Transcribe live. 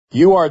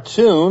You are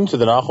tuned to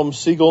the Nachum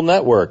Segal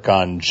Network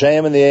on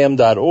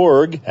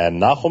jmintheam.org and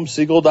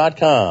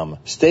NachumSegal.com.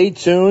 Stay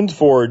tuned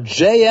for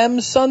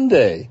JM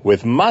Sunday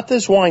with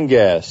Matis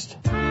Weingast.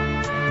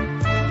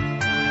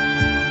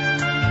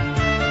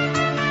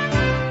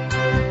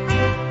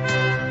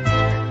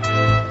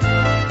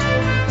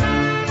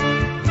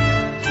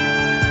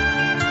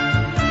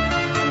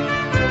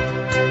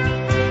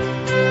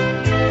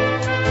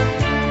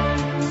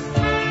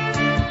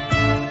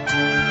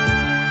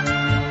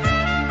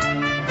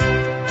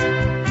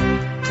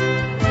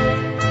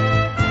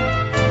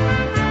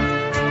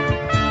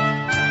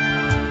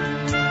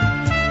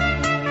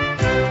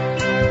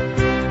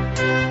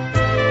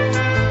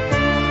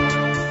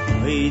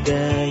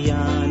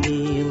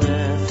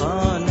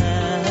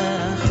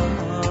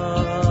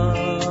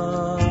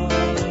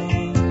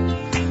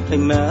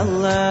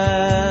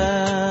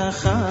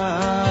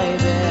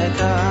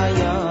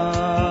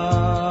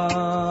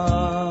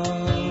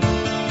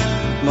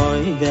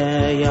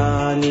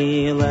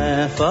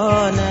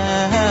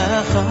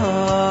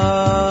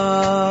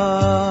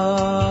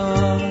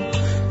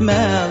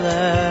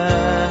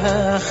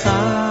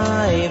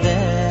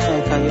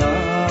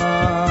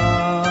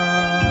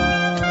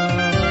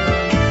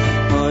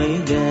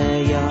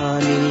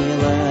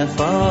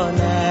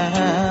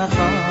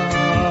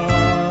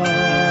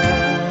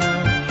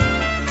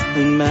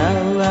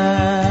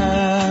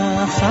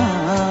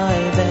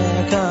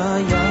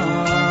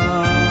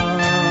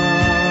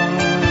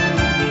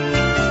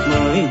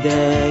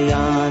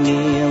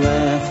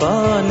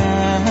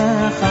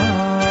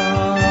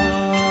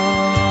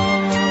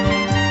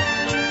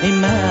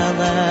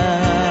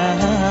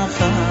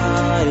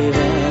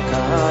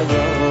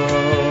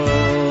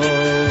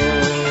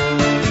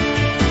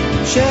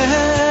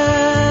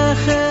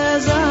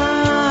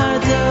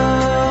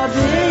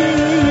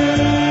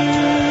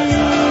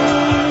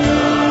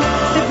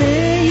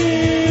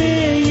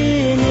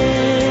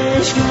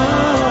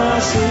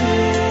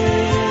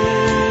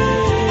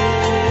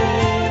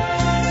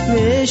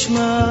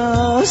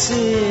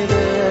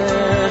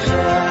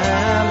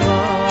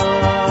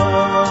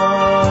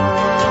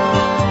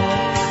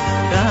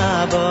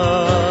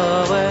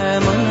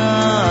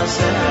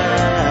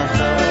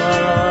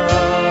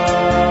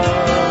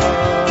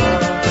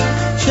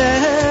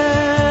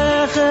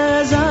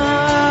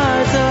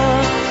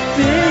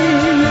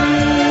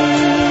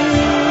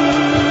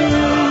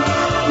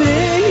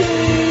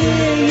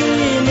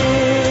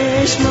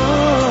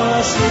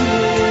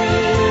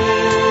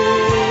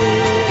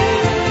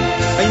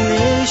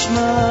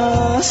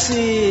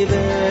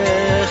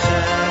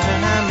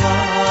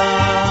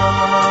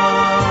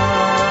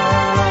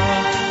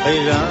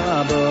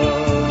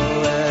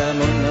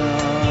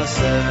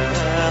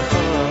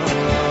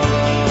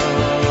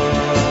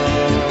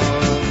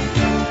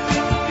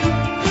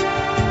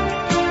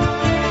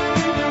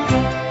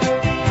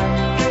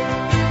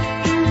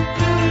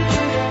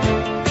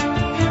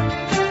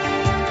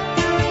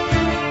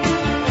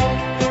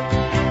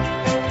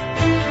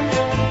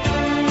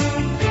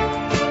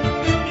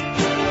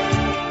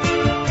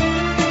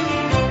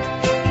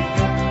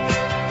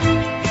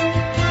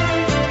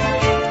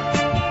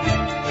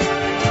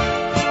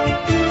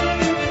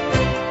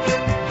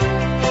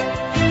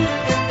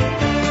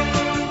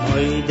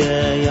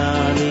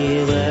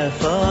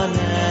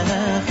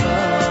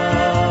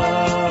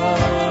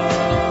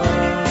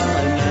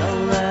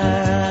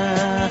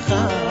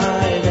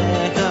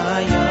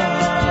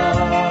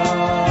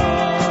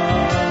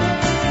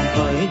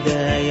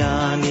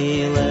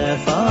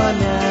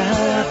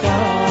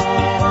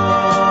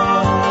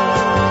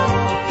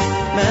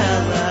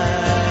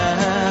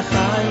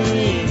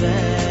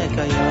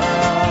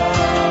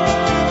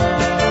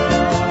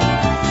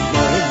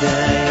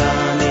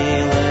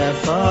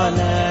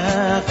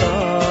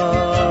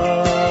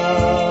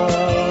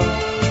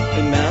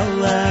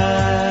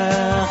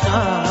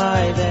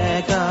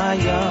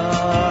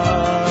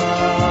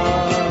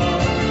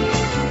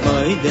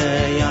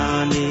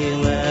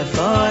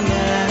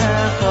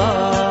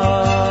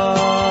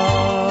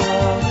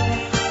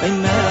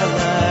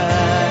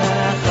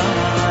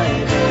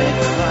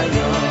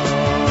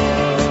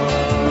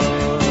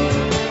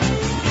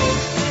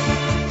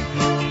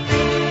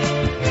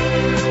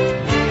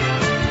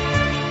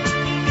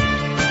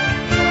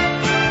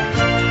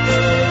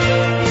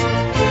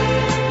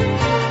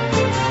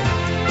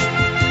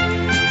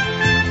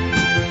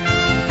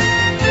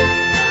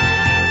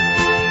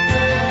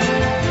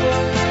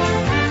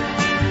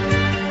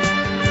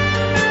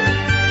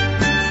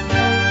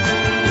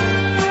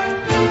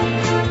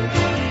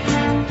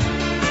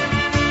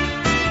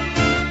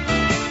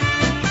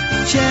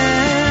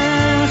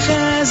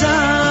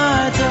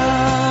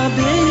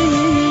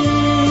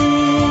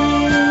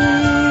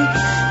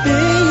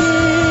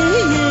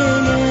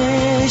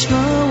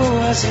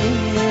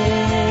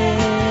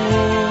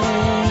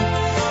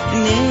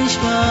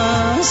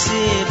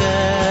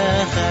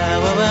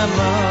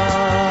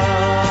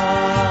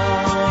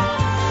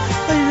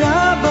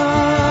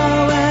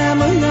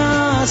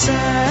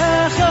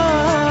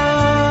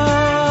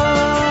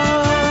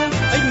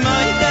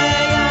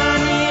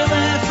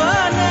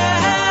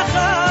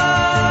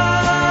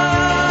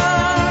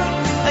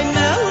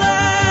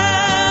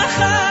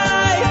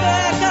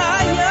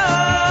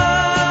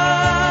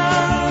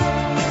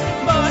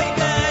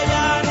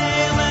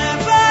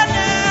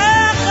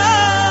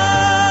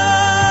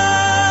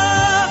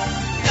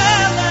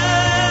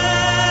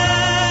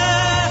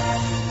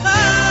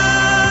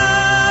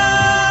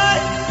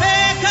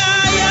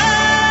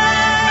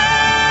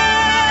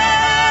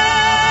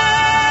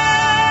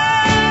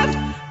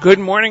 Good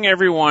morning,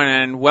 everyone,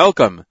 and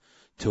welcome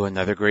to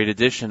another great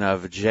edition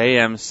of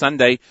JM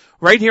Sunday,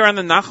 right here on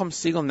the Nachum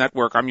Segal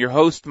Network. I'm your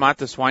host,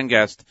 Matis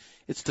Weingast.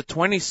 It's the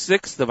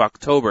 26th of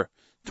October,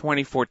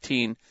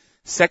 2014,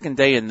 second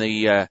day in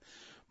the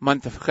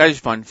month of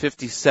Cheshvan,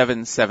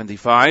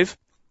 5775.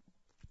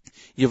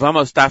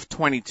 Yevamos Daf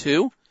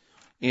 22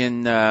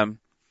 in Daf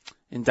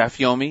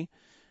Yomi.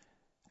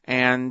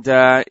 And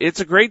it's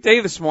a great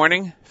day this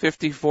morning,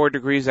 54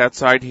 degrees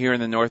outside here in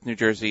the North New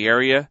Jersey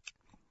area.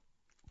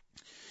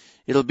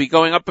 It'll be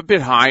going up a bit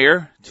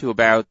higher to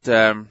about,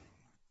 I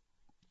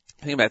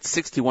think about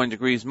 61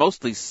 degrees,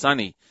 mostly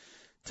sunny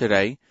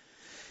today.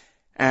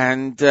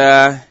 And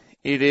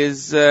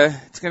it's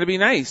going to be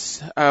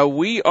nice.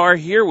 We are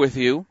here with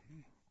you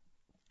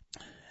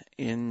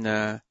in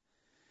the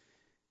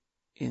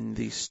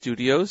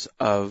studios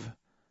of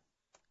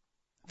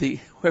the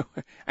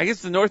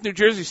North New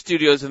Jersey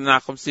studios of the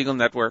Nachum Segal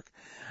Network.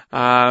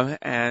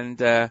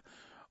 And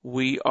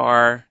we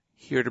are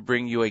here to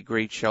bring you a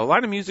great show. A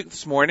lot of music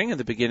this morning at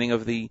the beginning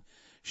of the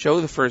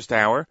show, the first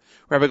hour.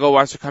 Rabbi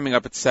Goldwasser coming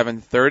up at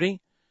 7:30.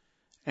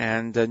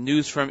 And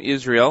news from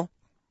Israel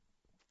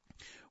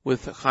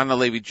with Chana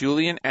Levi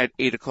Julian at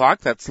 8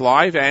 o'clock. That's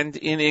live and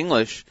in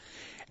English.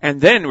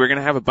 And then we're going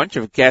to have a bunch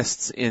of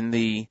guests in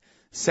the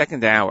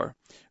second hour.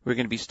 We're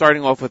going to be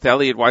starting off with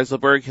Elliot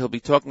Weiselberg. He'll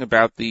be talking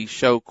about the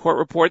show Court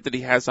Report that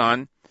he has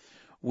on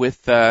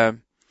with the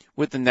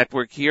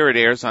network here. It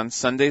airs on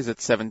Sundays at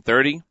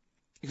 7:30.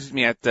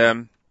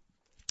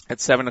 At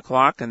 7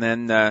 o'clock, and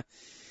then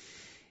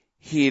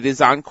it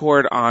is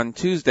encored on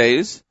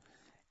Tuesdays.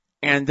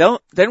 And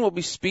then we'll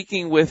be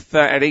speaking with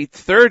at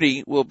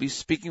 8:30. We'll be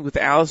speaking with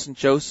Allison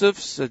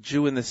Josephs, a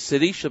Jew in the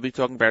City. She'll be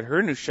talking about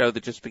her new show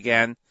that just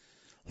began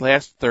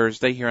last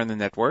Thursday here on the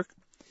network.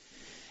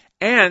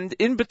 And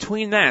in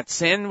between that,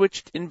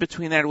 sandwiched in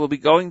between that, we'll be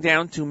going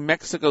down to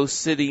Mexico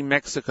City,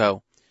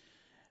 Mexico.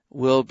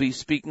 We'll be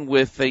speaking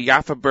with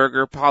Yafa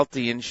Berger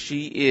Palti, and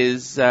she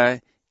is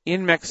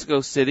in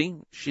Mexico City.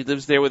 She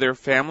lives there with her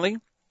family.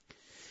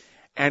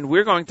 And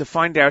we're going to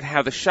find out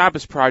how the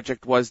Shabbos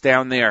Project was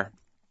down there.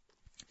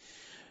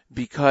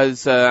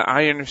 Because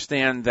I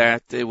understand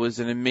that it was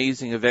an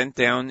amazing event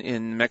down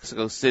in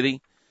Mexico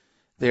City,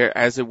 there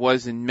as it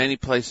was in many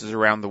places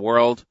around the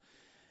world.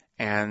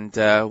 And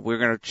we're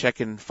going to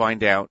check in and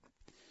find out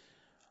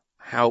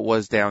how it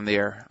was down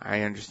there.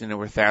 I understand there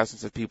were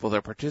thousands of people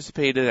that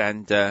participated,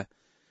 and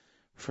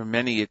for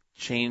many it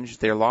changed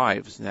their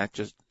lives, not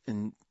just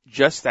in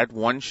just that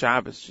one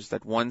Shabbos, just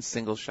that one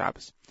single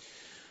Shabbos.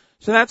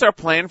 So that's our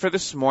plan for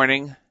this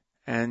morning,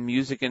 and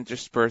music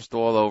interspersed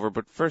all over.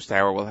 But first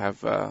hour we'll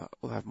have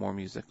more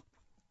music.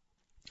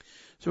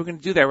 So we're going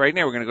to do that right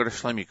now. We're going to go to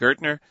Shlomi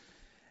Gertner,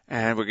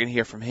 and we're going to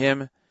hear from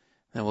him.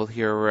 Then we'll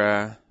hear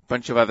a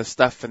bunch of other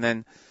stuff, and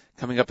then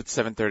coming up at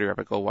 7:30,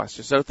 Rabbi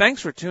Goldwasser. So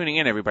thanks for tuning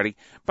in, everybody.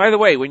 By the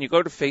way, when you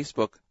go to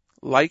Facebook,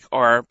 like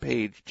our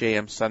page,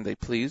 JM Sunday,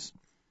 please.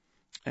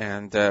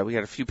 And we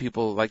had a few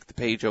people like the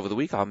page over the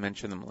week. I'll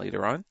mention them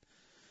later on.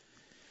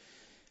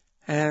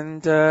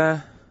 And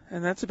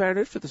that's about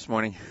it for this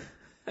morning.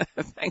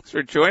 Thanks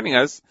for joining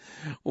us.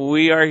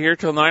 We are here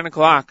till 9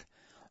 o'clock,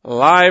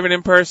 live and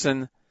in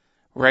person,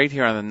 right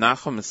here on the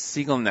Nachum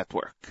Segal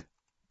Network.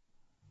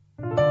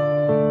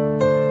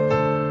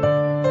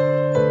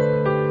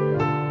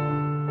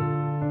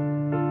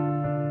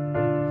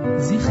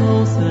 Sie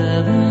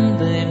großen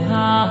dem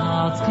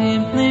Herz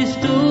kommt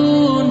nicht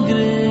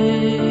ungring.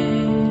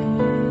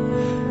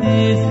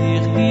 Ich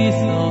gieß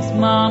aus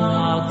mein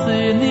Herz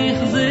und ich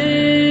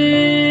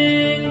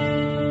sing.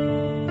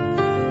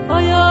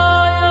 Ay,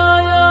 ay,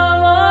 ay,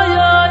 ay, ay,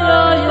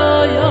 ay,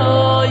 ay,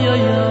 ay,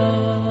 ay,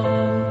 ay.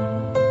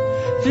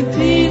 Für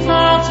tief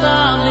hat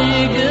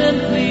liegen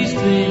fließt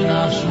wie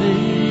nach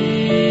Schwing.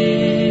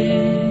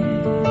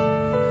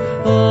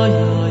 Ay,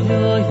 ay,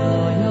 ay,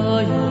 ay,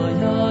 ay,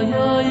 ay,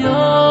 ay, ay,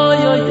 ay,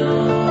 ay,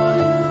 ay.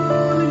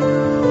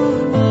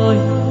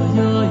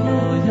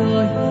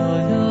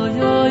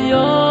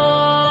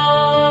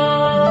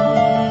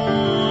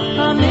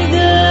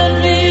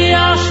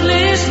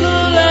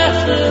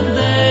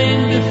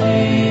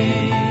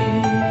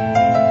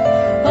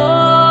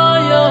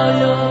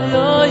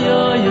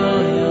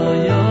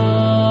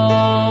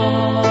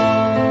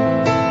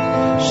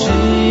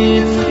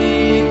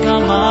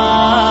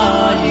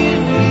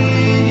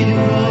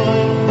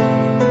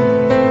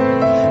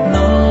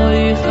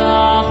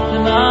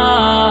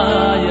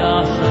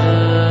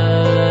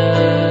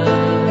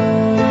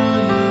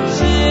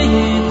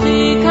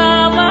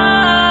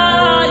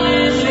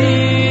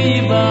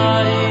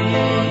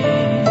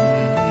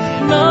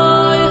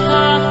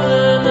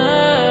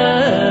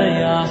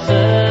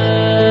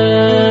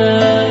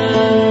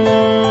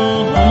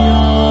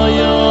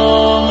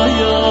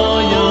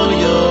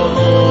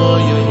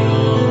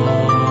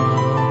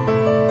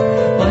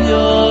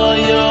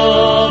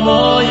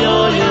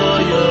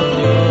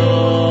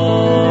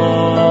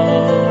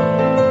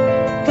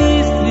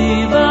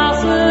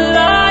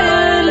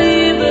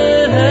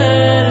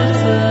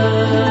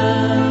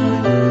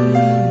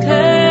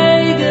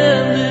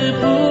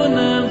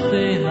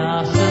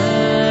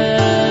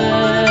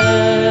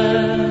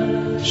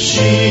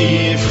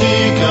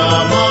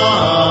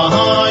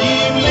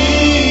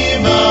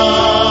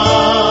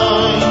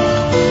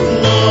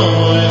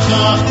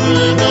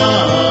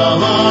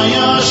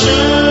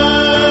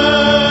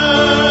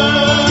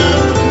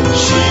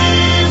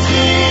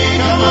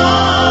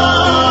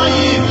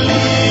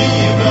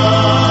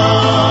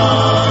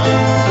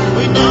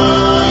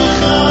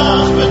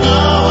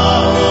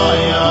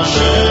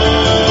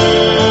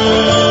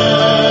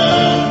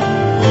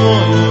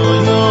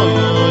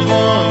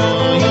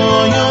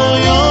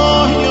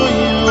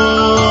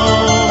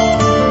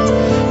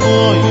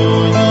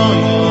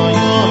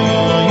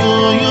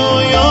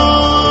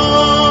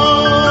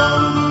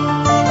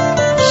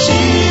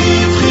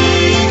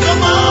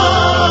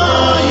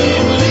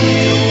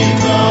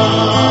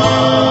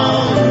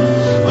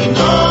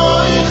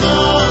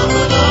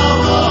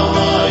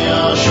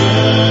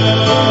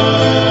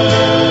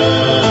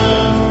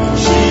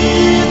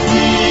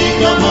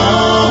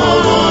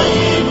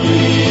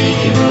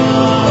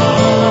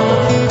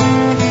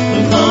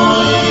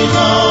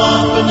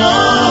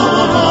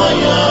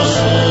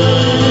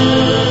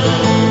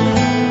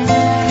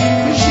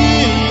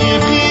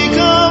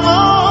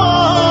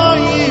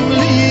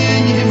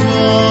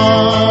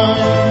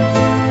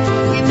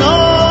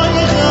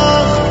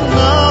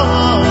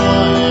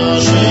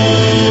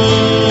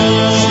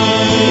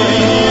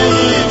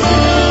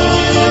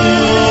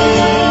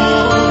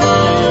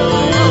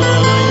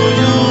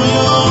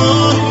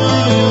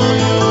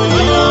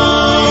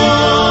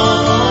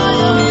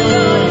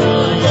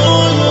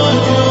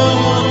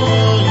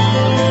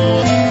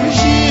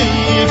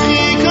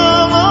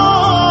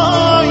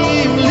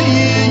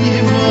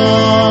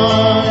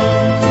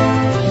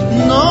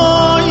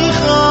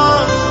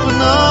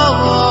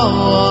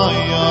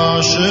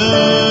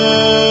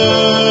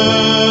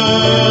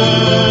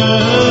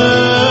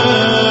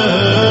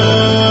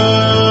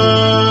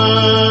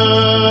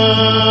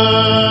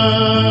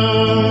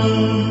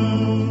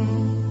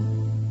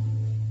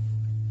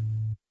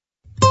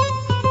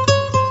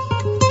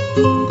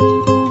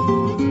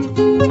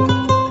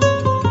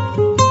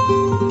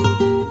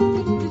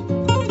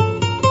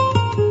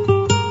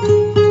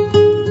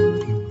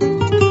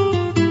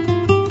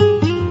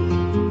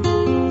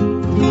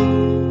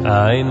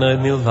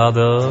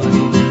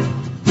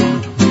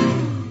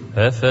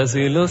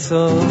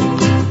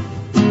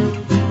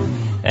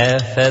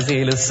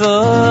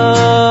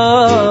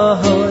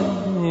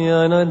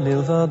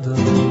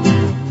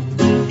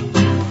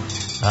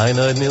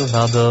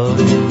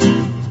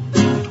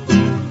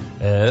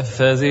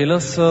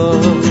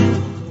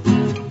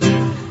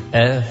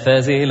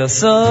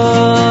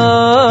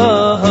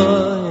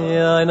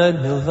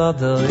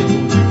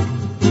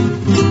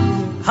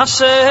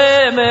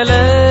 Hashem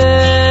Elech,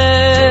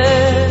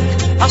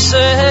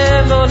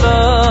 Hashem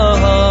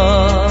Olam,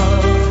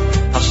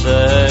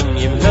 Hashem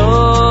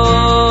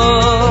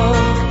Yimlok,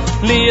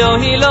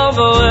 Liyohi Lo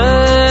Voed.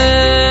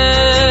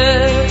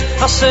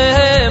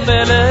 Hashem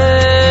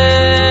Elech,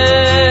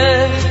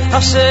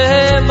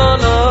 Hashem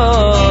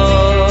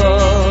Olam,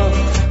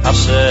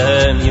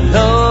 Hashem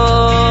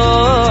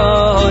Yimlok,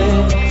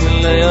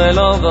 Liyohi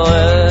Lo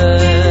Voed.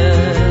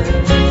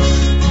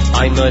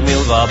 Einod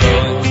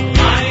milvado,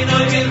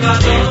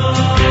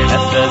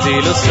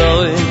 Efezilu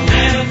soy,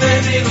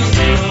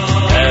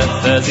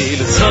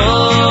 Efezilu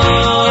soy,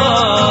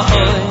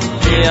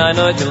 I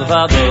know it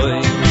milvadoy,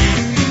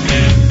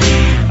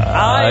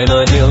 I know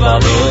it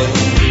milvadoy,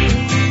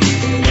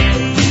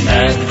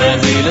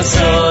 Efezilu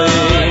soy,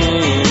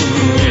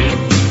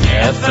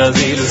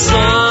 Efezilu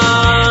soy,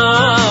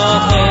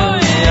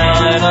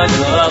 I know it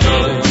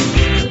milvadoy,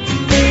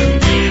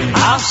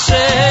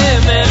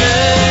 Hashem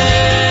Elech,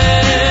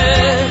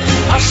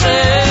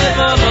 Hashem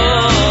Elech.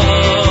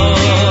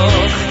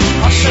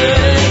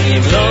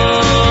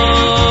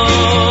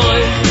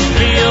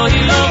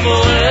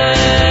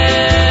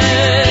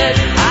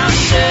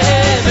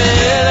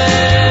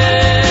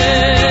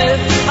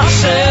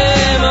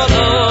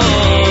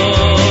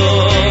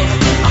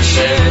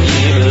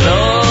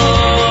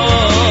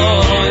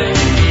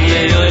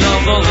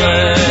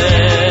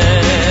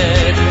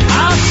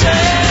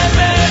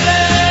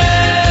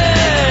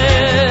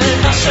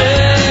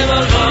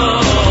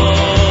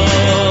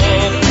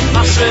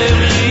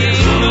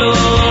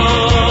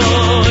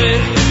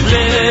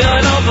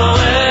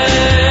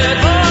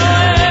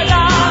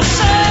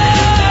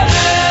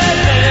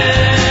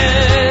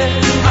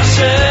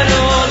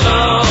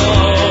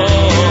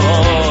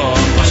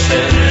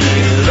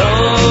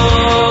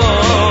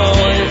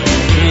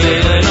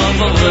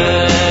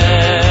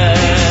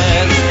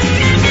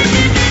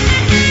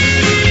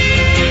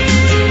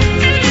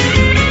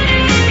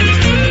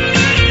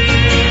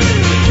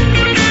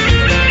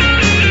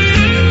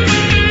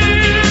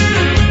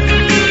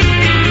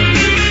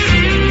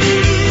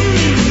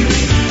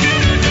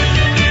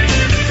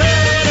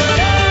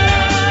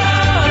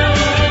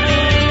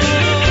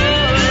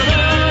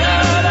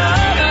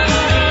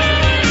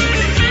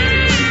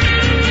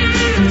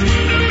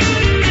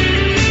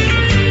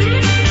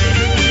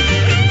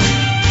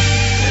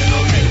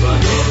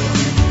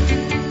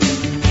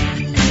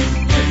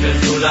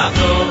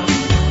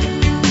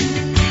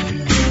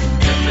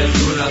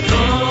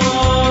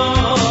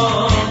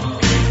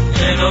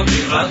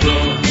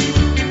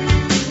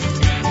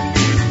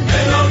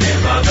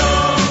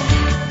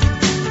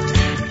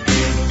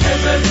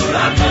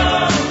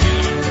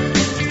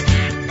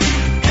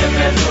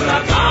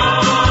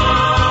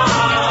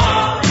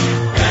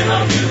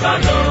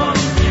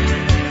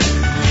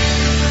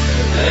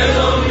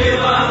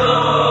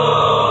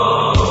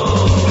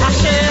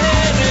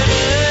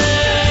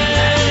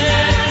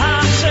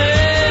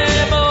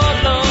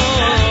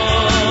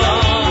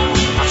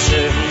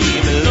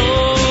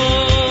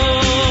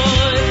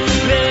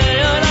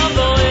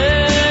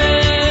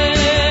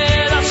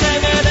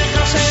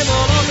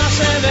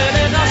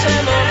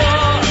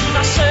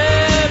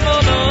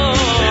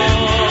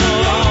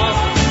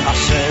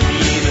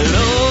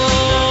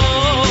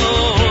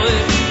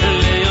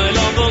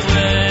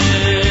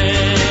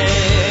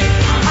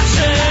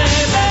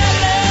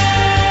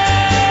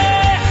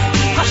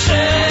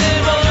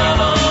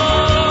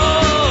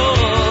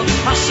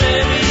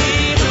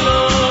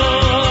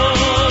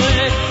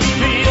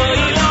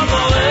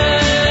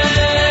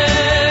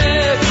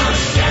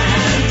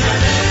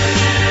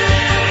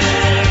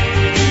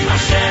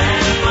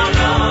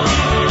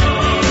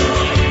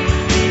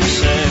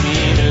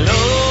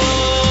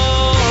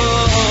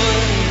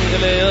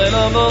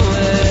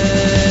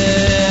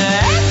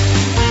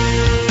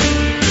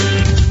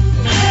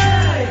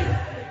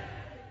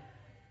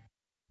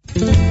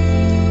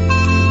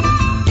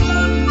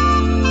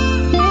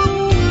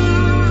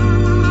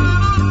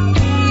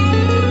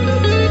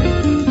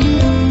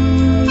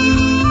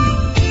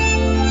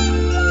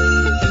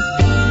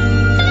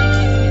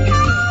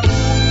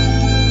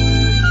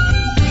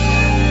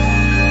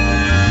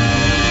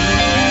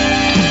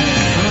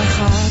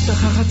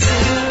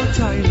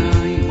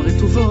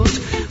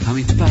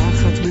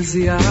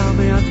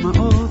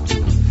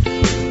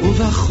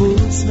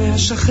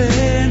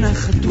 השכן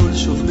החתול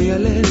שוב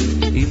מיילד,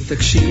 אם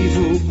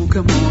תקשיבו הוא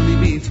כמוני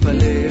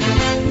מתפלל.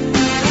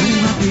 אני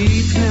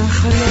מביט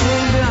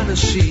מהחלום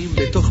באנשים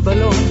בתוך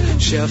בלון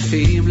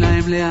שעפים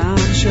להם לאן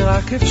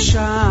שרק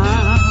אפשר,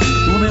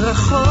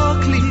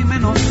 ומרחוק לי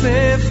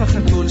מנופף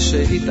החתול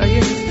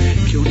שהתעייף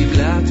כי הוא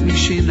נמלט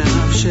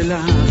משיניו של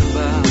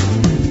העכבר.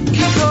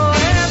 כי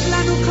כואב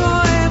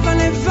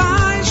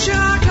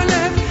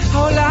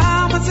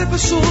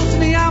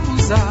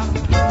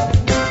המוזר.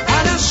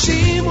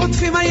 אנשים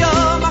רודפים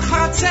היום אחר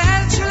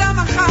הצל של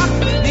המחר,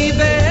 מי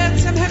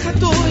בעצם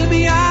החתול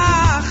מי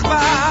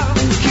העכבר.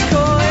 כי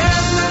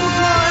כואב לנו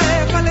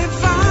כואב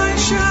הלוואי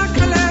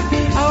שרק הלב,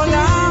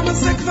 העולם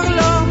הזה כבר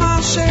לא מה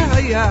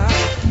שהיה.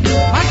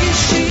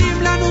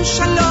 מגישים לנו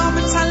שלום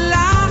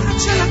בצלחת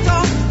של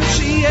הטוב,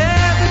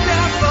 ושיהיה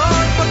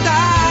בתאבות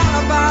תודה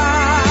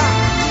רבה.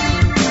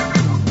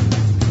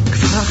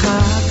 כבר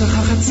אחת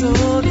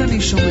החצות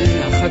אני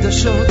שומע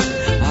חדשות,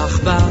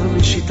 העכבר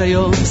משיט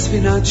היום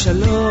ספינת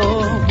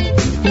שלום,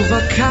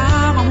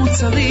 ובכמה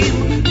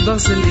מוצרים,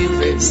 ברזלים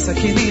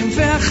וסכינים,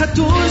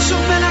 והחתול שוב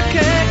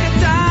מלקק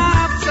את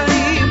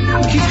הפצעים.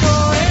 כי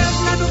כואב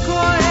לנו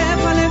כואב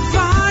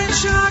הלוואי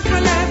שרק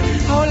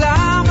הלב,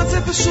 העולם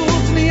הזה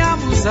פשוט נהיה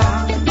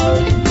מוזר.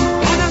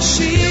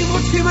 אנשים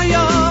רודפים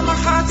היום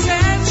אחר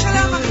הצל של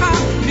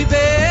המחר, מי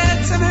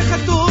בעצם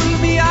החתול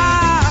מי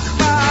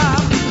העכבר.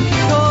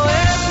 כי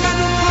כואב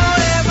לנו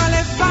כואב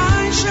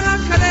הלוואי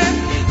שרק הלב,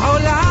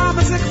 העולם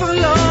הזה כבר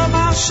לא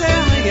מה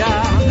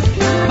שהיה.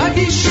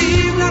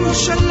 מגישים לנו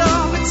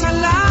שלום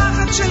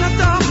בצלחת של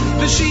הטוב,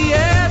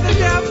 ושיהיה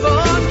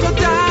בתאבות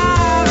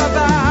תודה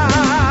רבה.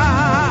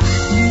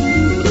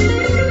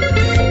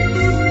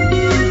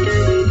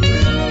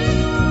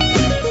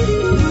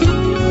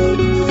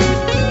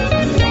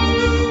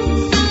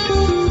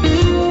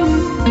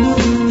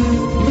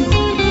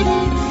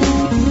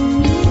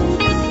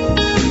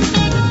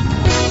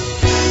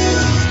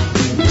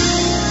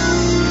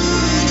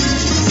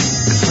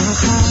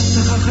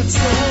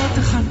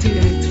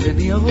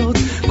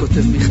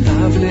 כותב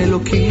מכתב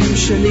לאלוקים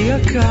שלי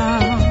יקר,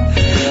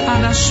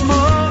 אנא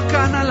שמור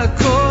כאן על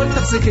הכל,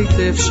 תחזיק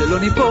היטב שלא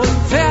ניפול,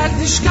 ואל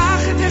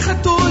תשכח את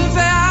החתול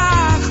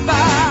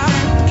והעכבר.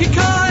 כי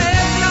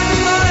כואב לנו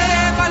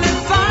כואב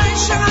הלוואי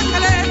שרק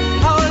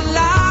הלב,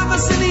 העולם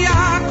הזה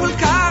נהיה כל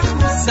כך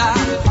מוזר.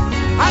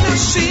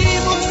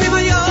 אנשים רודפים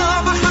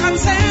היום אחר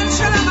הצל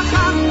של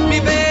המחר, מי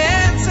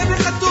בעצם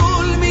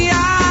החתול מי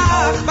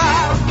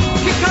העכבר.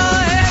 כי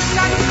כואב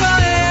לנו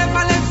כואב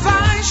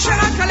הלוואי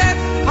שרק הלב,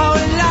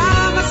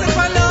 העולם הזה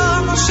כבר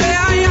לא מה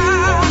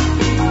שהיה.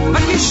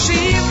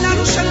 מגישים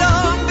לנו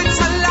שלום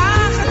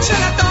בצלחת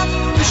של הטוב,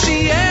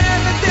 ושיהיה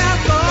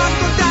בתאבות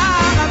תודה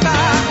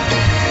רבה.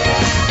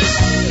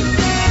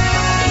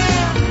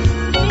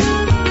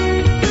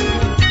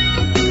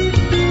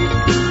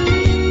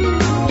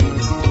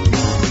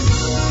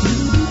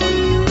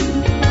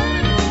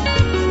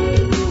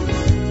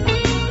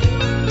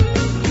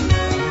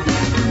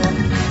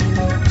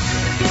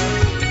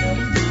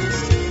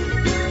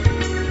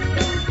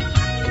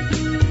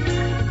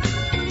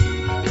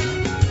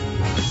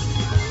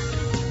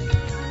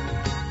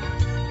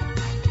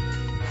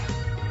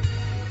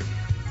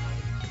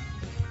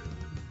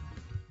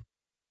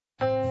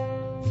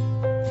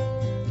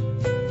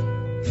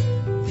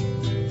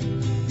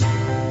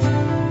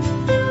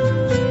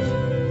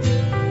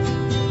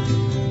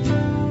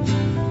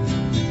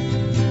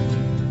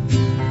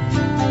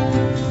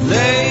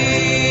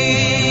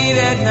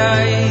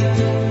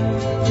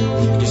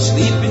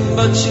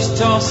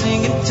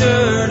 Tossing and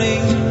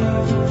turning,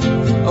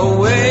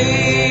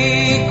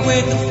 awake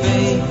with the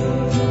faith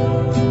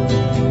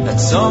that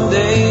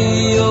someday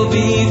you'll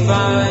be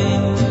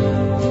fine.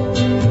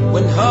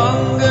 When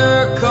hunger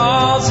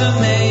calls her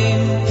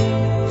name,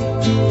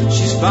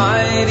 she's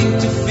fighting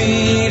to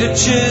feed her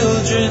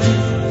children.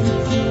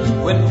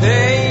 When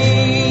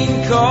pain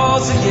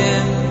calls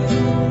again,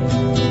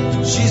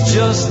 she's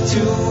just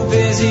too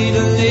busy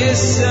to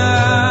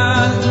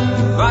listen.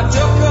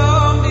 Vatoko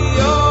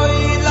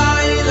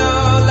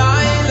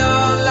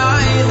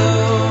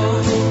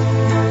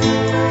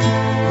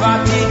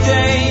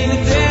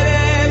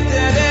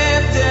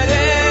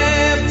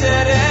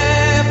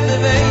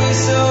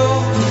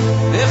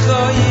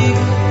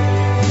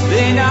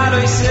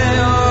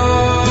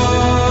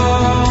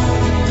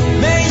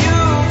may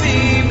you be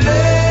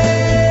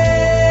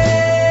blessed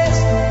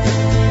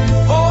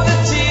for the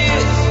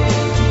tears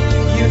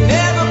you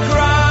never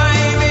cry.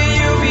 May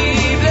you be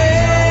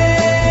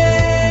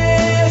blessed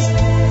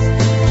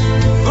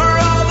for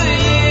all the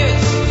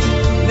years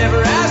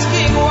never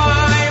asking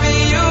why.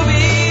 May you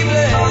be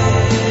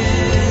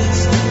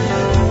blessed.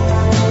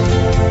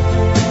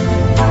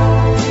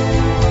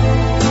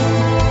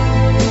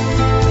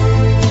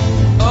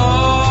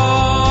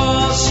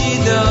 All she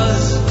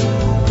does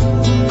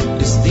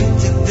is think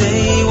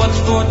today, what's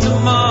for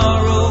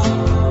tomorrow.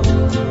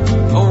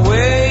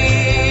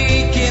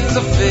 Awakens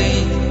a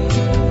faith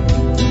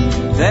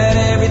that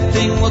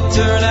everything will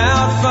turn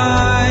out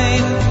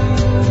fine.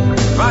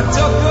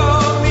 Vatoko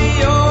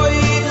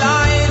miyoi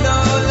lailo,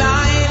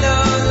 lailo,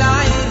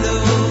 lailo.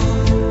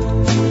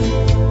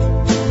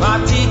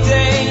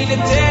 Vatitei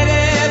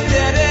teref,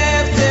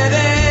 teref,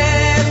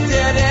 teref,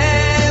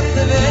 teref,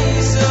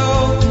 teveiso.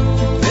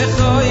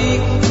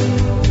 Vechoik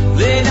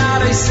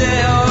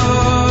lenariseo.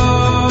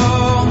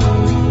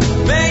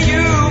 May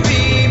you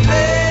be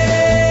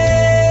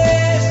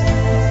blessed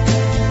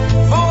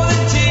for the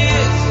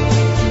tears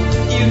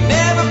you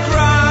never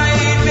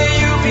cried. May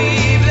you be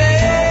blessed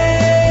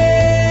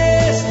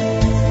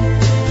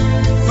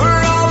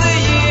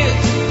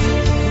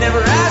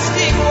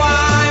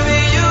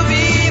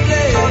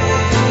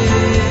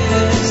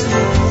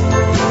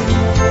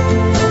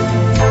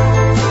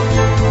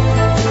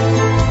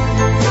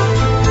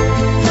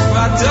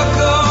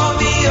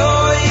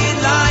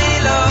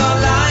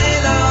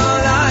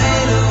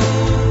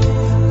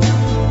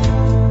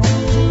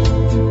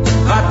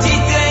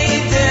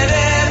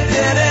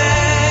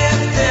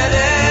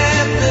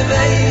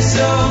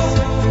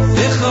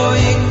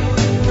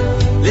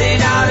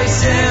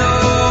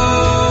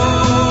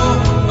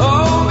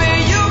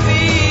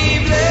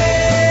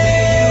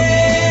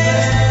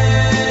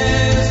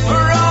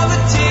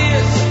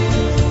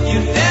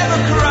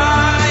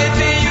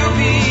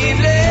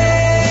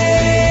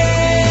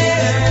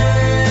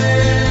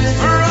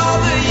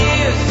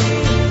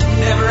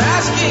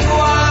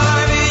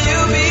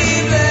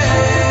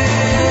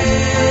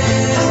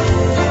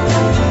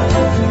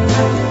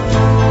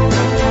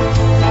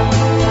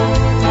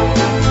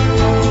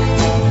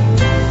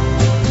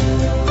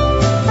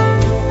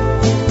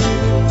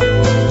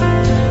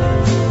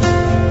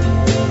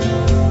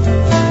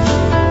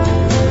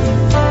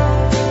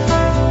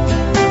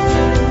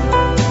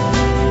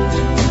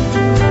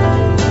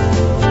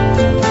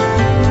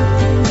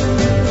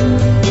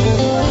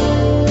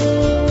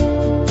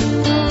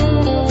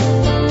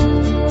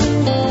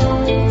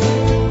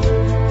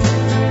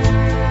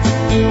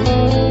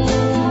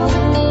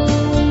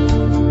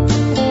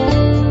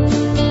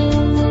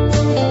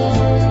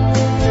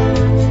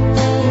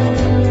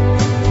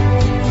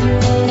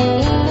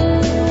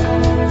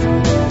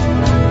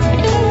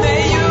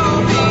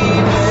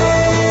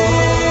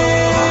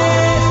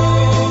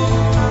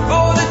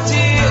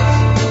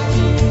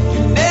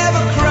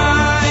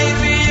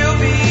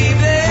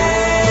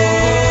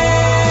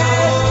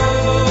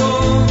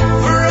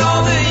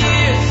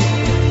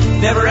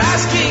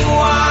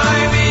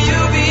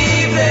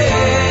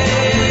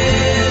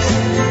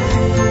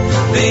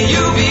May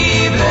you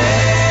be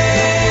blessed.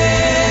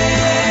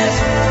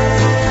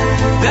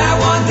 That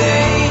one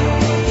day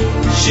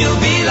she'll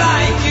be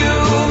like you.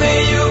 May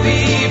you be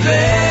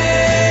blessed.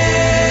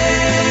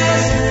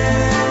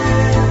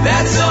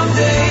 That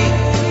someday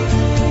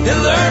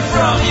he'll learn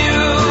from you.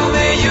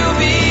 May you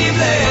be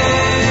blessed.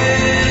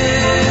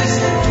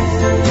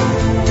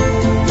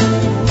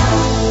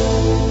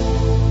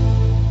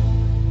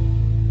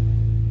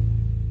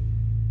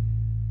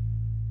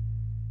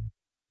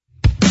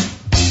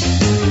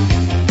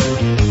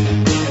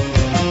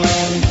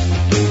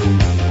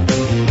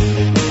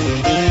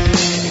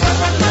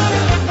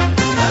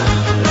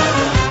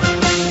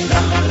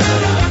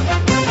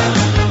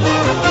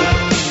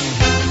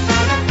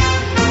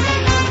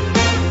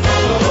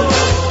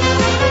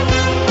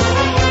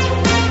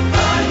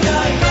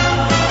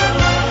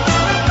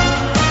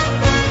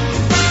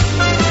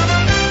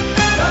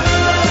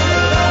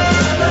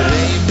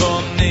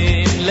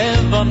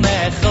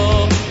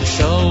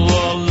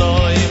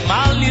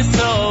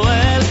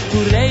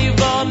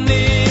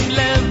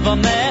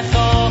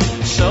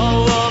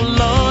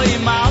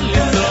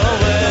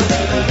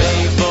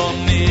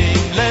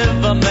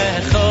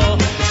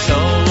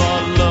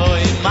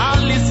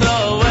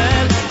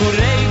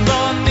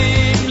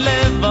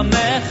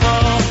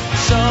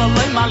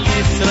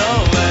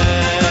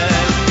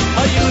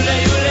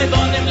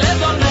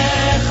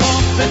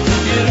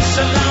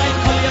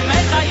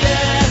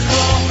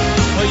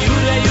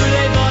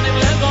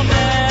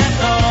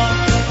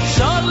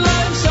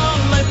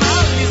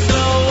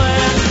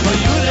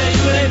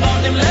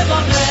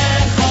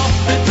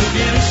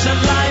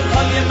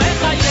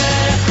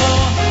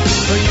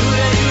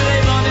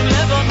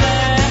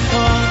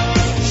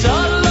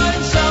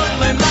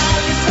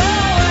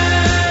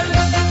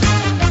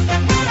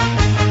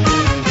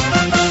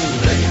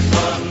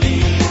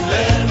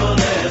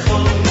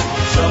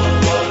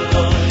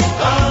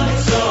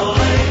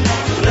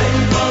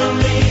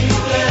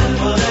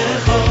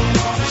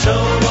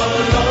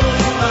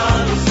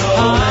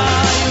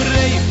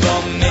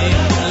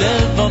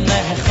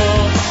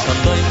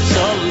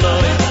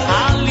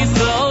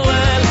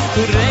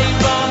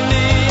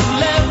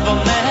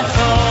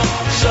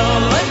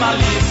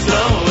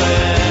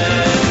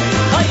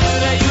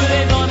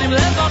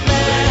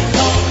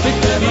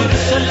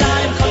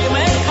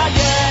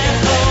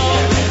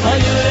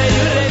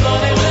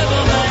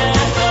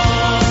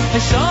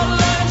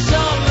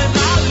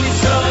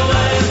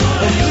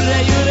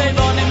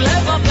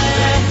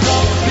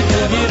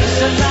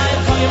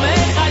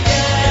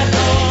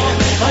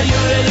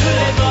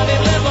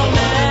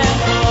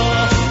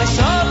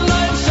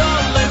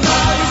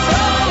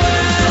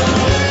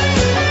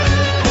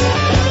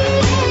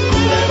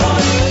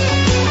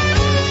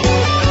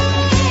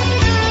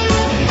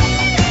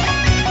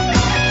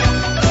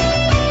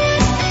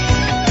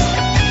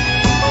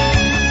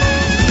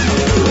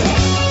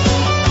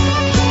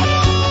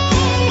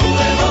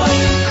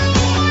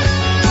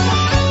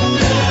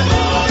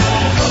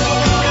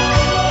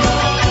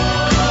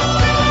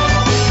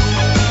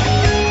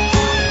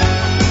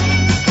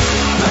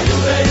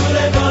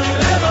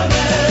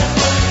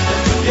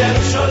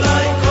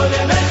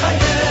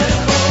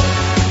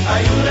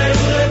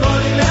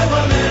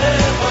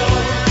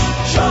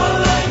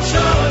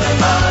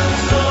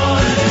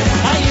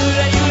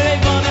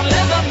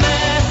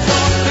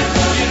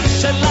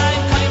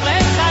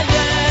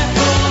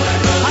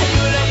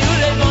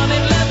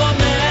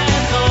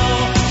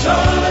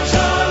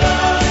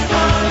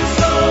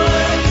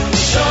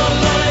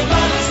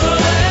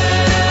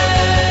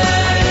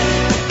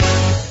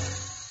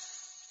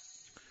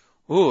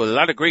 Ooh, a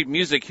lot of great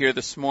music here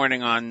this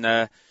morning on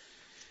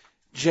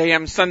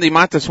JM Sunday.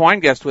 Matas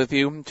Weingast with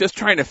you. Just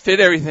trying to fit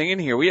everything in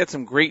here. We had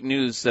some great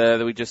news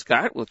that we just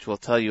got, which we'll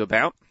tell you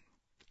about.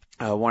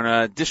 One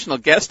additional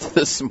guest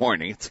this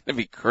morning. It's going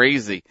to be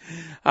crazy.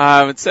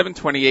 It's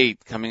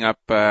 7:28 coming up.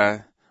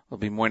 Will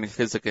be morning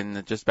physic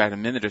in just about a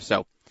minute or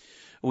so.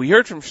 We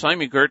heard from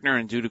Shlomi Gertner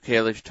and Dudu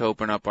Kalish to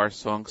open up our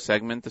song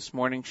segment this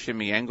morning.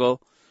 Shimi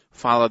Engel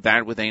followed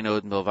that with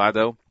Einod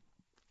Milvado.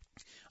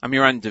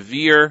 Amiran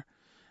Devere.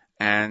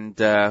 And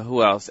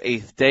who else?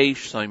 Eighth Day,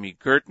 Shlomi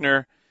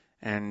Gertner,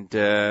 and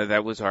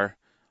that was our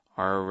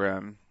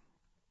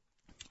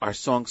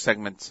song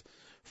segments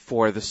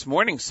for this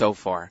morning so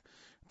far.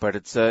 But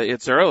it's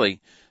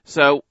early,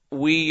 so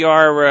we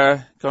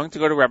are going to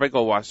go to Rabbi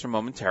Goldwasser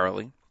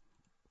momentarily,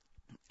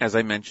 as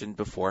I mentioned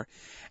before,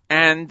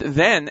 and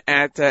then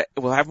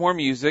we'll have more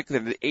music.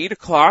 Then at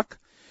 8:00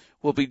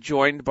 we'll be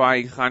joined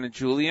by Hannah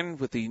Julian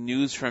with the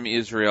news from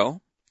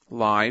Israel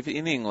live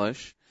in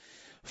English.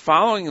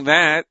 Following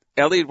that,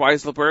 Elliot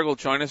Weiselberg will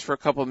join us for a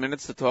couple of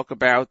minutes to talk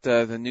about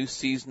the new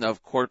season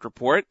of Court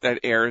Report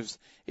that airs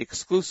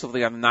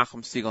exclusively on the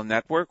Nachum Segal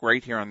Network,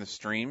 right here on the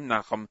stream,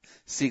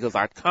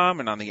 NachumSegal.com,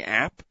 and on the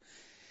app.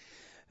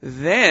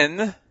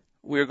 Then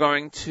we're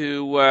going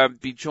to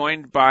be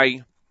joined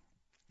by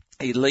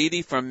a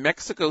lady from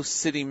Mexico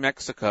City,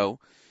 Mexico.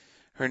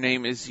 Her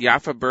name is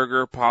Yafa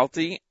Berger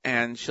Palti,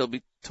 and she'll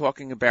be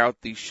talking about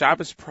the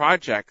Shabbos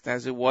Project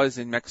as it was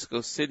in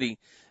Mexico City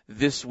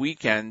this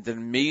weekend, an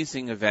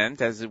amazing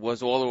event, as it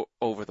was all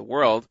over the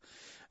world.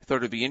 I thought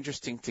it would be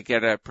interesting to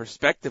get a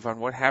perspective on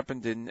what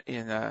happened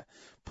in a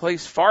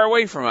place far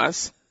away from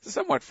us,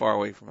 somewhat far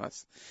away from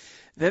us.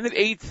 Then at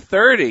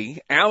 8:30,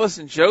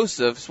 Allison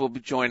Josephs will be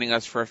joining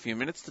us for a few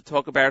minutes to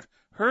talk about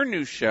her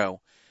new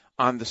show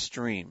on the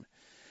stream,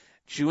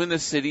 Jew in the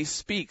City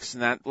Speaks,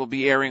 and that will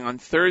be airing on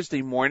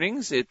Thursday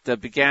mornings. It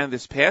began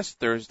this past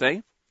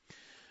Thursday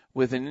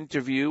with an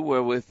interview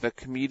with the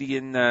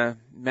comedian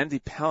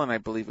Mendy Pellin, I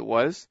believe it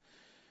was.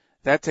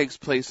 That takes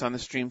place on the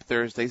stream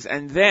Thursdays.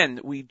 And then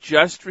we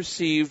just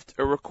received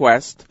a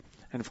request,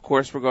 and of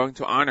course we're going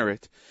to honor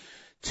it,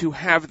 to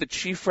have the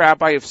Chief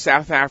Rabbi of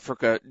South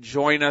Africa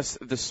join us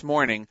this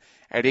morning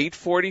at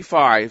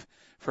 8:45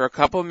 for a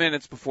couple of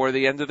minutes before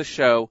the end of the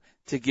show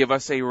to give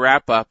us a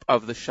wrap-up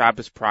of the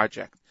Shabbos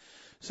Project.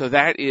 So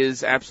that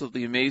is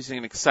absolutely amazing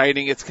and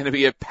exciting. It's going to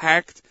be a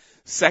packed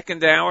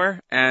second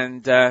hour,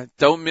 and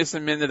don't miss a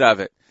minute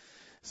of it.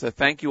 So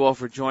thank you all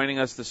for joining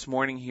us this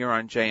morning here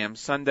on JM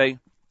Sunday.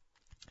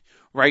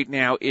 Right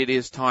now, it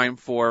is time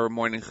for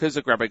Morning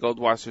Chizuk, Rabbi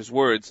Goldwasser's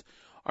words.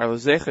 Our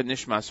Lezecha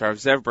Nishmas, our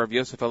Zev Rav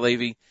Yosef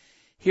Alevi.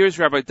 Here's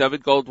Rabbi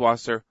David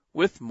Goldwasser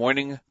with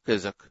Morning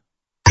Chizuk.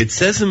 It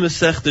says in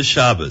Masechta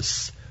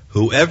Shabbos,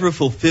 whoever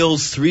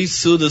fulfills 3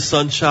 Sudas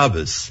on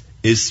Shabbos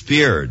is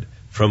spared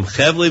from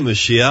Chevli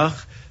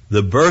Mashiach,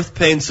 the birth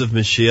pains of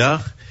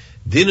Mashiach,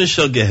 Din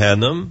Shel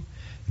Gehenna,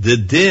 the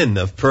din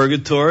of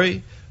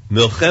purgatory,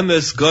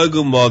 Milchemes Gog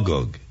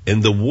uMagog,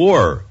 in the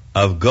war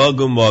of Gog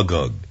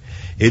uMagog.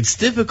 It's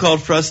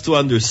difficult for us to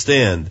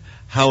understand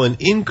how an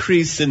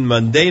increase in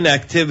mundane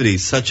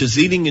activities such as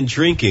eating and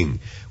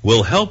drinking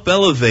will help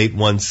elevate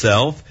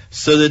oneself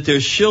so that they're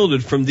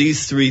shielded from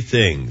these 3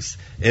 things.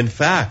 In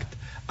fact,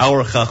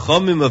 our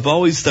Chachamim have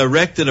always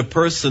directed a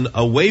person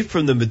away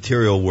from the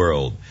material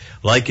world.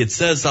 Like it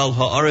says, Al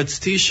Ha'aretz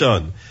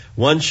Tishon,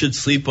 one should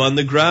sleep on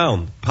the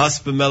ground. Pas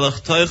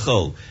b'melech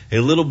toichel, a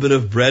little bit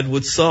of bread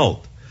with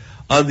salt.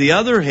 On the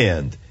other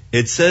hand,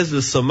 it says,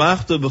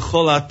 V'samachta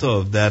b'chol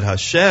atov, that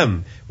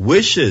Hashem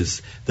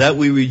wishes that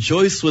we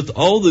rejoice with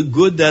all the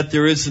good that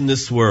there is in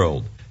this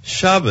world.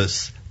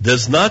 Shabbos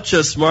does not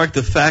just mark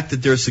the fact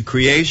that there's a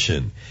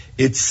creation.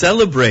 It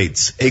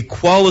celebrates a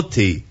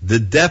quality, the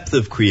depth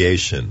of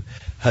creation.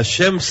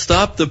 Hashem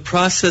stopped the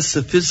process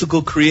of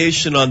physical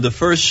creation on the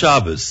first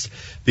Shabbos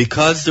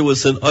because there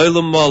was an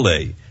Olam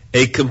Maleh,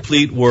 a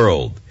complete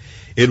world.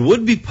 It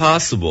would be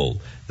possible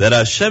that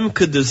Hashem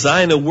could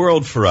design a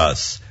world for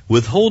us,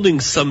 withholding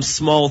some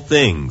small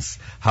things.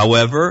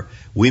 However,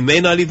 we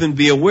may not even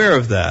be aware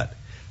of that.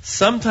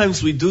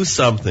 Sometimes we do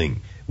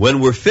something. When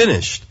we're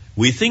finished,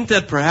 we think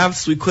that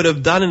perhaps we could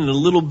have done it in a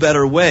little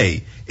better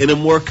way, in a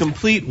more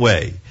complete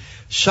way.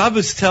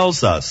 Shabbos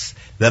tells us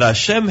that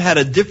Hashem had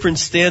a different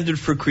standard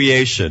for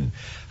creation.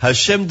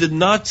 Hashem did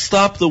not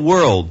stop the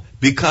world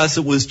because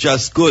it was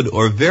just good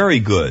or very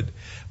good,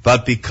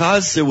 but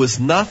because there was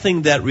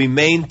nothing that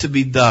remained to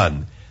be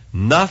done.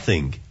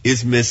 Nothing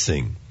is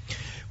missing.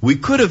 We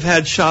could have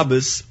had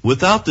Shabbos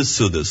without the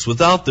Sudas,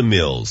 without the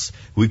meals.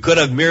 We could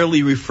have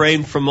merely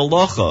refrained from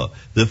Malacha,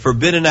 the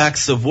forbidden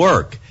acts of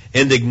work,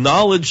 and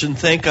acknowledge and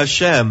thank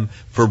Hashem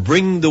for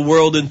bringing the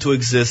world into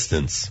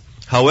existence.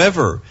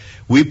 However,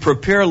 we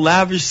prepare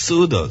lavish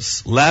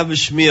Sudas,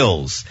 lavish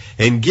meals,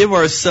 and give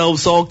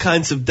ourselves all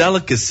kinds of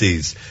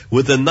delicacies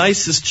with the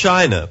nicest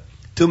china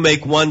to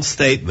make one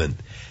statement,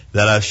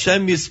 that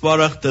Hashem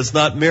Yisbarach does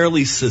not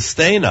merely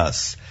sustain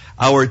us.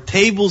 Our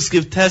tables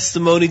give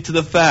testimony to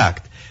the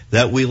fact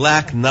that we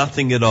lack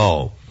nothing at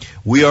all.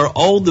 We are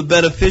all the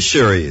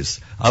beneficiaries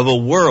of a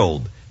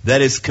world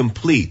that is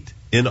complete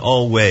in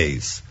all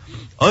ways.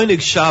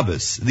 Oneg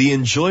Shabbos, the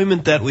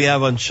enjoyment that we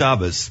have on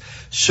Shabbos,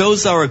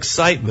 shows our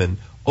excitement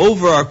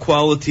over our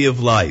quality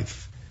of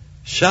life.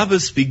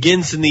 Shabbos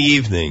begins in the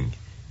evening.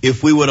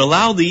 If we would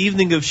allow the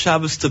evening of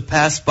Shabbos to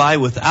pass by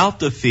without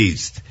the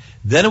feast,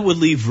 then it would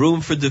leave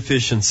room for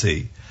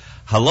deficiency.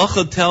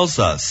 Halacha tells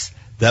us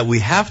that we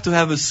have to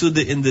have a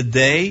Suda in the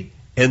day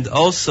and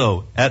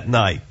also at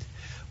night.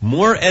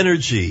 More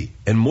energy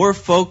and more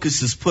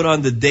focus is put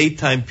on the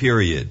daytime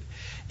period.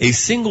 A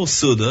single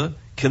Suda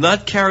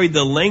cannot carry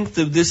the length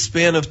of this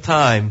span of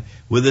time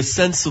with a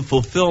sense of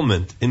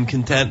fulfillment and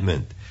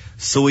contentment.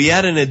 So we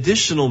add an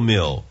additional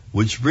meal,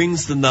 which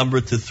brings the number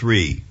to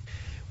 3.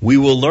 We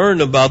will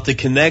learn about the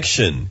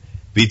connection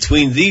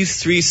between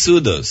these 3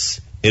 Sudas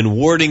in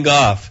warding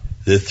off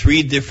the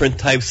 3 different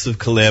types of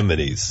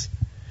calamities.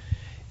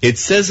 It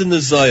says in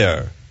the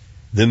Zohar,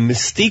 the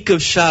mystique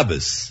of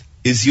Shabbos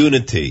is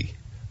unity.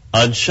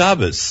 On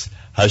Shabbos,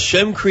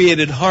 Hashem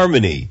created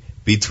harmony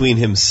between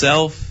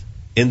Himself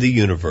and the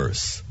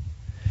universe.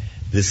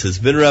 This has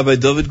been Rabbi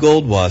David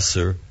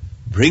Goldwasser,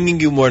 bringing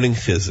you Morning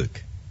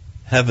Chizuk.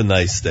 Have a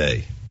nice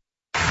day.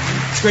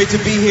 It's great to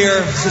be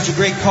here. Such a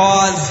great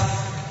cause.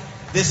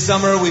 This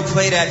summer we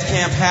played at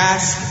Camp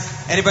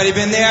Hask. Anybody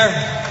been there?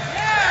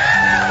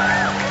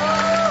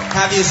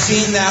 Have you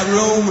seen that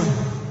room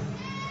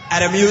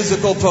at a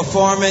musical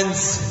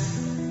performance?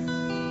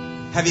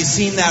 Have you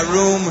seen that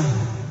room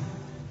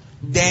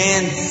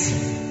dance?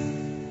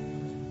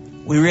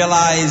 we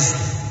realized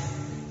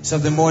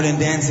something more than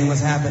dancing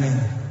was happening.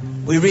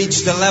 We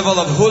reached the level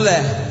of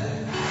hula.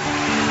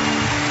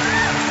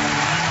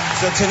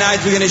 So tonight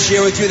we're going to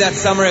share with you that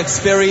summer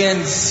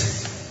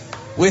experience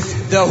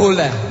with the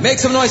hula. Make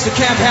some noise for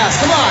Camp House.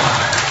 Come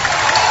on.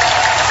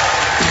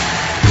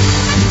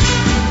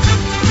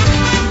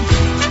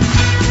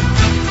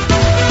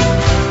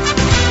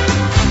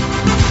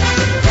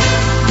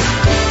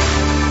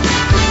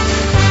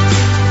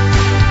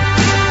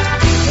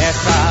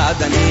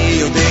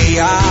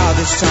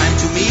 This time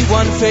to me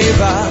one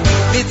favor,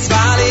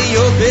 mitzvah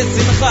להיות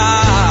בשמחה.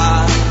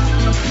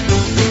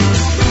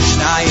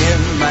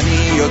 שניים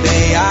אני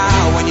יודע,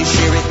 when you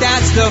share it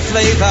that's the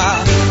flavor,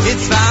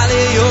 mitzvah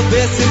להיות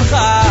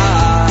בשמחה.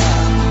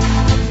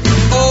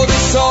 Oh,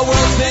 this whole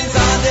world spins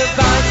on the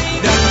vine,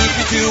 nothing you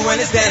can do when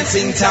it's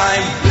dancing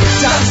time.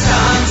 Dance,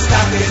 dance,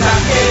 take it,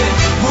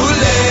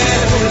 hule,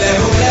 hule,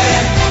 hule.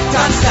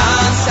 Dance,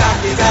 dance,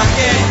 take it, I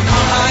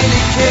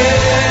like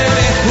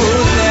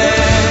hule.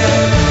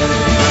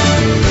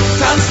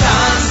 Dance,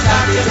 dance,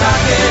 take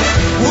it,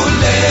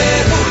 hule,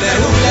 hule,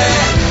 hule.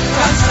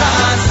 Dance,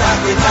 dance,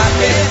 take it,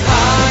 I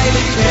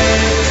like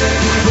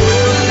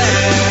hule.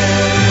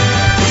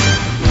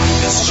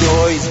 This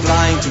joy is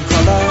blind to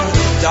color,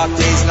 dark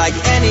days like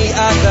any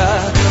other.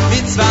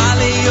 Mitzvah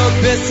liyot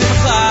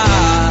b'simcha.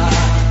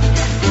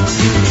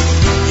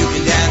 You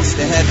can dance,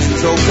 the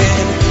heavens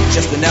open,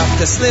 just enough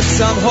to slip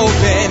some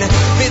hope in.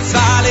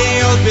 Mitzvah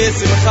liyot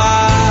b'simcha.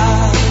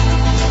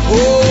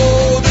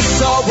 Oh, the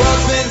soul world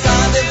spins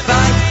on the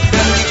vine,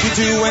 nothing you can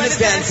do when it's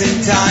dancing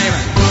time.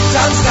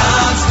 Dance,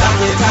 dance,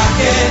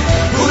 take it,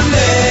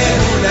 hule,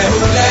 hule,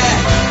 hule.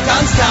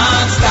 Dance,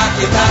 dance, take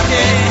it, I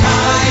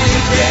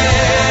like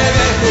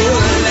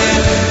hule.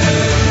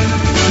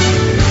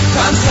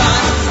 Dance,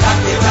 dance,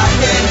 take it,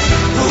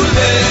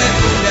 hule,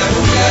 hule,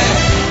 hule.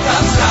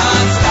 Dance,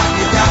 dance,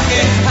 take it, I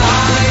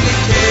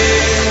like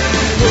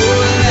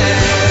hule.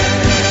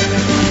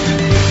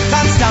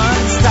 Dance,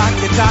 dance,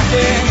 take it,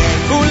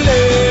 hule,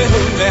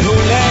 hule,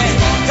 hule.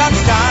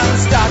 Dance,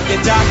 dance, take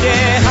it, I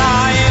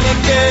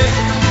like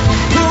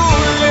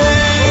hule.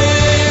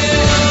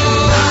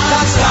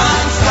 Dance,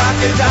 dance,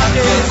 take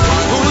it,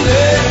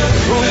 hule,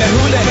 hule,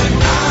 hule.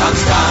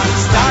 Dance,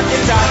 dance, take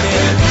it, I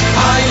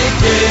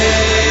like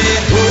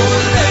hule.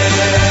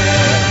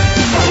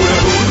 Hule,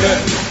 hule.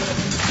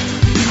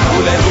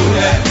 Hule,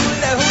 hule.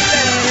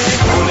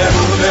 Hule,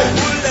 hule.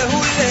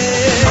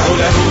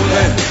 Hule,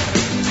 hule.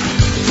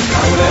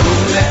 Hule, hule. Hule,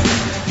 hule.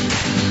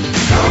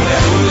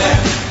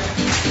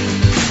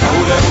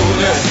 Hule,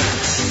 hule.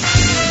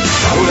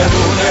 Hule,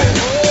 hule.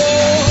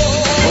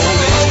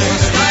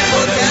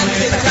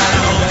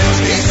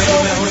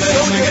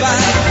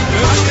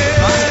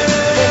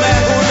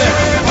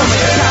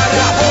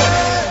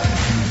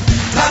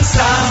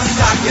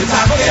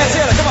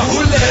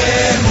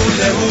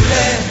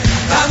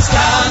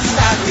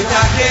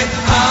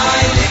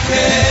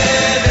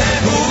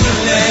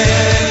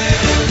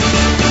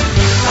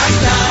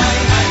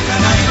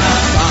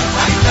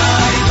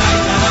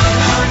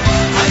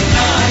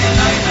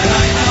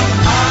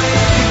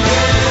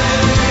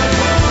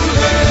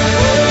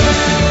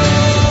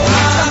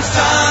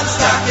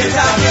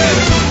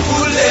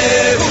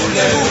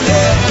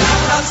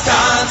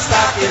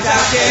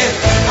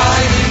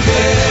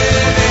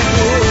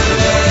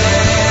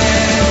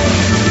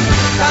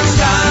 Dance,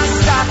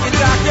 dance, take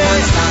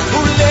it,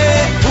 hule,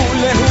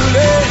 hule,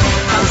 hule.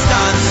 Dance,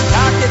 dance,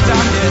 take it,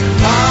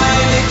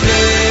 I like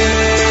hule.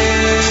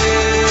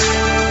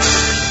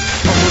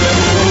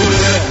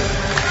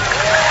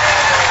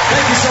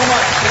 Thank you so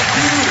much. Thank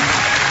you.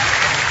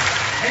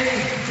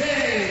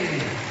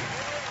 Hey,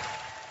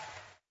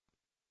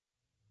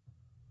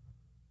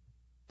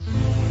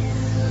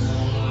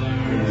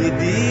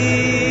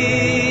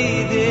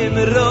 Yedidim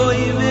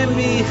roim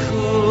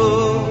michu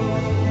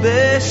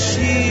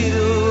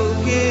beshiru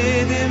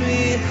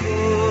gidmichu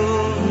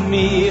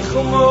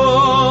michu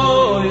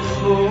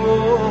moichu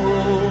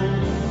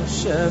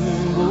Hashem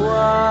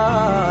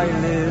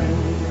bu'aylim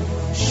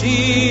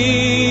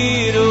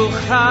shiru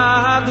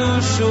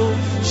chadushu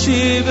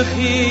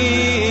shivchi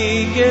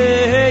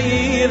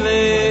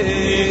geile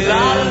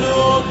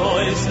lalu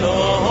bois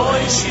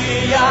noi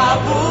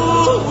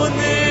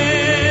shiabuni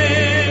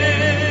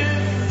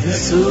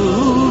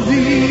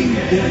Yesuvi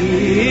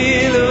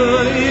geilu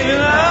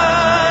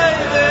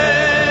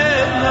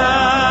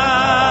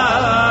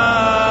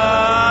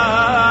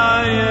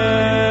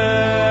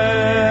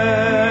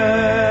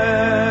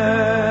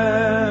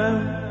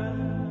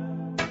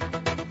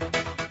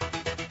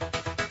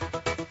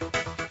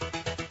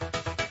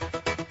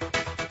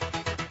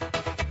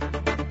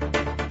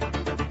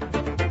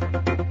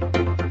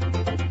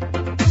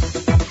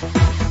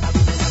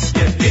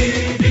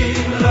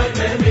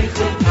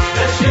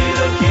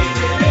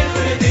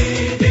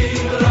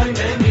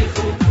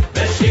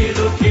Bashir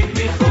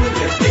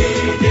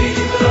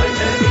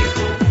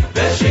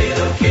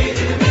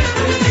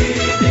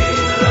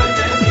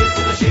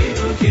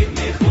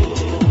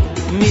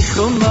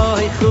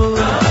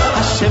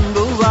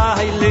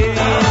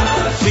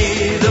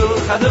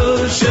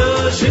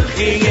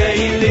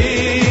Shechigeli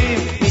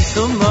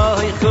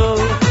Misumoichu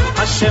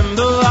Hashem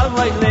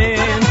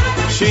B'Avaylen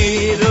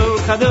Shiru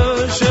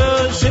Kadosh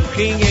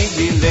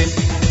Shechigeli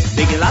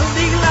Diglal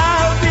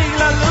Diglal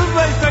Diglal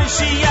Uvay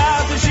Toshiyah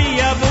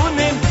Toshiyah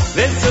Bunim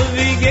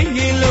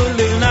Vesuvigeli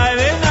Lunay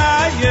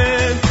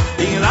Venayem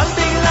Diglal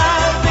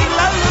Diglal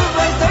Diglal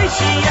Uvay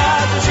Toshiyah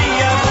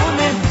Toshiyah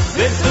Bunim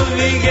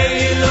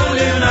Vesuvigeli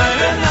Lunay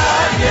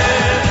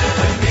Venayem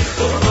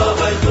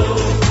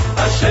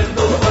Hashem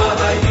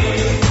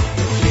B'Avaylen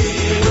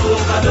Shiru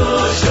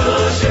Kadosh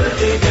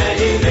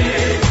Shechigeli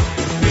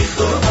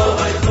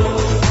Misumoichu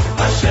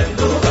Hashem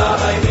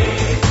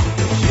B'Avaylen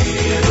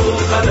Shiru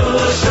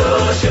Kadosh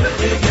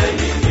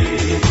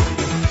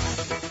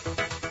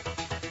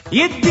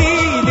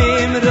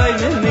Yedidim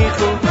roim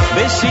michu,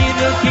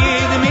 beshiru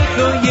kid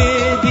michu,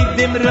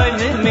 yedidim roim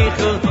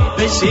michu,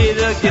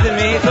 beshiru kid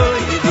michu,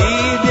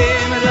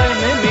 yedidim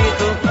roim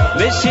michu,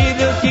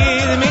 beshiru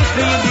kid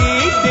michu,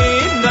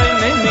 yedidim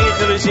roim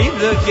michu,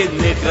 beshiru kid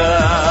michu.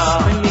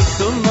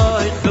 Michu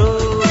moichu,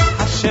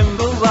 Hashem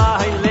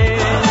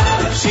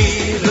B'Avaylen,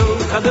 shiru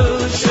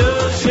kadosh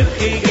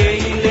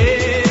shechigeli.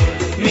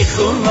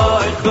 Michu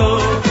moichu,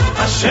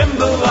 Hashem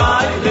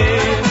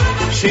B'Avaylen.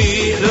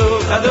 Shiru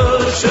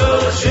Kadosh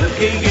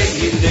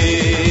Shechigeli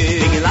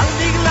Diglal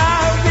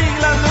Diglal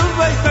Diglal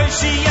Uvay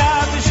Toshiyah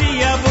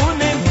Toshiyah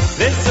Bunim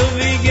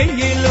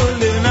Vesuvigeli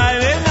Lunay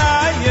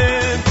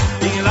Venayem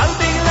Diglal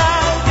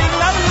Diglal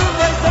Diglal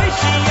Uvay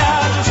Toshiyah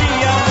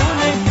Toshiyah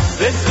Bunim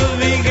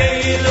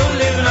Vesuvigeli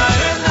Lunay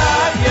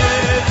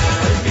Venayem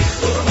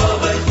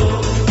Misumoichu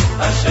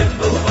Hashem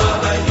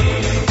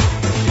B'Avaylen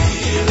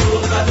Shiru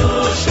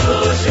Kadosh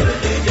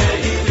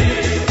Shechigeli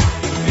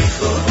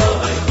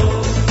Misumoichu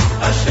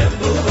Hashem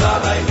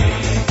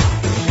B'Avaylen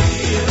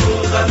Shiru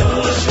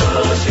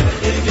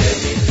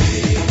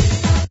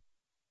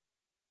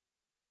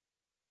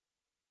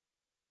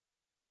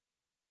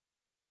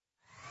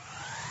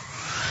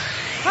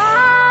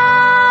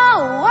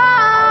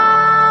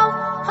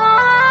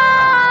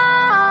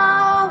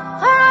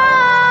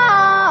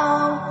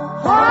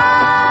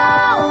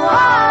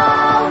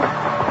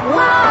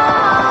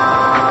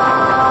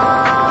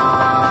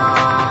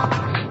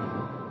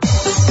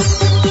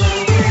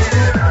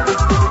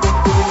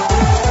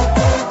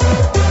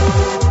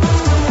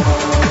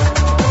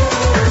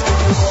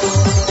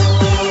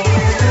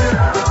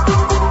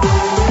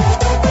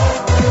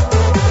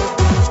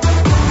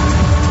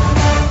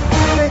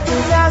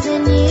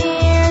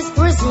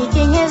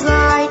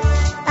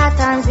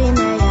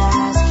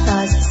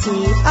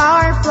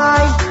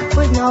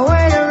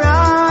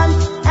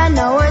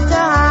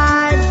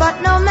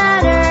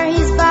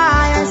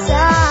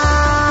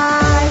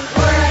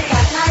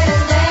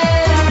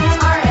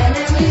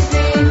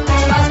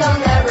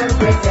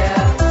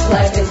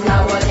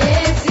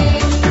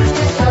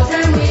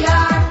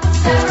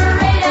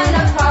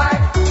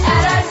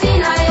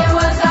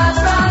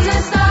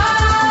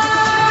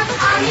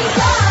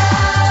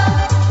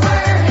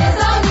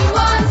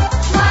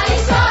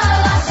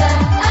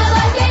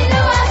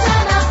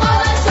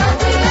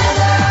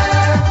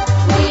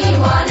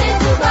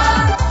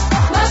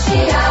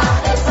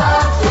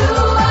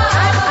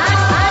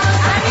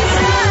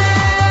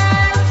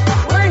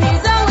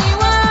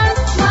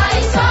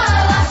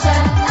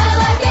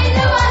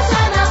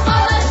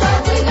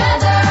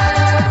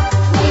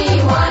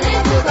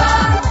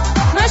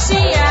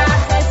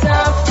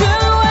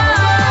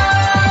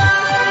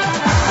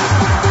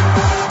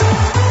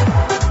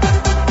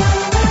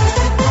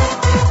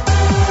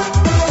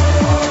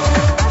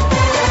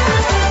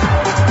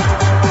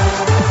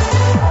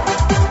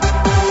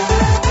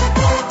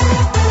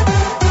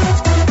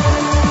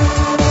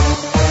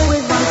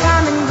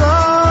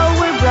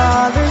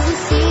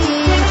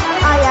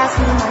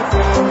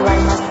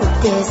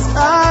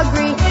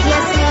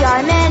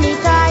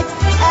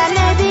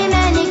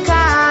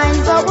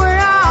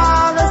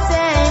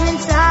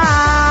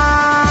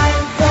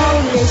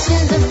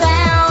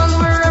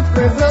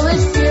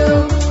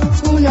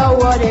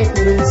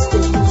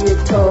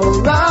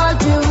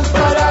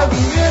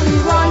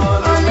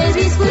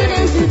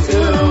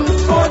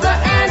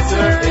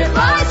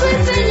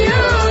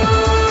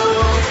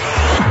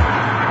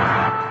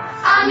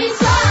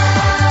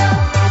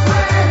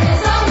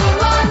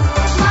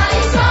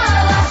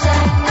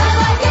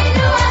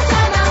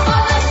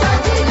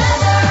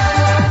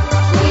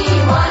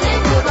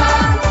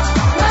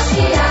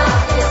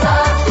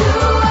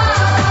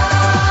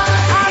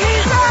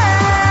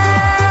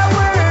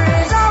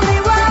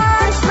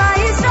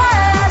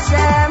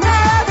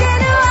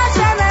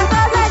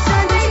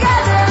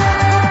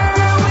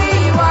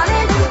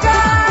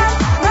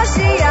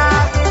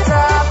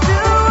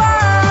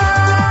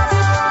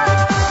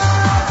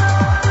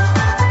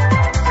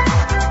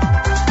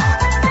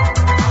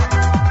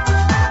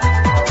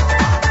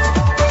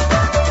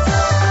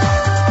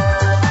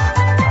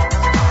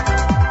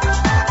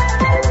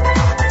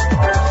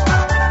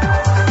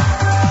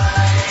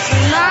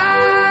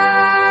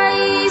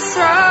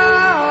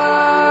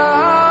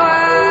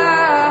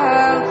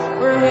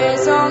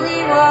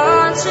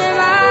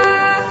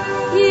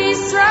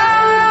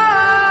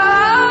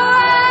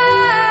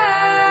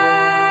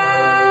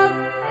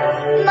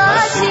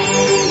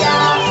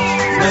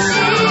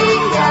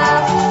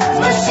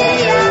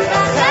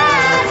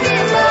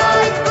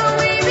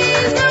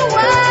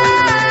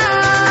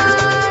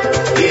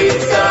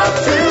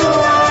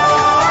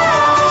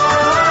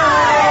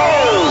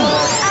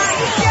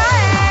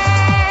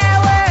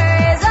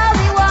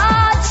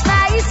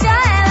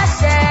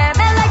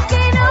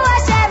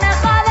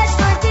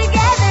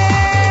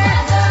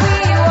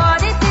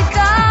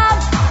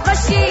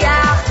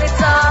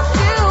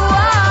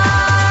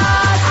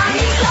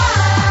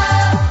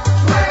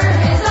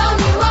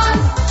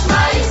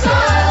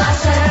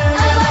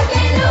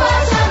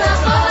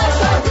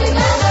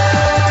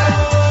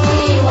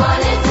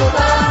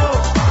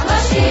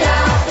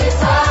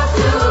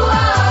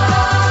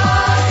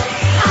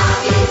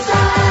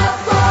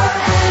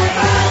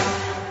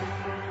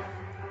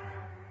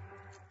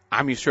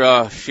I'm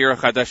Yisrael Shira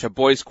Chadasha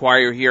Boys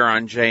Choir here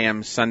on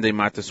JM Sunday.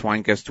 Matis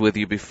Weingast with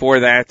you.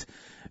 Before that,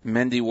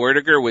 Mendy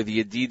Werdiger with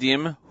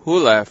Yedidim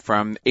Hula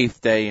from 8th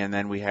Day, and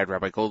then we had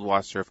Rabbi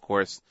Goldwasser, of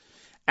course,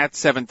 at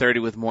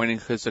 7:30 with Morning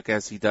Chizuk,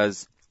 as he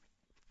does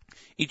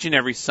each and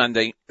every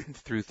Sunday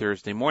through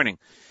Thursday morning.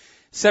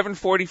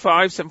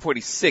 7:45,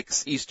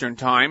 7:46 Eastern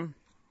Time.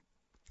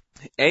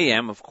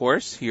 AM, of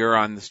course, here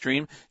on the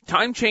stream.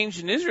 Time changed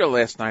in Israel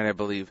last night, I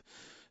believe.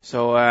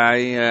 So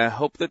I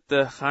hope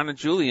that Hannah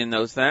Julian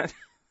knows that.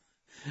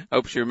 I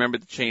hope she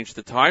remembered to change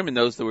the time and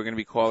knows that we're going to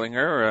be calling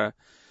her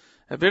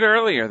a bit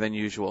earlier than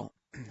usual,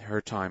 her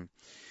time.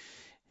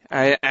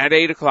 At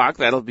 8 o'clock,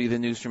 that'll be the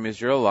News from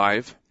Israel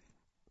live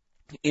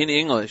in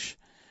English,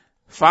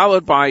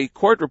 followed by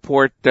Court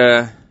Report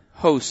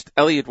host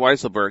Elliot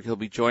Weiselberg. He'll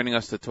be joining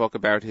us to talk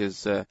about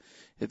the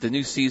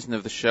new season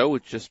of the show,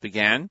 which just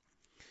began.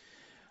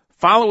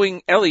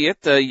 Following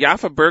Elliot,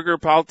 Yafa Berger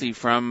Palti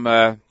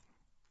from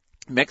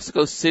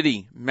Mexico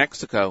City,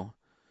 Mexico.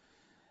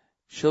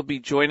 She'll be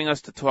joining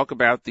us to talk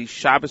about the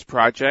Shabbos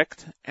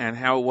Project and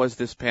how it was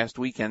this past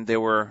weekend. There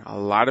were a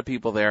lot of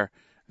people there,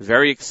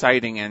 very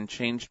exciting and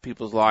changed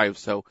people's lives.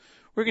 So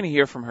we're going to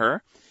hear from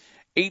her.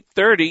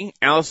 8:30,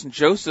 Allison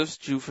Josephs,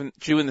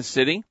 Jew in the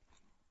City,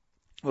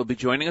 will be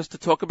joining us to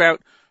talk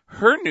about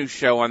her new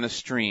show on the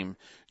stream,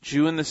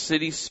 Jew in the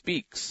City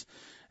Speaks.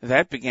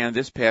 That began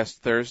this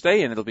past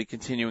Thursday, and it'll be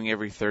continuing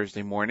every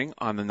Thursday morning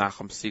on the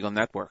Nachum Segal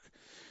Network.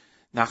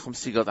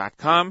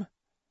 NachumSegal.com,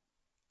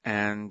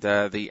 and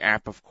the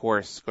app, of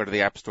course. Go to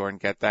the App Store and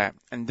get that.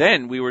 And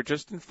then we were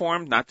just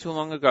informed not too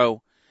long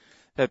ago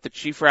that the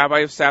Chief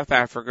Rabbi of South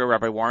Africa,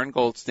 Rabbi Warren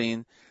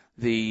Goldstein,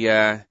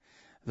 the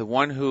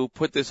one who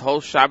put this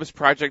whole Shabbos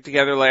project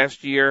together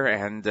last year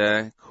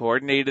and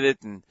coordinated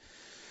it and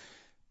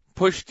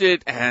pushed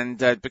it and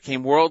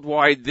became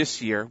worldwide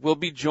this year, will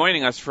be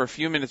joining us for a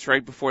few minutes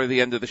right before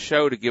the end of the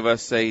show to give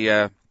us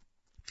a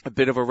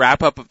bit of a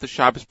wrap-up of the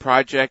Shabbos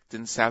project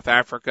in South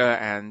Africa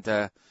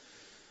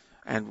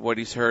and what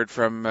he's heard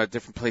from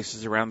different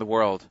places around the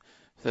world.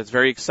 So that's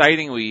very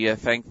exciting. We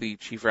thank the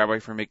Chief Rabbi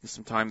for making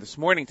some time this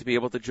morning to be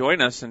able to join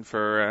us and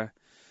for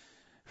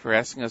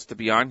asking us to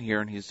be on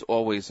here, and he's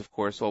always, of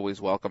course,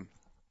 always welcome.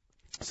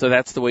 So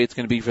that's the way it's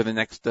going to be for the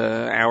next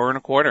hour and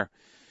a quarter.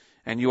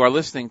 And you are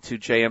listening to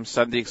JM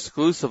Sunday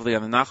exclusively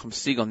on the Nachum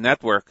Segal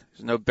Network.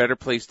 There's no better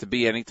place to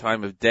be any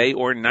time of day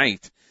or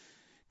night.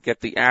 Get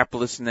the app,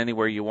 listen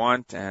anywhere you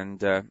want, and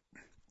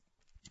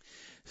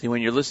see,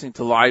 when you're listening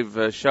to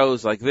live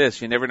shows like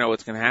this, you never know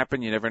what's going to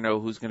happen. You never know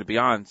who's going to be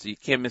on, so you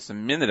can't miss a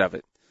minute of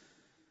it.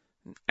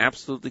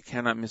 Absolutely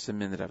cannot miss a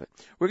minute of it.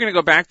 We're going to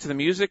go back to the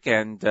music,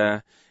 and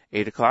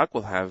 8 o'clock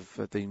we'll have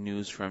the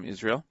news from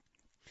Israel.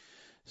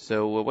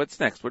 So what's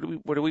next? What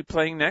are we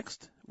playing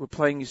next? We're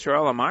playing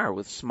Yisrael Amar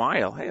with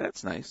Smile. Hey,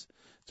 that's nice.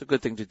 It's a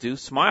good thing to do.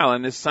 Smile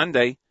on this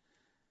Sunday,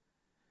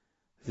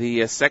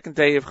 the second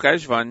day of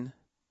Cheshvan,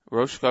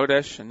 Rosh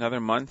Chodesh,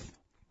 another month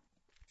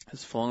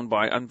has flown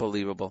by.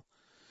 Unbelievable.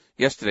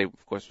 Yesterday,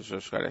 of course, was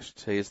Rosh Chodesh.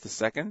 Today is the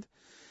second.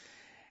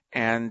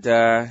 And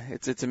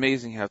it's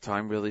amazing how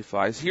time really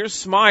flies. Here's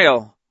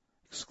Smile,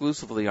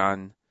 exclusively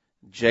on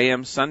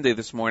JM Sunday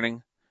this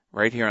morning,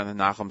 right here on the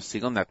Nachum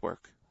Segal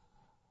Network.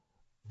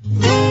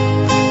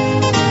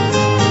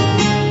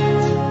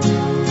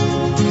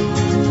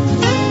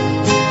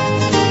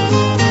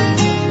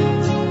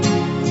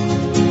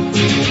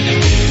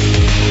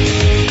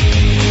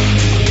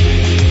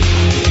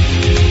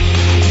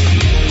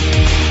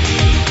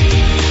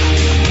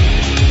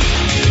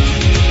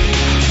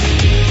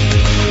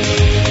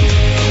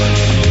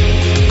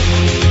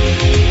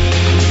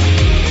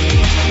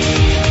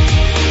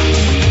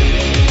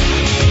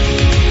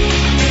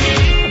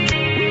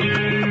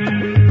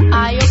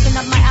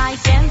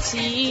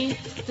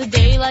 The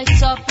day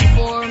lights up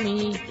before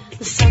me.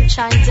 The sun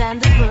shines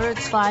and the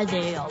birds fly.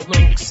 They all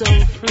look so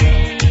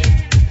free.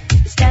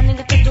 Standing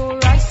at the door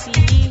I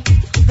see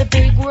the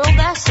big world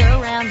that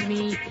surrounds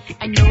me.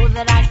 I know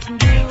that I can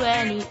do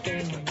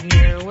anything when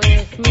you're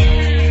with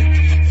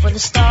me. For the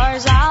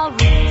stars I'll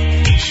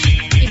reach.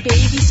 A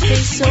baby's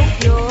face so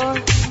pure.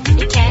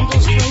 A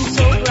candle's flame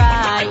so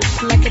bright.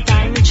 Like a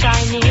diamond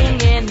shining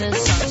in the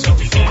sun, so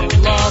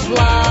full of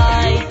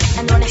light.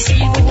 And when I see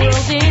the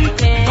world in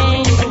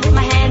pain,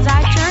 my hands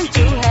I turn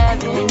to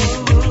heaven,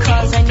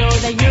 'cause I know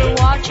that you're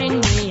watching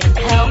me and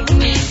help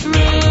me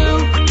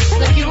through,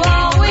 like you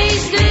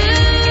always do.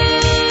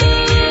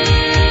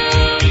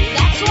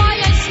 That's why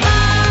I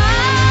smile.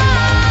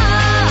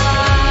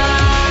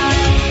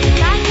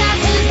 Time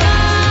passes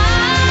by.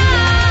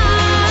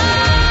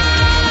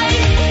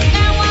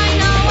 Now I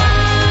know why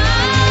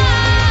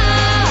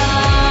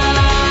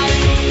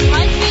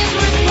life is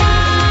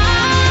worthwhile.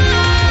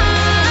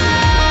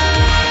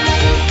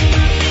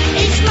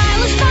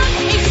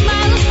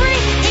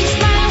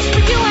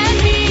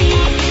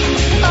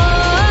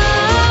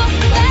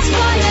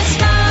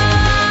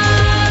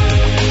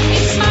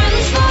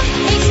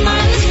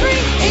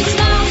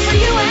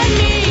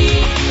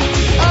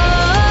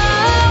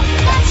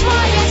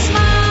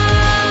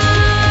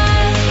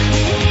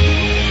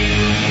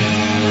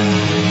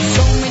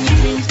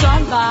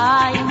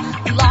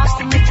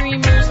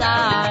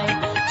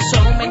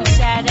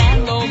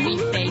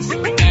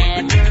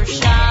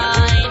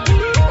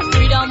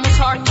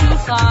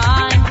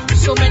 find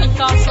so many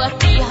thoughts left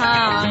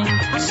behind,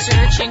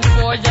 searching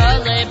for the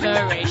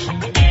liberation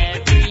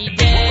every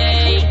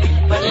day.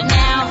 But it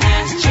now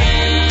has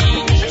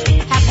changed.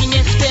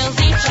 Happiness fills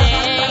each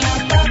day.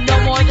 No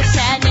more the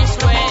sadness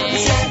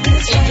ways.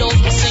 Angels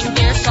will sing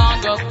their song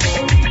of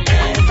glory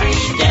every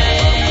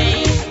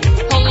day.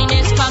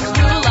 Holiness comes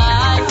through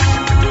life.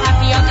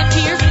 Happy are the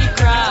tears we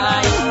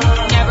cry.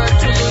 Never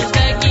to lose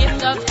the gift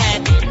of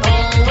heaven.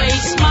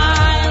 Always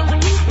smile.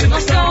 We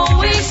must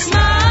always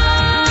smile.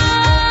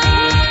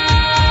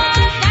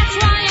 That's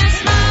why I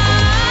smile.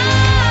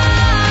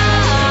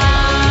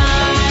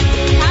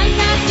 Time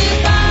passes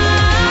by.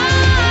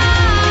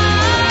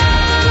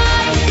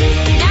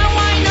 Now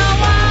I know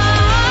why.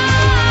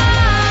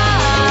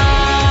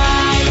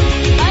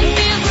 Life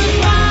is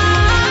worthwhile.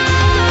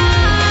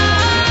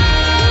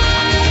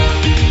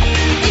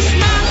 His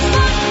smile is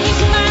fun, his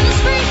smile is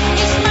free,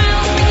 his smile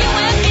is for you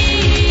and me.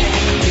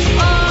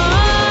 Oh,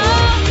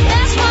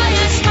 that's why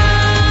I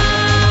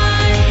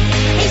smile.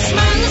 His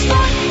smile is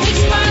fun, his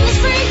smile is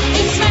free,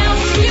 his smile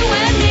is for you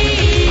and me.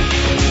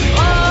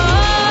 Oh,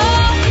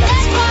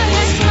 that's why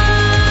I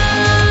smile.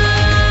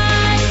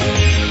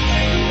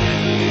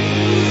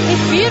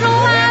 If you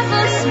don't have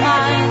a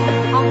smile,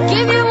 I'll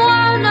give you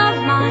one of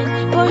mine,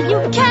 but you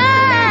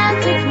can't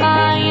take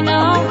mine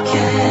away.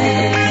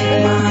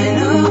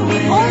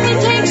 Only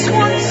takes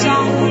one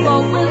song,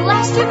 but will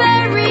last you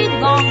very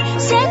long.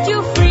 Set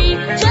you free,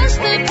 just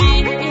to be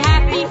a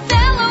happy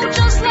fellow,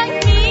 just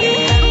like me.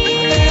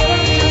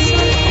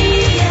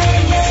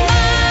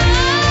 Smile.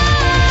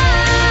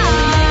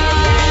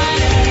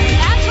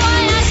 That's why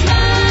I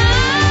smile.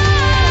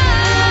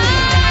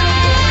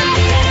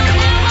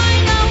 Now I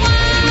know why.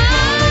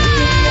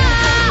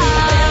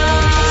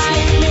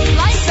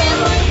 Life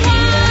is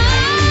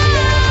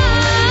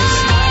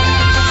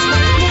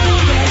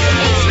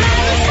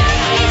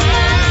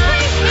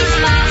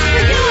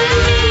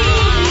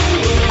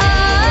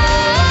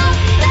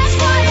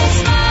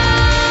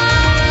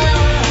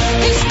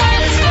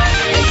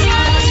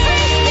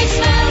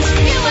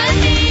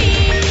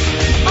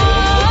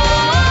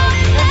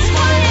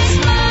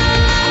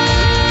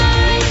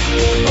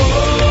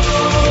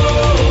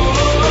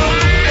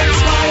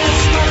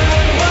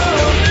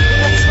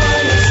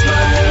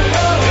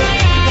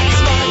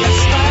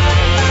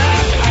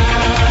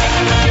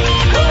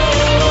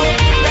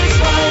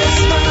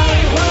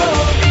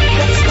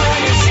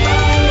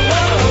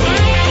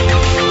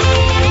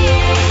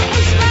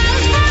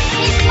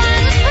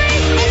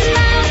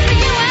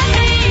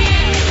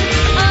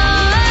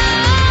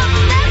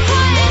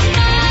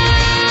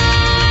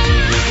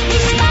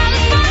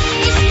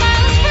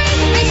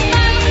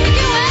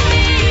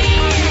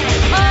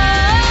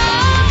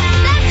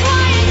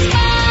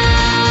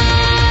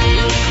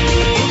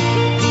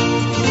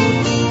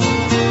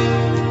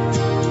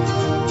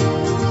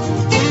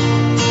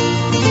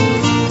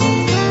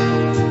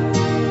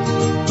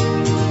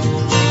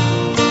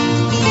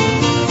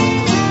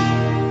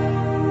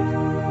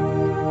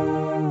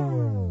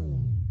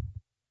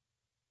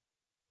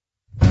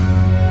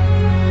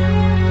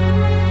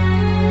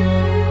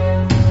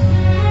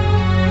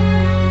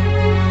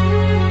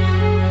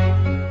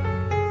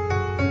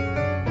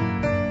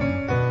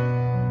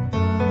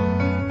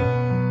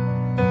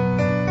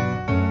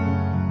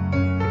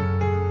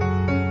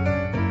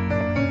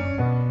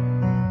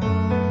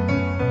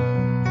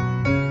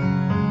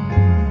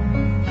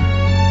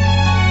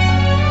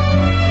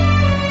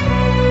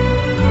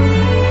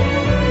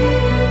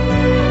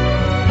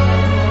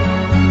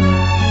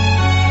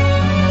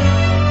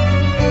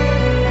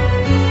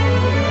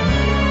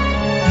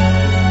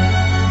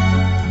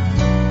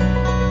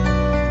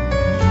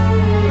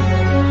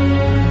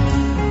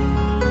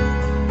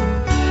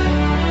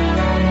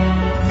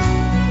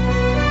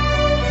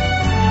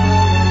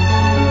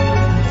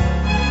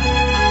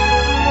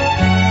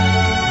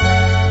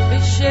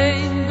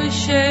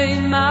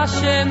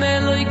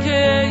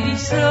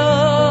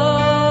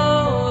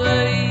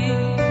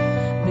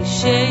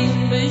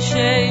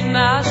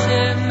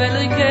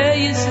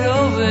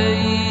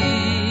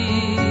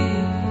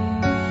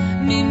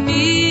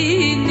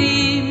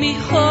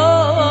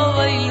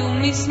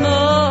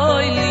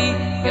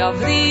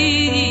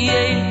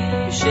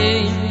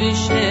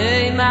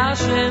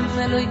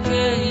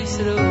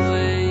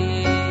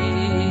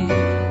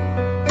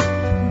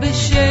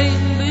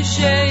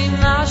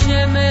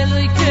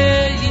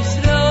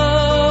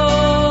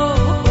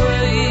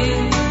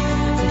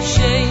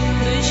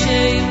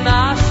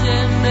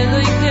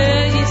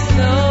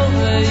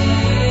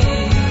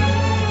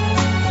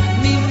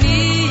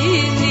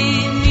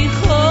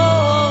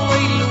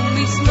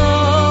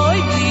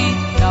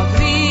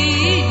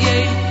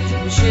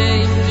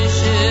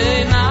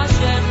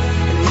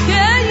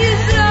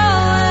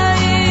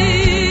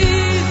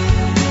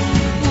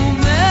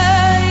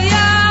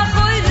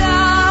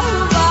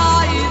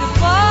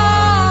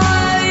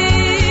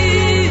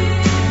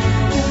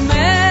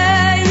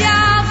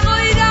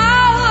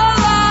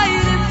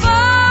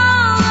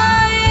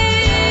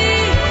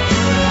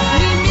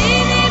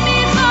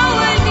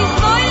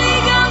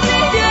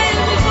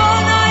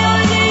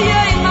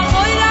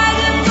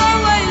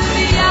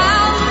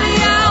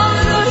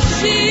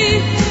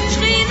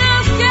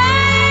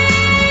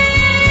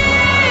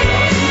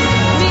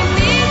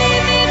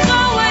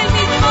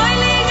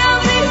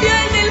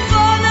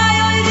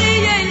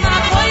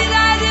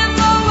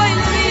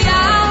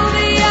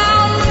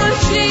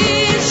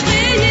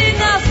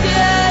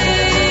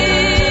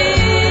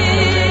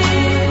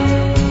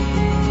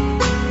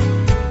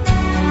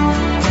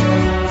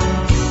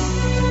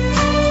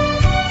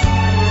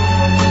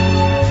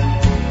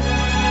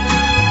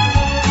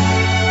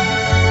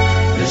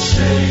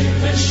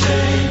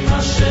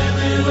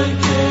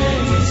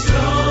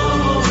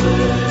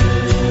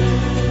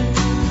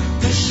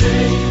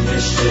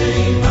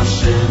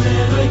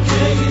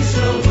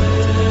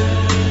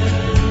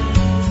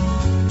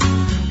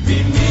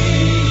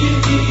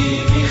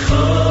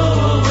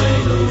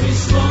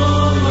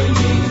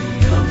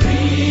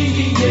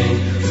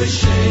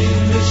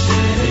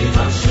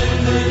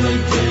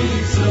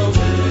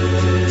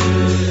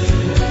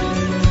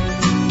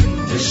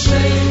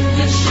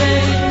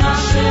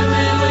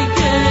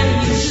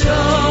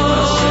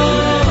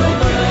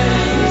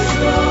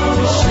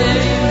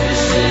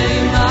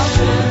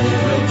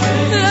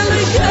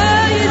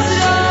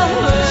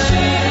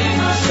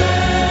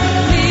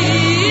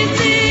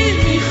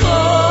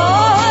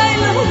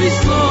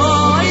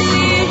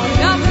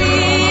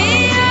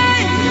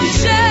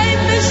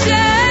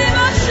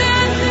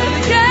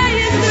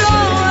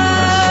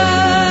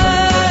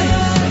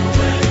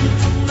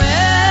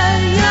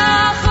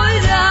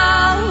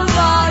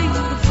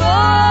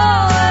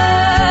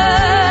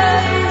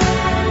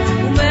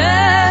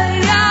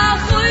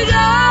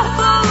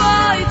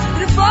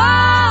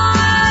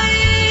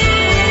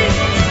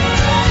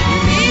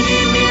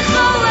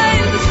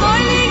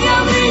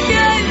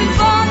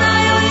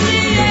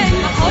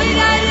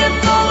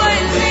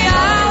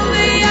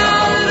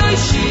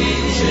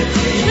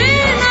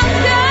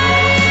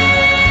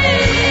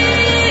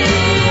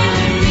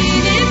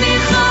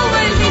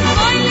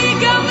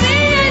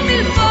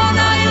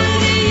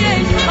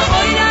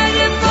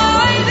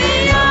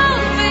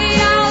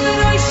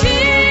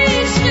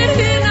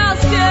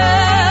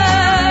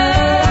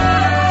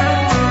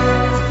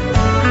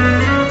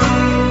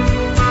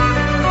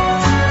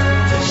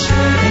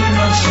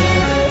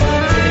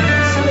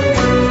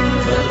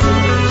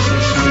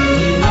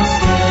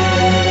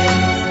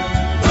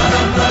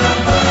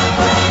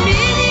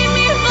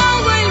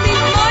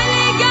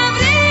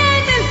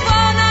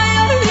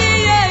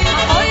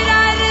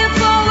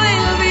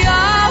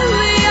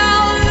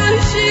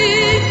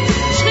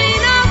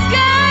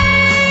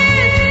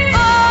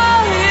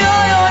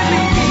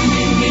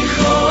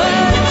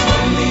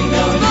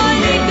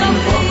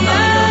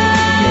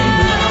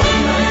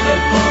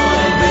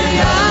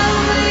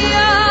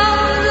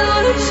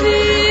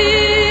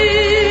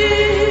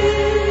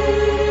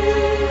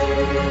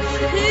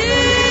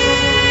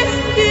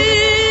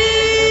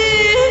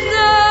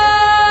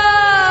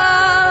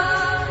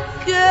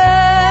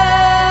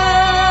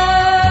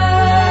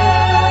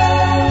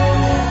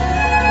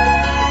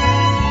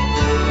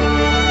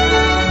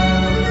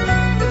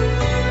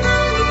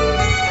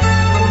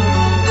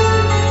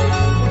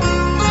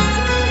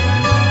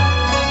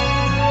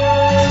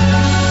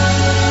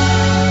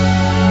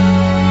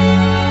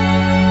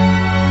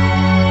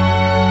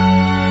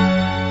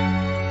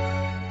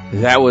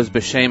That was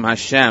B'Shem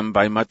Hashem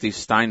by Mati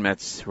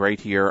Steinmetz right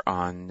here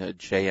on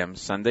JM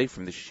Sunday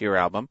from the Shir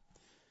album.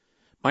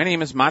 My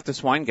name is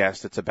Matis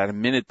Weingast. It's about a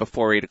minute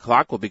before 8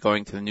 o'clock. We'll be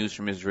going to the news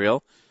from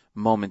Israel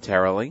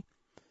momentarily.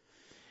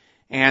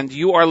 And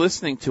you are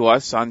listening to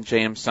us on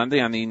JM Sunday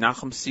on the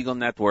Nachum Segal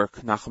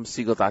Network,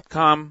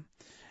 NachumSegal.com.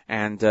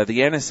 And the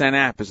NSN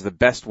app is the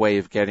best way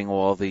of getting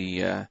all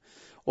the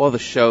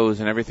shows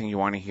and everything you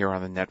want to hear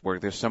on the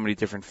network. There's so many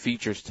different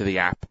features to the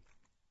app.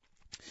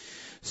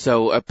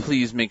 So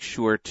please make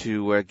sure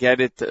to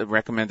get it,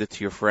 recommend it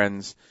to your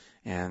friends,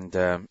 and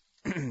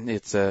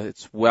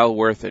it's well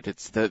worth it.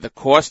 It's the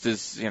cost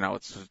is,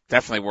 it's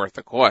definitely worth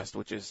the cost,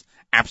 which is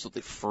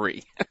absolutely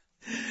free.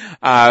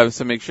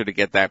 So make sure to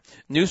get that.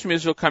 News from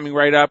Israel coming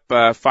right up,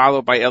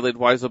 followed by Elliot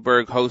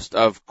Weiselberg, host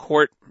of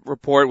Court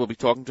Report. We'll be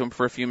talking to him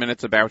for a few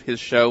minutes about his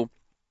show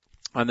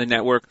on the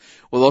network.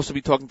 We'll also be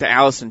talking to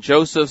Allison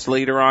Josephs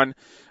later on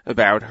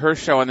about her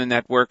show on the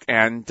network,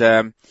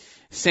 and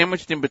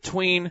sandwiched in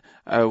between,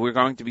 we're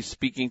going to be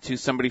speaking to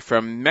somebody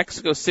from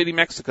Mexico City,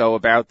 Mexico,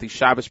 about the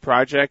Shabbos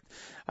Project.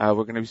 We're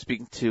going to be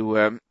speaking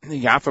to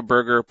Yafa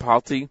Berger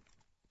Palti.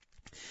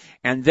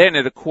 And then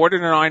at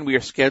 8:45, we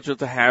are scheduled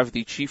to have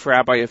the Chief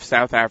Rabbi of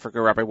South Africa,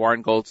 Rabbi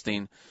Warren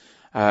Goldstein,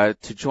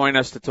 to join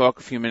us to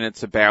talk a few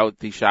minutes about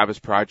the Shabbos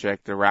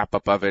Project, the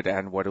wrap-up of it,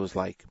 and what it was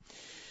like.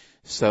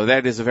 So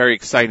that is a very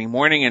exciting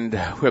morning, and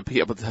we'll be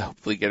able to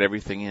hopefully get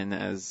everything in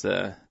as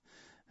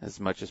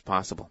much as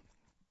possible.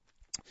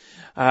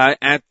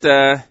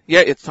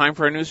 It's time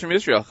for our news from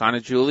Israel.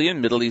 Chana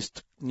Julian, Middle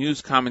East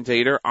news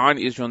commentator on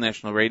Israel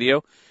National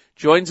Radio,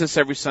 joins us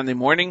every Sunday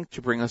morning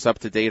to bring us up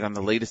to date on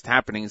the latest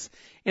happenings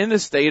in the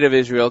state of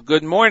Israel.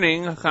 Good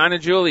morning, Chana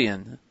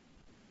Julian.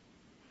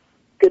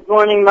 Good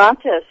morning,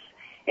 Matis.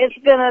 It's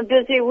been a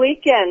busy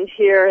weekend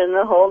here in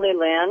the Holy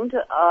Land.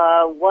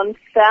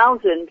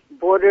 1,000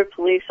 border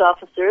police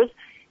officers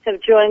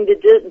have joined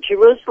the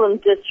Jerusalem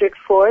District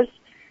Force.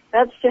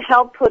 That's to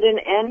help put an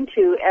end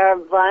to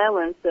Arab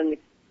violence, and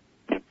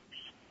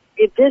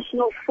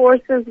additional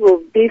forces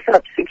will beef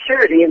up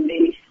security in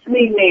the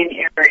three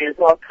main areas,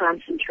 all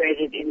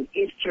concentrated in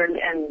eastern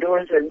and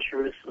northern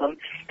Jerusalem,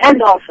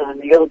 and also in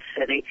the Old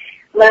City.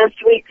 Last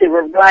week there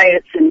were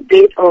riots in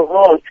Beit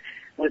Orot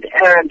with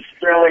Arabs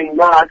throwing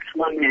rocks,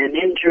 one man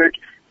injured.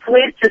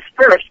 Police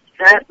dispersed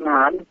that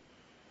mob.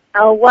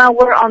 While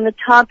we're on the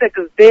topic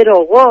of Beit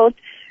Orot,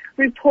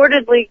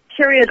 reportedly,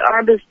 Kiryat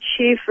Arba's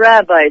chief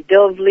rabbi,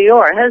 Dov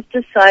Lior, has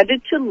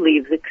decided to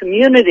leave the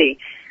community.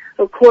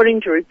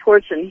 According to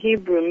reports in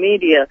Hebrew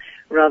media,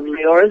 Rav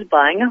Lior is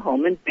buying a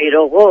home in Beit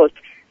Orot.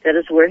 That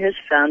is where his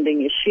founding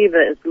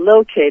yeshiva is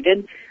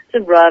located.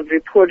 The Rav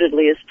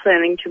reportedly is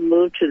planning to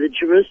move to the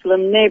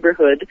Jerusalem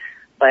neighborhood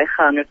by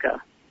Hanukkah.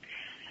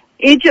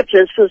 Egypt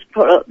has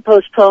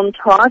postponed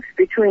talks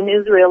between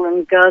Israel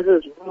and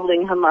Gaza's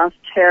ruling Hamas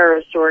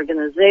terrorist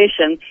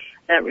organization.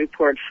 That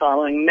report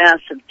following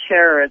massive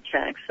terror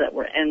attacks that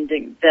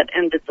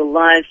ended the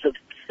lives of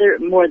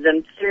more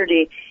than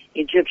 30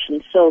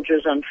 Egyptian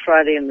soldiers on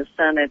Friday in the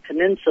Sinai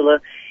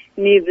Peninsula.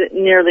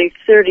 Nearly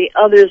 30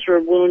 others were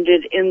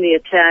wounded in the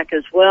attack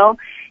as well.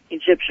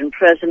 Egyptian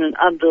President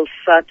Abdel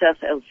Fattah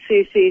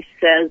el-Sisi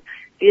says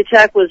the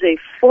attack was a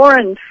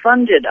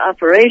foreign-funded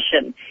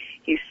operation.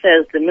 He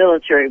says the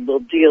military will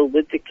deal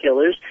with the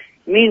killers.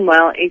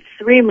 Meanwhile, a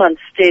 3-month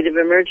state of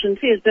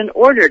emergency has been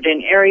ordered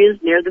in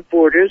areas near the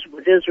borders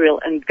with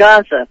Israel and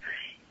Gaza.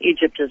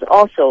 Egypt has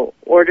also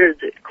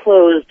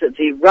closed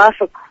the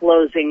Rafah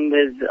crossing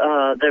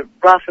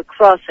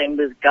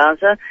with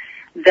Gaza.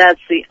 That's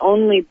the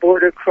only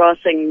border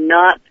crossing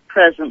not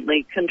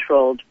presently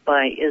controlled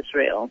by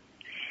Israel.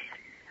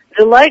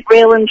 The light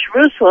rail in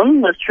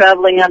Jerusalem was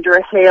traveling under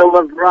a hail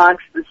of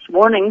rocks this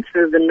morning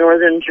through the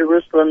northern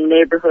Jerusalem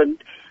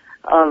neighborhood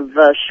of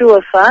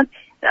Shuafat.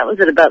 That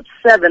was at about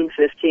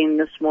 7:15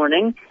 this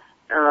morning.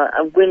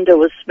 A window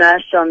was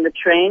smashed on the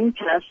train.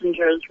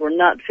 Passengers were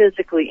not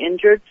physically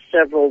injured.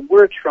 Several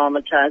were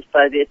traumatized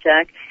by the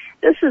attack.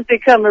 This has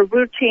become a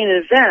routine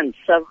event,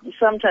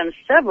 sometimes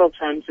several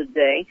times a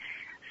day.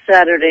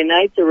 Saturday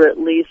night, there were at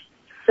least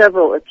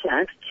several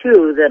attacks,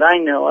 2 that I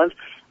know of.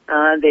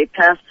 They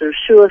passed through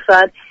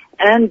Shuafat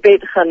and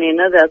Beit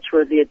Hanina. That's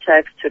where the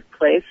attacks took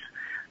place.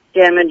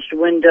 Damaged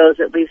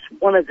windows at least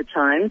one of the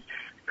times,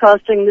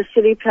 costing the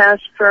city pass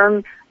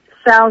firm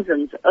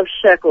thousands of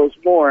shekels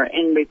more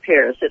in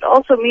repairs. It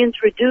also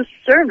means reduced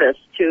service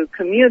to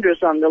commuters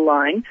on the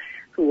line,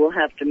 who will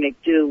have to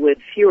make do with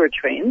fewer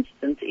trains,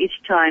 since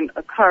each time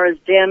a car is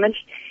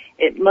damaged,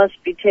 it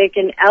must be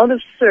taken out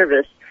of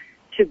service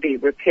to be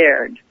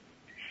repaired.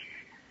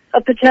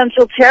 A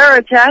potential terror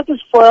attack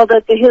was foiled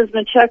at the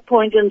Hizma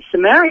checkpoint in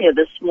Samaria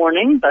this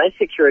morning by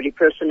security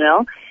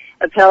personnel.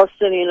 A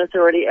Palestinian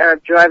Authority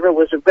Arab driver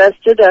was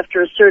arrested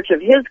after a search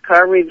of his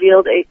car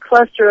revealed a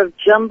cluster of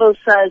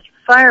jumbo-sized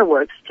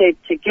fireworks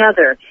taped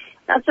together.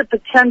 That's a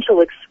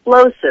potential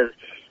explosive.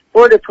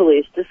 Border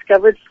police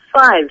discovered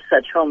 5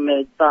 such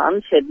homemade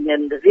bombs hidden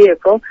in the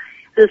vehicle.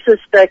 The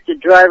suspected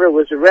driver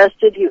was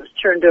arrested. He was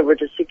turned over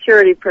to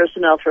security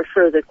personnel for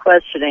further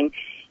questioning.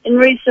 In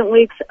recent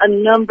weeks, a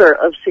number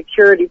of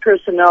security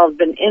personnel have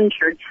been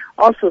injured,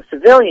 also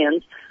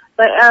civilians,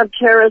 by Arab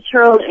terrorists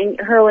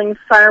hurling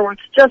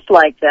fireworks just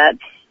like that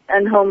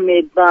and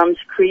homemade bombs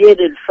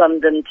created from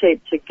them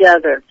taped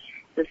together.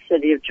 The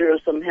city of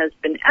Jerusalem has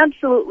been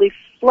absolutely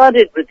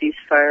flooded with these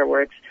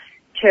fireworks.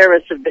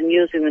 Terrorists have been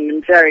using them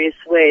in various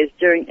ways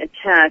during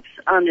attacks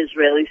on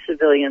Israeli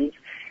civilians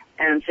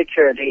and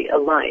security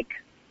alike.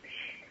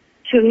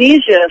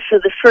 Tunisia, for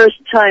the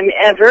first time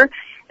ever,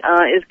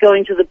 is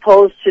going to the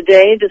polls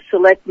today to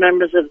select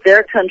members of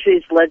their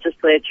country's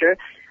legislature.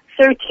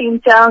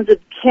 13,000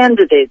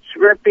 candidates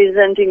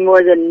representing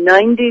more than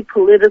 90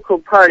 political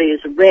parties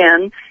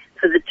ran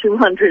for the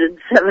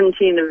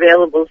 217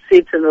 available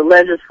seats in the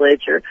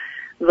legislature.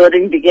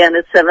 Voting began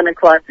at 7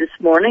 o'clock this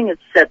morning.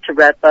 It's set to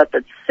wrap up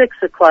at 6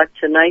 o'clock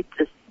tonight,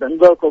 this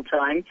local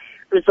time.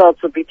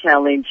 Results will be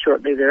tallied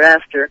shortly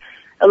thereafter.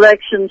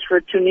 Elections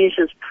for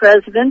Tunisia's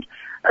president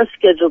are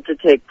scheduled to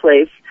take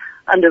place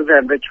on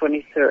November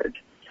 23rd.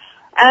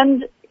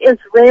 And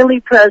Israeli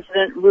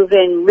President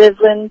Reuven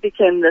Rivlin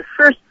became the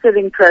first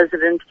sitting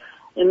president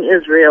in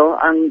Israel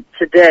on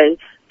today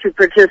to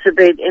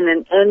participate in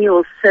an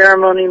annual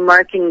ceremony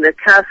marking the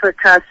Kfar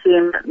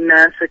Qasim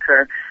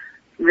massacre.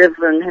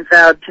 Rivlin has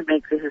vowed to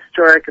make the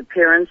historic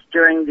appearance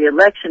during the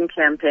election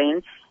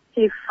campaign.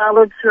 He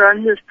followed through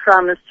on his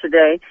promise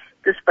today,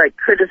 despite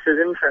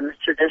criticism from his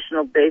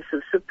traditional base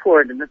of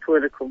support in the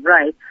political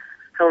right.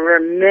 However,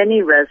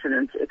 many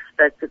residents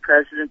expect the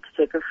president to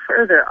take a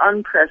further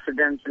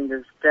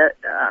unprecedented step,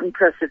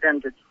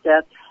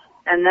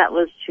 and that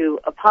was to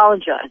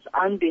apologize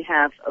on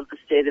behalf of the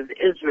state of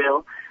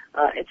Israel.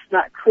 It's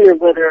not clear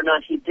whether or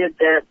not he did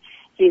that.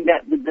 He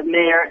met with the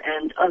mayor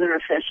and other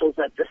officials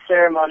at the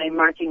ceremony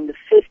marking the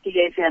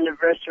 58th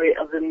anniversary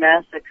of the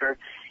massacre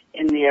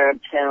in the Arab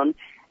town.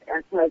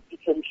 As has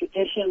become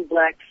tradition,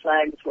 black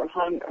flags were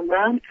hung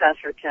around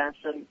Kfar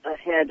Qasim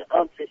ahead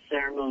of the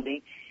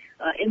ceremony.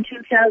 In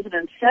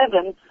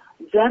 2007,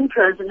 then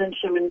President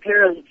Shimon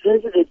Peres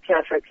visited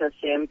Kfar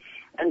Qasim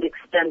and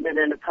extended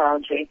an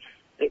apology.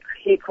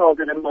 He called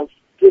it a most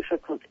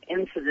difficult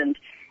incident,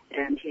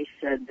 and he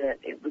said that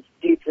it was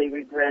deeply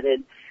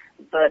regretted.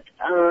 But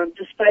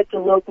despite the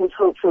locals'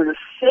 hope for an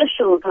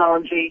official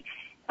apology,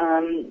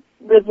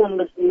 Rivlin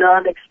was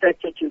not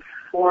expected to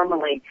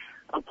formally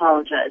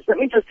apologize. Let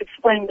me just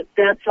explain what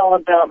that's all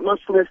about.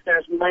 Most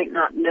listeners might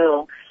not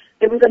know.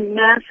 There was a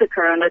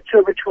massacre on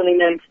October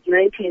 29th,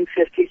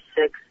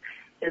 1956.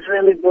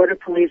 Israeli border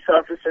police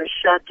officers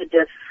shot to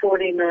death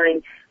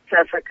 49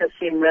 Kfar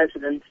Qasim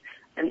residents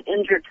and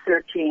injured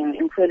 13,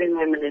 including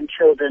women and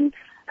children.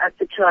 At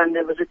the time,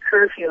 there was a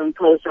curfew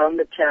imposed on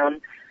the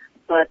town,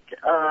 but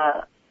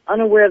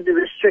unaware of the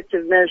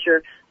restrictive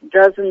measure,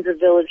 dozens of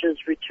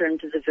villagers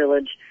returned to the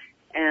village,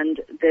 and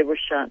they were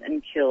shot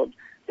and killed.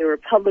 There were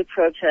public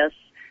protests.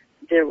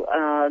 They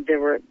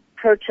were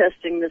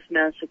protesting this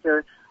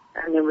massacre,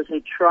 and there was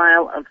a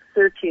trial of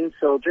 13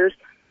 soldiers,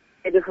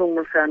 8 of whom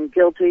were found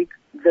guilty.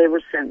 They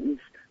were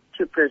sentenced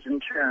to prison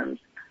terms.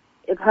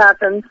 It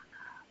happens.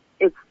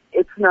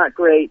 It's not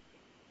great.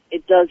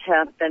 It does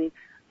happen.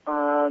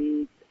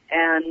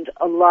 And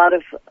a lot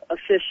of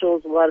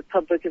officials, a lot of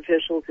public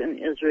officials in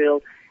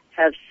Israel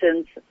have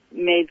since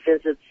made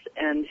visits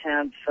and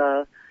have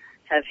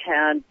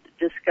had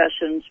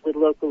discussions with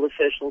local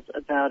officials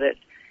about it.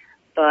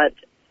 But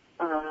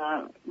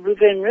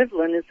Reuven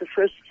Rivlin is the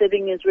first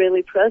sitting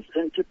Israeli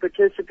president to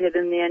participate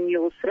in the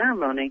annual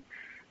ceremony.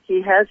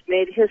 He has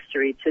made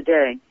history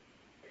today.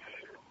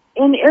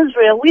 In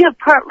Israel, we have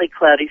partly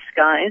cloudy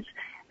skies.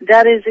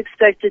 That is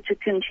expected to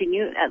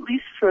continue at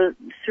least through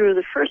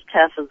the first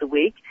half of the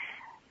week.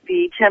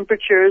 The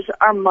temperatures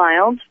are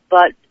mild,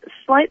 but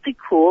slightly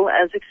cool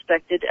as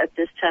expected at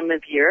this time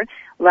of year.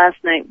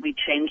 Last night we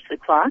changed the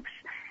clocks,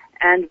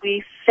 and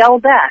we fell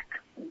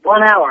back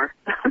 1 hour.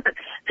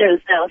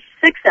 There's now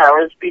 6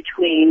 hours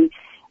between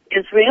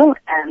Israel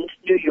and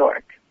New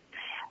York.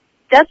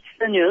 That's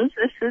the news.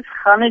 This is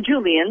Hannah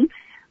Julian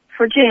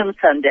for JM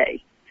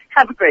Sunday.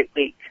 Have a great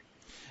week.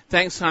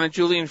 Thanks, Hannah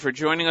Julian, for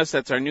joining us.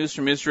 That's our news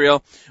from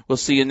Israel. We'll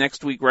see you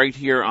next week right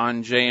here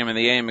on JM and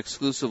the AM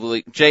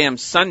exclusively, JM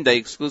Sunday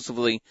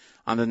exclusively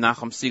on the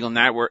Nachum Segal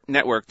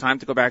Network. Time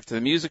to go back to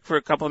the music for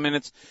a couple of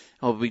minutes.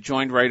 And we'll be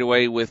joined right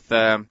away with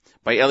by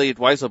Elliot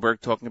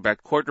Weiselberg talking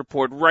about Court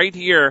Report right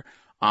here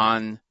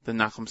on the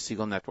Nachum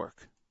Segal Network.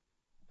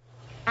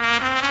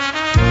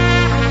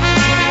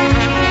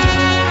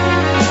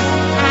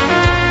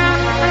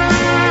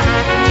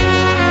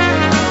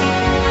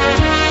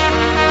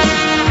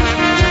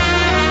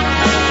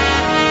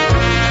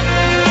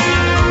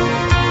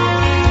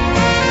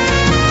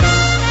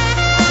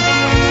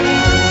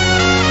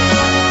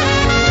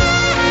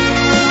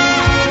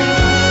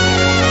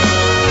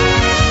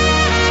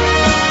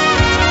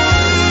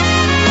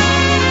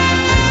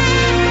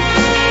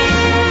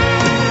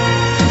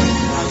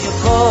 Now your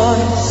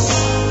voice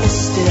is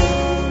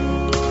still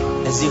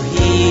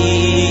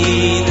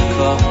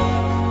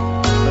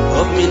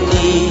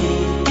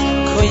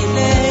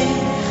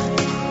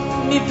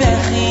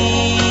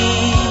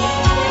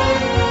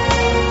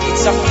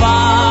It's our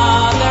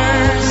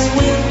Father's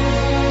will,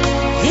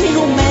 He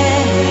who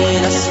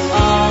made us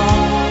all.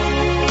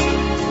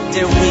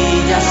 Dare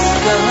we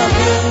ask of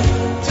you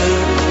to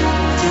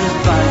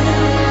define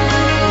Him?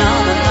 No,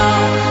 no, no.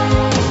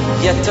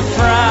 Yet the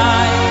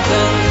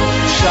frightened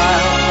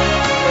child,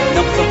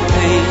 numb from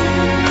pain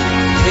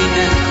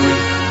and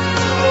grief,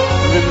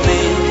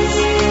 remains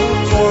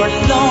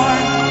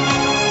forlorn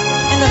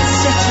in the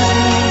city,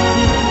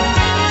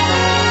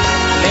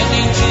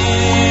 clinging to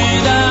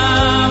the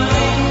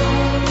faith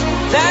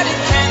that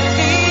it can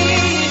be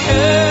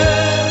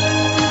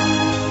heard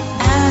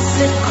as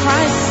it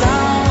cries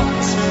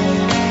out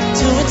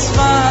to its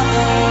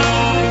father.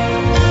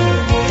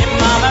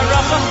 Mama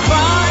Rachel,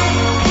 cry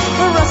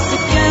for us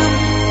again.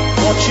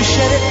 Won't you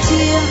shed a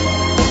tear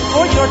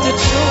for your dear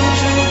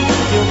children?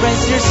 You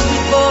raise your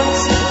sweet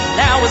voice,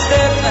 now is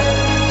there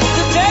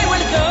the day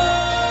will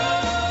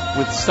go.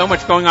 With so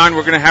much going on,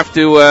 we're going to have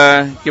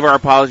to give our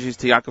apologies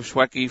to Yaakov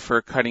Shweki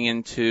for cutting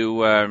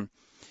into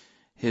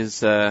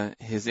his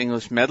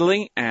English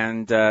medley,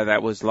 and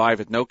that was live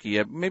at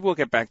Nokia. Maybe we'll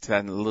get back to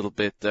that in a little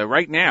bit.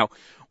 Right now,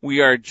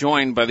 we are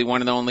joined by the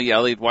one and only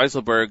Elliot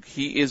Weiselberg.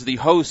 He is the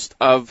host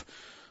of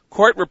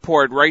Court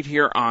Report right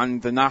here on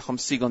the Nachum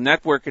Segal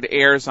Network. It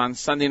airs on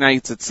Sunday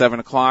nights at 7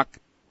 o'clock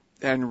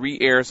and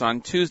re-airs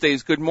on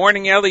Tuesdays. Good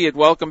morning, Elliot.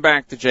 Welcome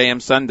back to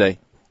JM Sunday.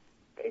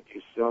 Thank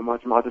you so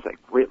much, Marcus. I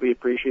greatly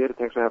appreciate it.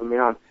 Thanks for having me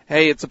on.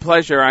 Hey, it's a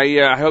pleasure.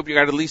 I hope you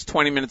got at least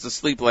 20 minutes of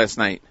sleep last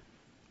night.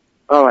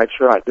 Oh, I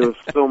tried. There was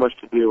so much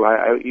to do.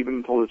 I even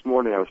until this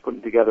morning I was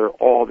putting together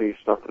all these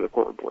stuff for the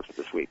court reports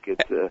this week.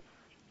 It's an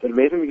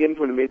amazing beginning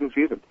to an amazing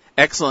season.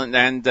 Excellent,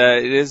 and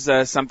it is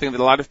something that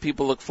a lot of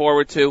people look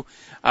forward to.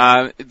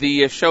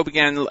 The show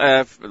began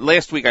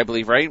last week, I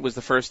believe, right? It was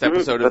the first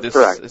episode of this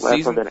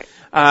season.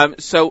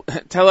 So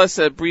tell us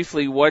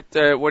briefly, what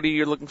are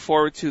you looking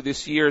forward to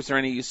this year? Is there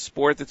any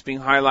sport that's being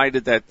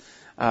highlighted that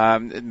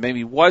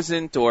maybe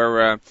wasn't,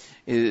 or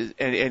is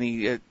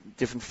any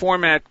different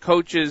format,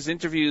 coaches,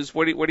 interviews?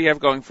 What do you have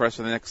going for us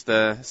for the next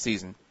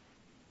season?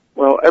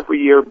 Well, every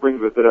year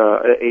brings with it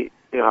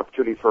an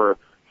opportunity for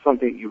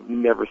something you've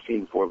never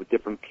seen before with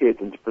different kids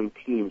and different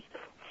teams.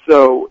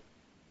 So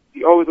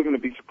you're always looking to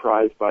be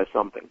surprised by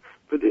something.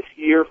 For this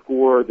year,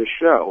 for the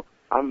show,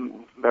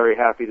 I'm very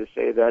happy to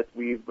say that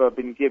we've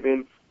been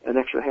given an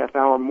extra half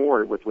hour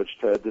more with which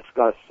to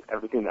discuss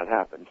everything that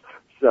happened.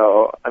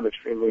 So I'm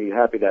extremely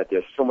happy that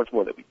there's so much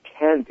more that we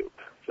can do.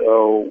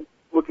 So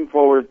looking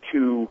forward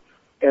to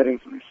adding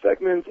some new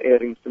segments,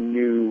 adding some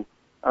new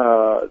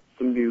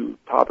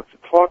topics to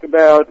talk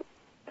about,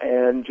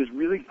 and just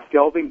really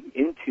delving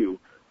into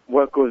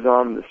what goes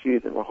on in the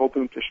season. We're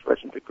hoping to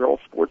stretch into girls'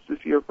 sports this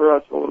year for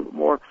us a little bit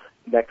more.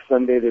 Next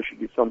Sunday there should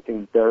be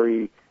something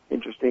very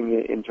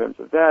interesting in terms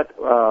of that.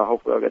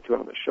 Hopefully I'll get to it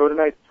on the show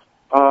tonight.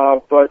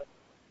 But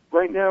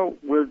right now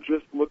we're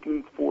just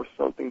looking for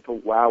something to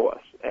wow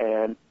us.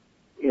 And,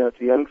 it's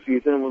a young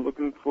season and we're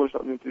looking for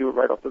something to do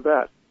right off the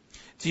bat.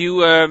 Do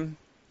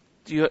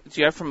you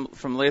have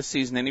from last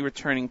season any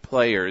returning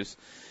players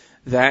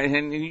that,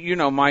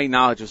 and my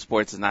knowledge of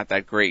sports is not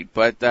that great,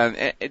 but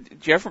do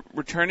you have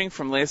returning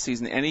from last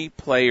season any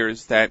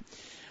players that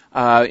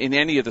in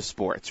any of the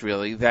sports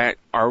really that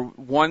are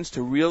ones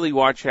to really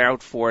watch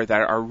out for,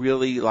 that are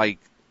really like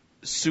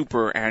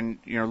super, and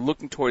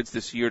looking towards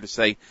this year to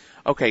say,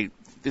 okay,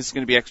 this is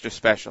going to be extra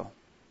special?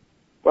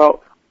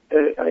 Well,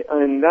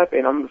 in that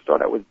vein, I'm going to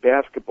start out with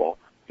basketball,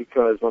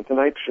 because on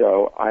tonight's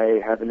show I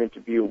have an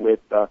interview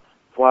with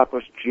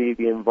Flatbush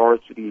JV and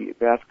varsity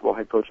basketball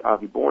head coach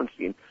Avi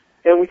Bornstein,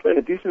 and we spent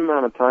a decent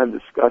amount of time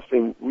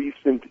discussing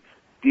recent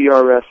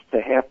DRS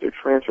to HAFTR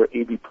transfer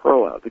A.B.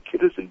 Perlow. The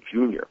kid is a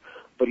junior,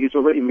 but he's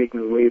already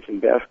making waves in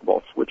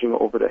basketball, switching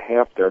over to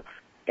HAFTR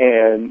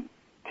and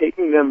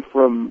taking them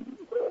from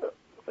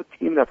a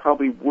team that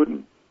probably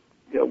wouldn't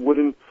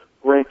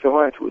rank so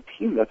high to a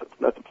team that's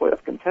a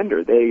playoff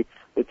contender. The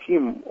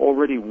team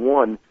already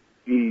won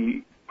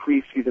the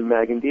preseason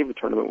Magen David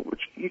tournament,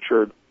 which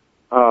featured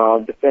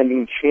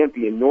defending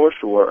champion North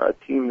Shore, a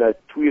team that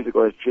 2 years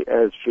ago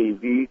as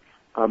JV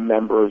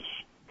members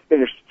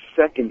finished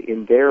second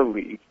in their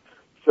league.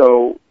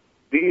 So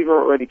these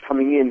are already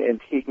coming in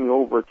and taking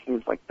over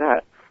teams like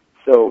that.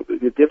 So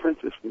the difference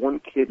this one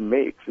kid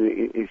makes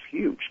is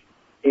huge.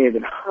 And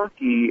in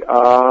hockey,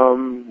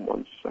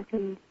 1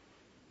 second.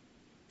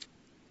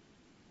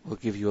 We'll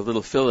give you a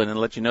little fill-in and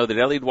let you know that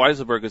Elliot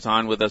Weiselberg is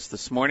on with us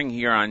this morning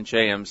here on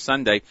JM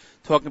Sunday,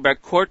 talking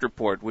about Court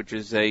Report, which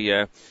is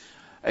a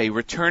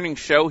returning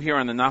show here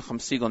on the Nachum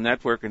Segal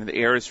Network, and it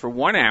airs for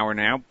 1 hour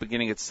now,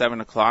 beginning at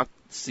 7 o'clock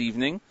this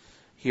evening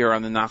here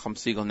on the Nachum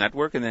Segal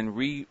Network, and then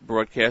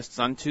rebroadcasts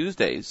on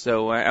Tuesdays.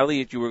 So,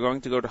 Elliot, you were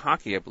going to go to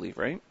hockey, I believe,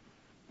 right?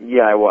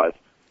 Yeah, I was.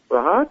 For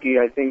hockey,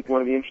 I think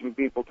one of the interesting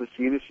people to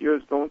see this year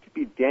is going to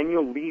be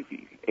Daniel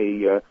Levy,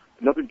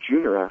 another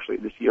junior, actually,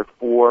 this year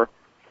for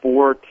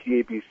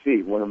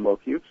TABC, one of Mo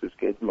Fuchs'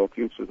 kids. Mo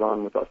Fuchs was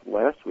on with us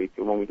last week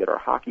when we did our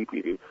hockey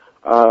preview.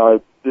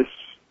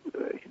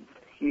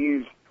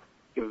 He's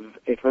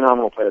a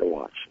phenomenal player to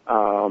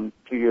watch.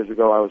 2 years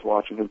ago, I was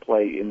watching him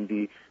play in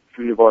the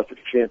junior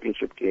varsity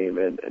championship game,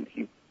 and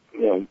he,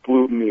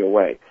 blew me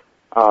away.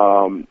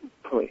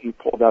 He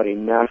pulled out a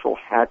national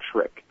hat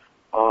trick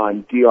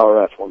on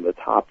DRS, one of the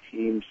top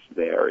teams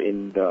there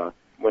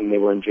when they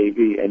were in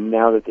JV, and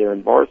now that they're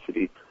in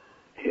varsity,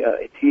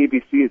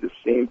 TABC is the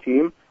same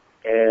team,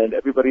 and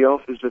everybody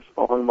else is just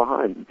falling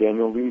behind.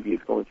 Daniel Levy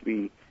is going to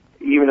be,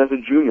 even as a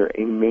junior,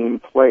 a main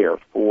player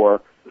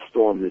for the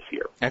Storm this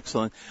year.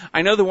 Excellent.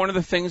 I know that one of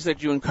the things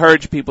that you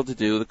encourage people to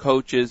do, the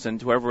coaches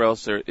and whoever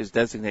else is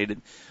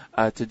designated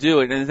to do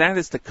it, and that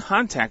is to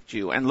contact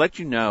you and let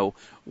you know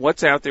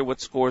what's out there,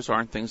 what scores are,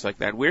 and things like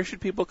that. Where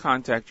should people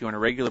contact you on a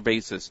regular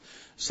basis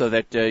so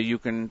that you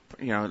can,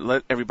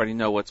 let everybody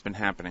know what's been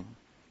happening?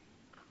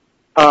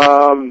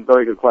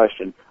 Very good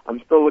question.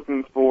 I'm still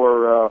looking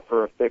for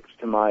a fix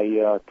to my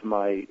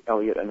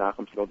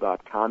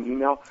Elliot@NachumSegal.com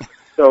email.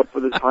 So for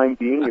the time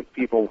being, if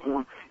people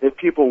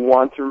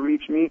want to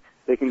reach me,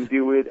 they can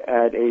do it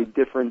at a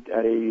different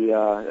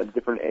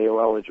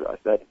AOL address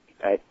at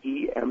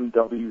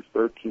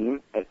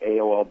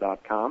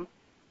emw13@AOL.com,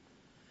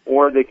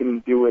 or they can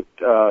do it.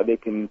 They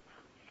can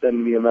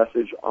send me a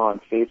message on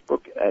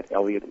Facebook at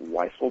Elliot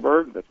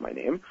Weiselberg. That's my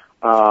name.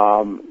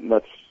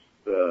 That's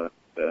the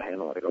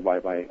handle that I go by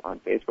on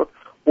Facebook,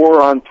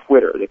 or on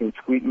Twitter. They can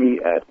tweet me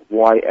at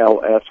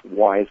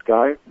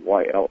YLSWiseGuy,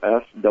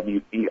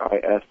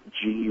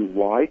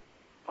 YLSWEISGUY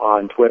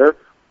on Twitter.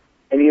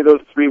 Any of those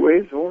three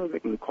ways, or they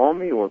can call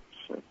me, or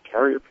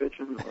carrier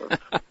pigeon, or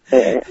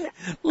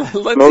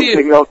smoke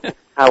signal,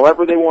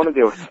 however they want to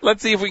do it.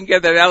 Let's see if we can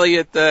get that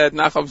Elliot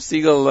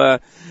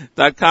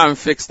NachumSegal.com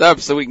fixed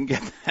up so we can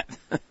get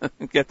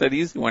that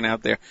easy one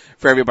out there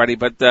for everybody.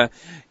 But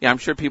I'm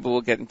sure people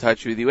will get in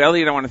touch with you.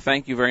 Elliot, I want to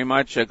thank you very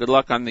much. Good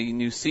luck on the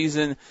new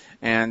season,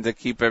 and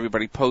keep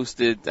everybody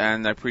posted.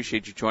 And I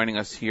appreciate you joining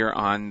us here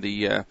on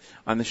the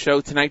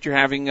show tonight. You're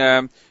having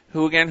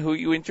who again? Who are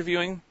you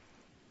interviewing?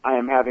 I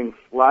am having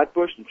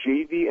Flatbush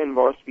JV and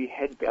varsity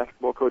head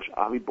basketball coach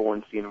Avi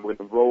Bornstein, and we're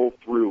going to roll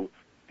through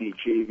the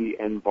JV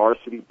and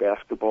varsity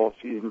basketball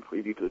season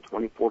preview for the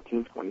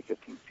 2014-2015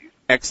 season.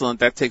 Excellent.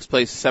 That takes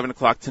place 7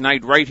 o'clock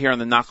tonight right here on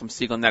the Nachum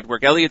Segal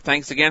Network. Elliot,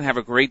 thanks again. Have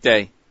a great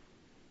day.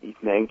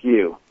 Thank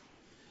you.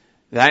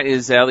 That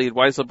is Elliot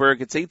Weiselberg.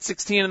 It's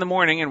 8:16 in the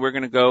morning, and we're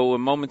going to go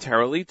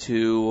momentarily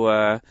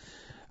to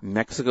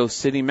Mexico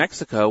City,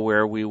 Mexico,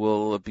 where we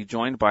will be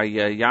joined by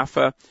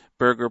Yafa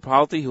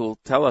Berger-Palti, who will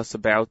tell us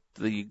about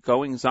the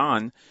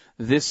goings-on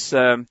this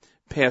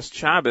past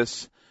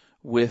Shabbos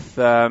with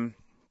the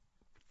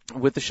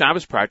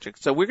Shabbos Project.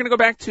 So we're going to go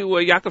back to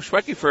Yaakov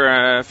Shweki for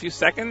a few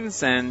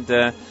seconds, and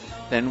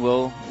then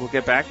we'll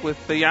get back with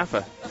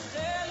Yafa.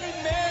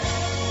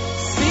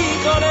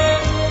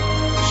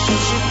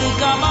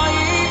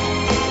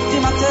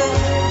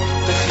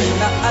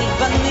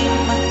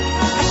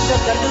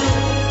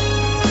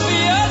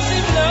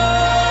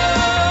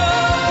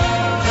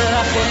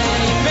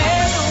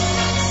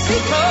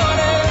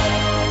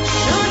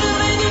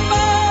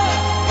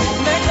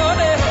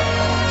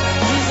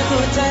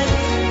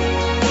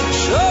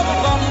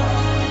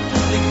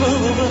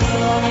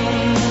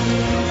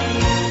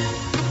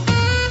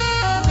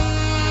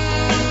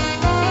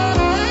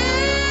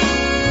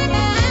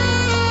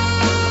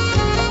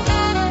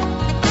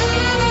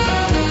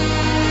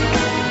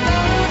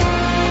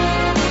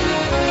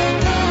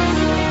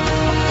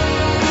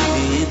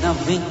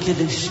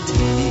 Winkel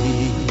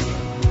steht,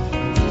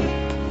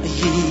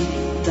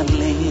 jit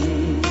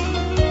allein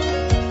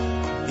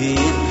in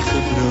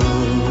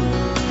Hebron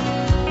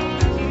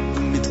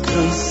mit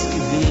groß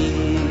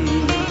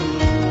Gewinn.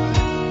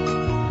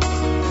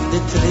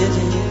 Der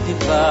Tränen wie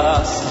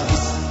Wasser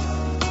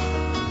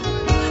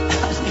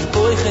als ich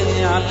beuge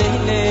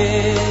alleine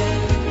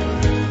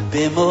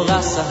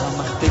במורס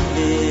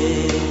המכפלה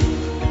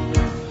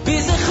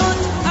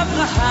בזכות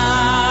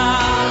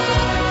אברהם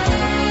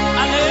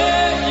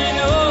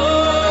עלינו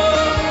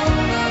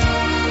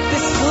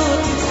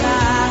בזכות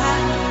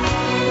יצחק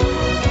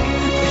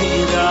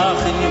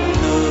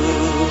וירחמנו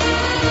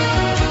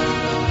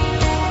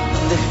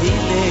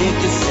לחילק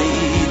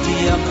זית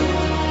יעקב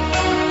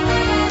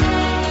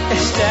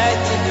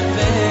steht in der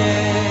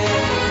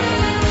Welt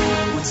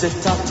und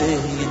zertatte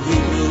in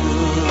Himmel.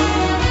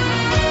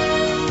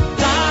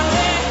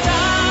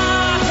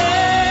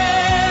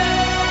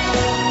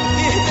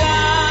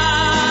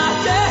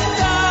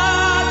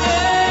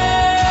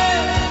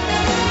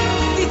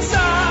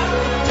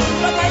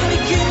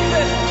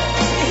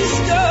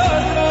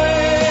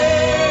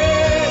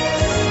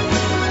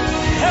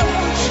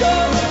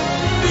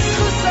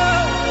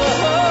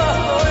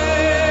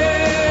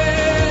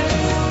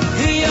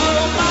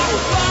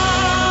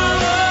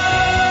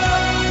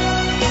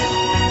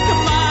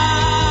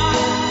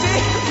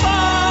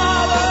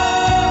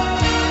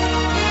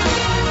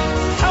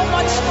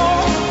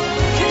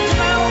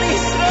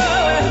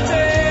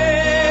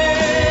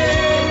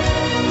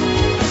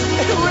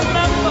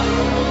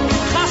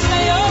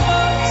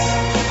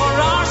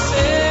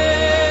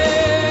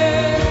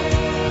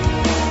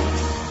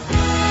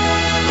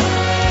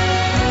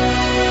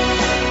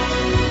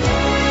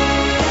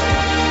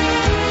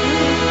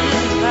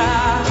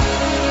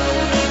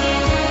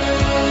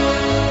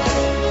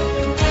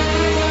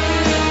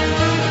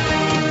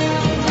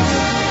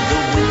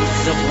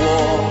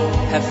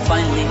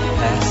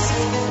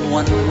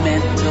 one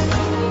man took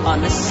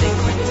on a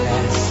sacred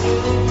task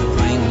to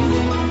bring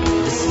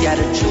the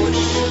scattered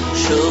Jewish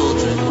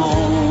children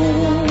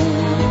home.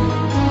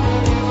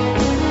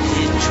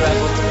 He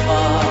traveled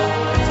far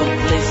from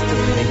place to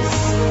place,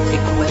 a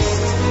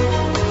quest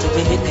to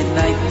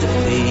reignite the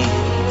faith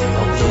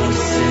of those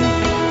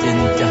sent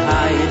into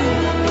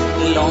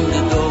hiding long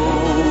ago.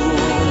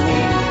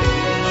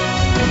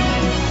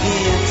 He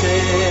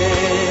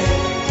entered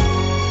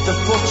the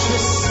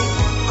fortress,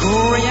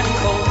 grey and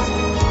cold.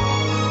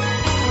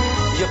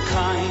 Your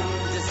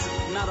kind is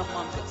not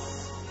among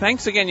us.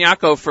 Thanks again,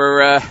 Yaakov,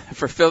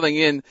 for filling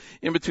in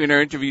between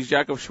our interviews.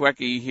 Yaakov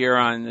Shweki here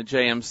on the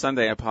JM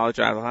Sunday. I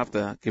apologize. I'll have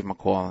to give him a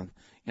call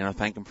and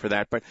thank him for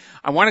that. But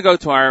I want to go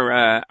to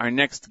our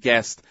next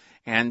guest,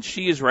 and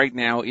she is right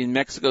now in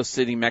Mexico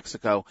City,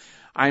 Mexico.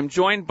 I'm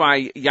joined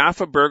by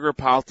Yafa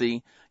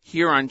Berger-Palti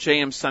here on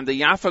JM Sunday.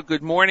 Yafa,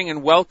 good morning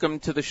and welcome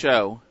to the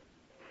show.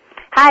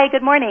 Hi,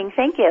 good morning.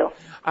 Thank you.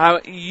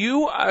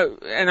 You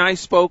and I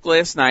spoke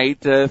last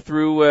night through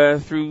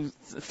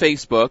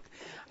Facebook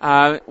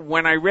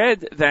when I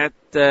read that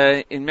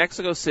in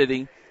Mexico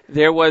City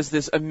there was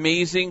this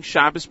amazing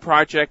Shabbos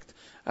Project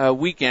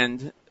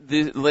weekend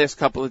the last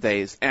couple of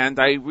days, and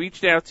I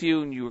reached out to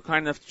you and you were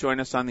kind enough to join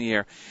us on the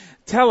air.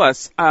 Tell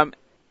us, I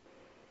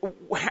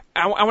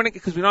want to,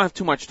 because we don't have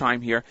too much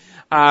time here,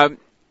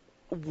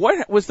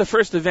 what was the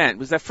first event?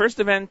 Was that first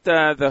event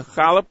the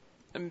challah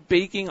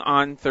baking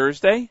on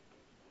Thursday?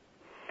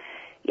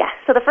 Yes,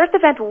 so the first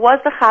event was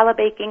the challah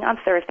baking on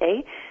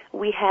Thursday.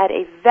 We had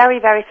a very,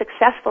 very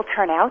successful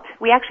turnout.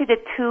 We actually did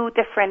 2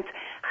 different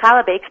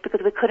challah bakes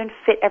because we couldn't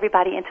fit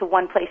everybody into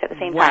one place at the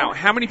same time. Wow,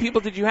 how many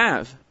people did you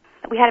have?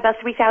 We had about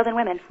 3,000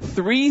 women.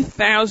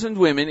 3,000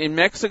 women in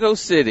Mexico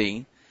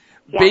City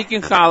Yes.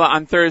 baking challah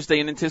on Thursday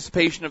in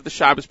anticipation of the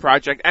Shabbos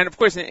Project, and of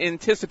course in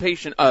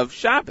anticipation of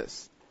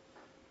Shabbos.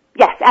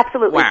 Yes,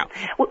 absolutely. Wow.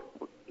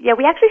 Yeah,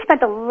 we actually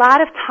spent a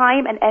lot of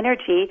time and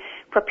energy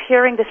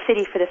preparing the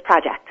city for this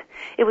project.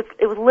 It was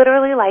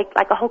literally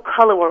like a whole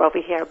color war over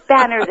here.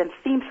 Banners and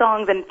theme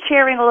songs and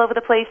cheering all over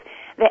the place.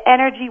 The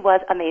energy was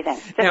amazing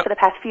just Now, for the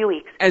past few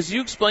weeks. As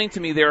you explained to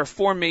me, there are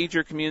 4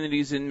 major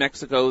communities in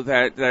Mexico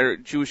that are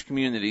Jewish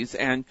communities,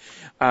 and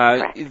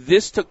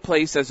this took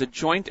place as a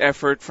joint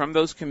effort from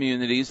those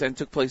communities and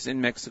took place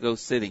in Mexico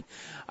City.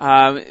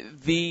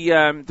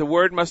 The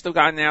word must have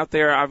gotten out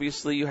there.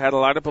 Obviously, you had a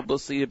lot of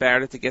publicity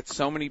about it to get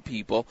so many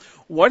people.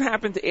 What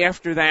happened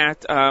after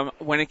that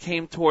when it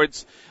came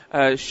towards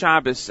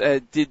Shabbos?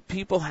 Did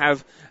people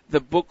have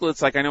the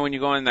booklets, like I know when you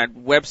go on that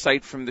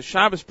website from the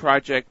Shabbos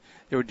Project,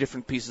 there were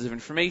different pieces of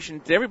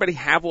information. Did everybody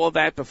have all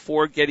that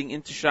before getting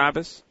into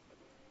Shabbos?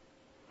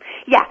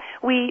 Yeah,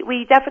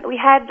 we definitely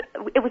had.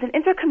 It was an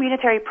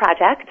intercommunitary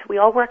project. We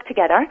all worked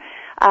together,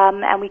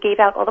 and we gave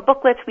out all the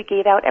booklets. We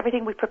gave out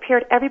everything. We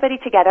prepared everybody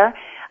together,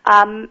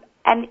 and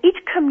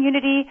each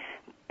community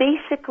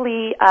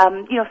basically,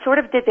 sort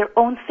of did their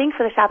own thing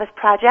for the Shabbos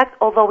Project.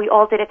 Although we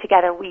all did it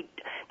together.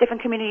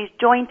 Different communities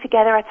joined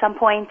together at some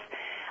points.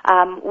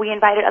 We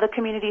invited other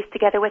communities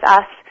together with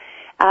us.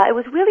 That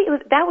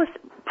was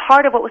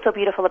part of what was so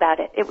beautiful about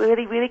it. It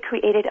really, really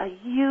created a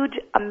huge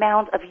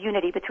amount of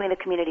unity between the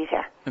communities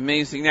here.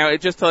 Amazing. Now,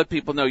 just to let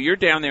people know, you're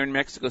down there in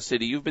Mexico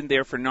City. You've been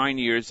there for 9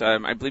 years.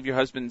 I believe your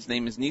husband's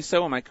name is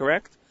Niso. Am I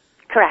correct?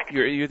 Correct.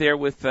 You're there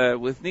with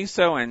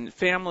Niso and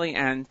family,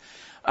 and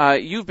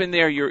you've been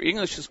there. Your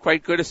English is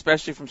quite good,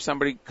 especially from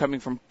somebody coming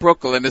from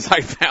Brooklyn, as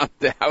I found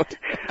out.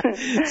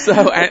 So,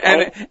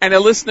 and a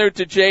listener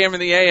to JM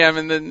and the AM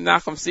and the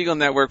Nachum Segal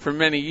Network for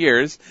many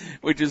years,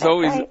 which is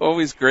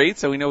always great.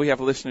 So we know we have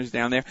listeners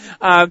down there.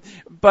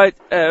 But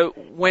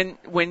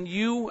when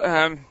you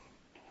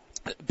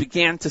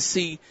began to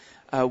see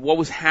what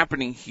was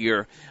happening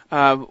here,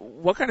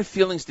 what kind of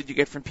feelings did you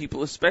get from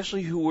people,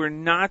 especially who were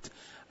not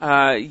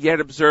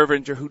yet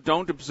observant or who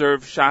don't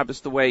observe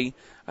Shabbos the way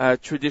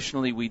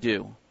traditionally we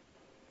do?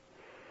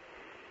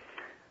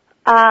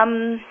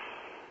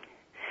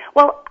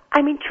 Well,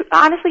 I mean,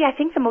 honestly, I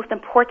think the most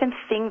important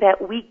thing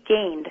that we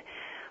gained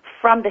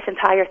from this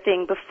entire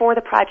thing, before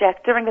the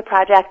project, during the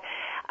project,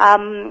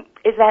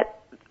 is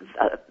that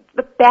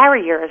the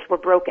barriers were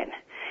broken.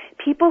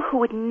 People who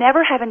would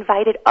never have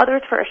invited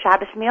others for a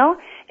Shabbos meal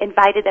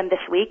invited them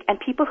this week, and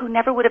people who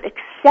never would have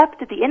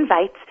accepted the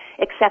invites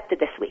accepted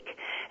this week.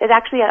 There's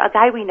actually a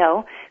guy we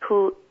know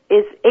who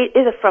is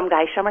a Frum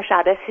guy, Shomer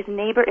Shabbos. His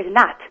neighbor is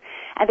not.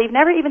 And they've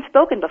never even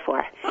spoken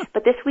before.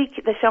 But this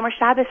week, the Shomer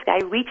Shabbos guy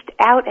reached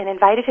out and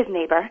invited his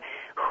neighbor,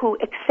 who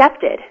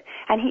accepted,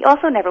 and he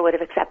also never would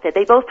have accepted.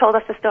 They both told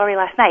us the story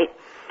last night.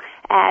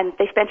 And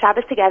they spent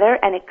Shabbos together,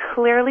 and it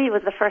clearly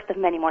was the first of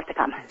many more to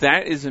come.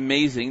 That is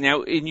amazing.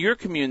 Now, in your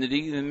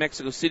community, in the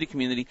Mexico City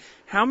community,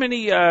 how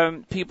many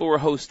people were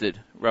hosted,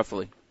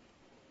 roughly?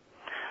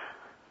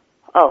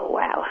 Oh,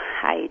 wow.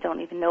 I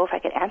don't even know if I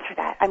could answer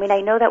that. I mean,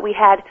 I know that we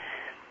had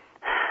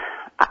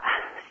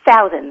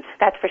thousands,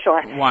 that's for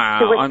sure. Wow,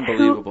 there were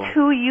unbelievable.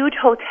 Two huge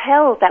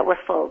hotels that were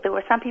full. There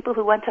were some people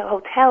who went to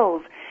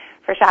hotels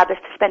for Shabbos,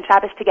 to spend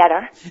Shabbos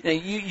together. Now,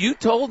 you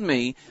told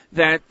me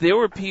that there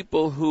were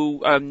people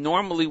who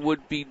normally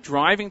would be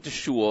driven to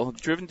shul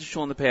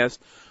in the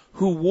past,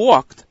 who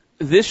walked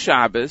this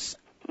Shabbos,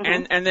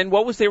 and then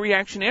what was their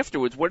reaction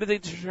afterwards? What did they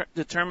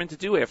determine to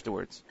do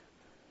afterwards?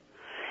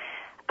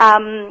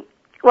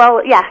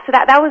 Well, yeah, so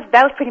that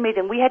was pretty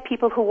amazing. We had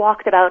people who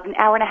walked about an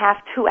hour and a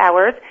half, 2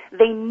 hours.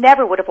 They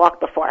never would have walked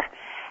before.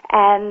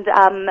 And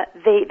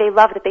they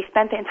loved it. They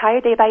spent the entire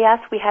day by us.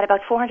 We had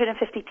about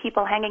 450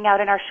 people hanging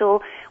out in our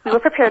shul. We were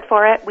prepared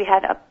for it. We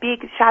had a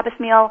big Shabbos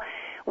meal.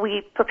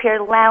 We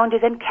prepared lounges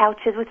and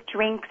couches with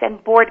drinks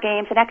and board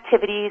games and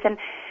activities. And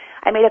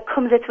I made a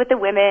kumzitz with the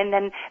women,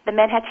 and the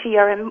men had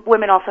shiurim.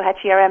 Women also had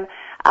shiurim,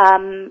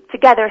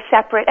 together,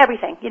 separate,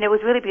 everything. You know, it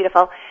was really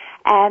beautiful.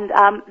 And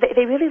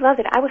they really loved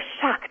it. I was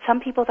shocked. Some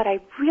people that I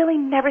really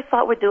never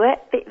thought would do it,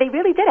 they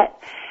really did it.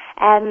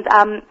 And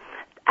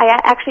I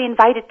actually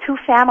invited 2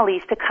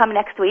 families to come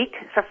next week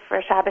for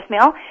a Shabbos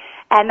meal.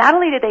 And not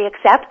only did they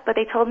accept, but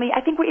they told me,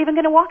 I think we're even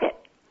going to walk it.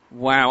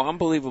 Wow,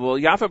 unbelievable.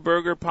 Yafa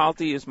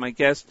Berger-Palti is my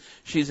guest.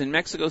 She's in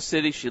Mexico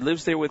City. She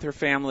lives there with her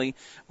family.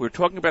 We're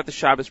talking about the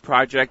Shabbos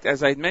Project.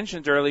 As I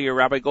mentioned earlier,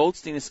 Rabbi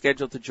Goldstein is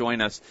scheduled to join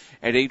us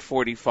at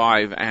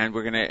 8:45, and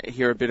we're going to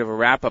hear a bit of a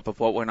wrap-up of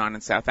what went on in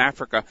South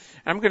Africa.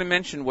 I'm going to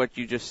mention what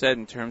you just said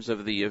in terms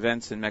of the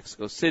events in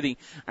Mexico City.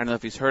 I don't know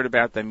if he's heard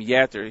about them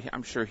yet, or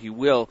I'm sure he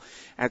will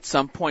at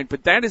some point.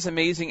 But that is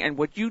amazing, and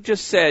what you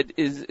just said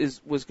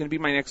was going to be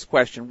my next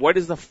question. What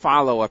is the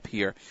follow-up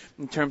here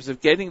in terms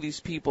of getting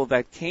these people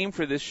that came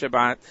for this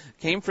Shabbat,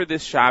 came for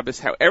this Shabbos,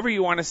 however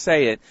you want to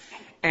say it,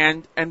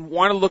 and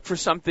want to look for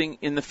something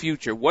in the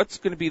future? What's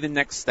going to be the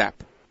next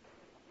step?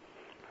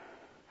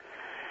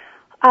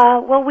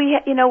 Well,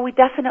 we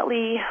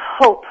definitely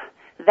hope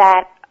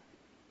that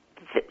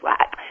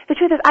the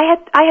truth is,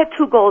 I had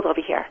 2 goals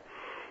over here.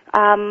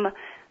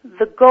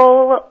 The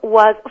goal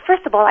was,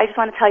 first of all, I just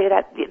want to tell you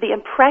that the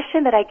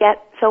impression that I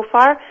get so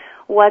far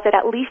was that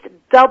at least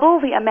double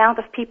the amount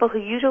of people who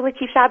usually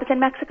keep Shabbos in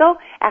Mexico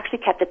actually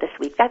kept it this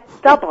week. That's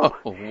double.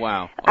 Oh,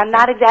 wow. Okay. I'm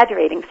not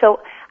exaggerating.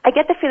 So I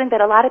get the feeling that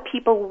a lot of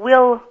people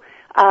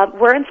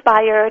were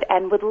inspired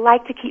and would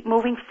like to keep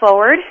moving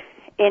forward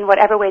in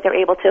whatever way they're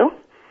able to.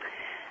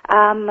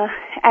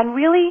 And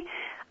really,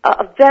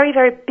 a very,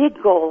 very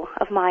big goal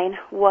of mine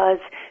was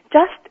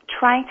just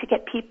trying to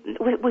get people,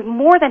 was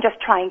more than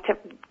just trying to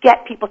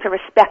get people to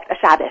respect a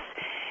Shabbos.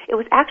 It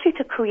was actually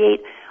to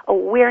create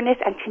awareness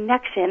and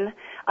connection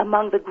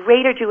among the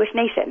greater Jewish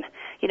nation,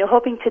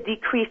 hoping to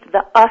decrease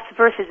the us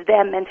versus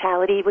them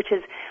mentality, which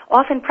is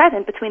often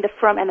present between the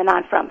frum and the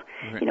non-frum.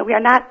 Right. We are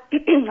not,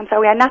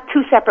 we are not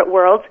 2 separate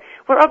worlds.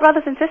 We're all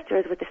brothers and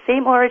sisters with the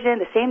same origin,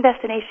 the same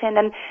destination,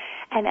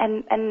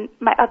 and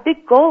a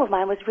big goal of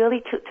mine was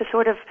really to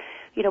sort of,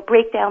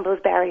 break down those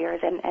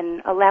barriers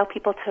and allow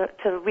people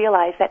to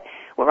realize that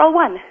we're all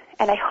one.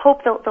 And I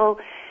hope they'll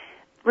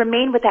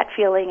remain with that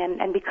feeling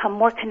and become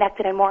more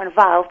connected and more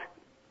involved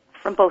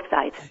from both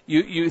sides.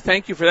 You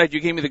thank you for that. You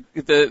gave me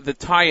the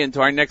tie-in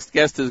to our next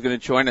guest who's going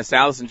to join us.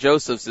 Alison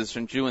Josephs is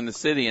from Jew in the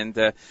City,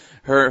 and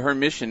her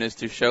mission is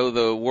to show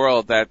the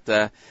world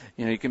that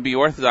you can be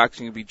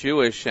Orthodox, you can be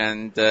Jewish,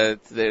 and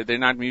they're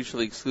not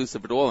mutually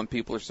exclusive at all, and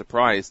people are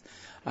surprised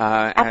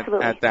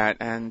at that,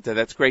 and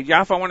that's great.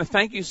 Yafa, I want to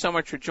thank you so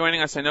much for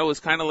joining us. I know it was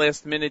kind of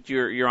last minute.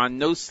 You're on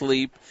no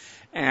sleep.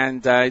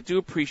 And I do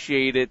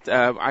appreciate it.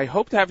 I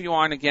hope to have you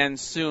on again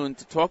soon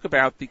to talk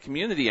about the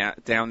community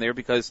down there,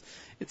 because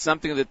it's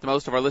something that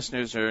most of our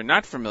listeners are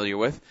not familiar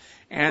with.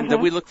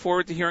 And we look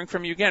forward to hearing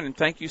from you again. And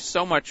thank you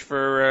so much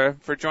for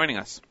joining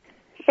us.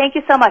 Thank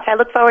you so much. I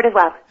look forward as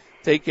well.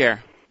 Take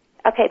care.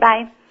 Okay,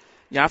 bye.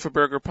 Yafa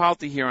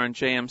Berger-Palti here on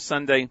JM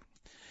Sunday.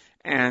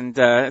 And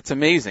it's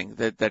amazing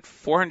that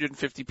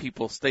 450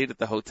 people stayed at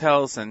the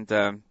hotels and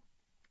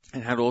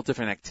had all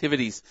different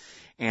activities.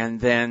 And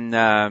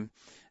then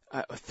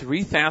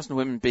 3,000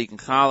 women baking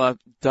challah,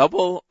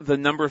 double the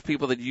number of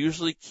people that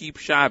usually kept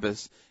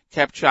Shabbos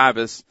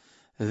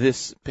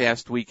this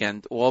past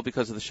weekend, all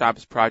because of the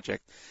Shabbos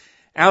Project.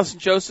 Alison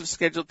Joseph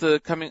scheduled to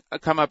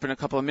come up in a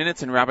couple of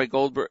minutes, and Rabbi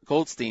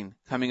Goldstein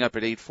coming up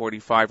at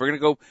 8:45. We're going to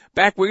go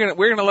back. We're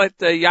going to let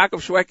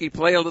Yaakov Shweki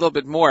play a little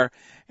bit more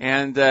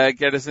and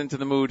get us into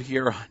the mood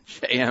here on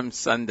JM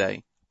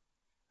Sunday.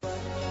 He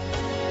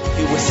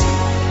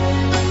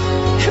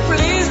whispered,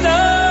 "Please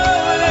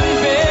don't let me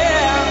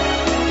fail,"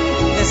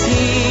 as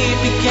he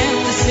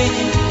began to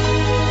sing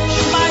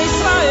Shema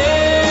Yisrael.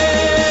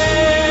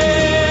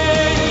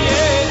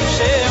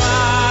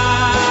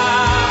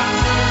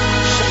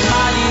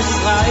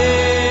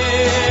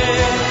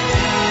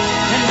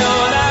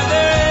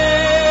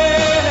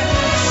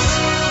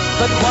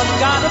 But what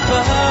God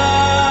above?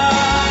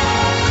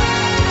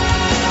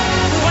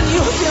 When you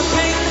hear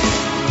pain,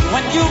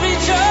 when you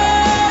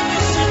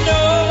rejoice, you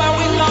know how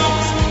we long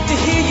to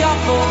hear your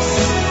voice.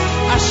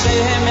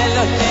 Hashem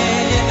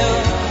Eloheinu,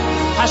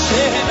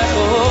 Hashem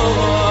Echad.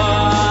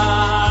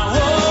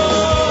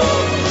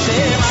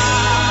 Shema,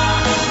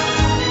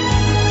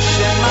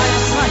 Shema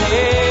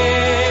Yisrael,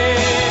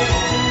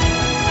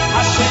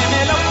 Hashem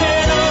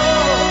Eloheinu,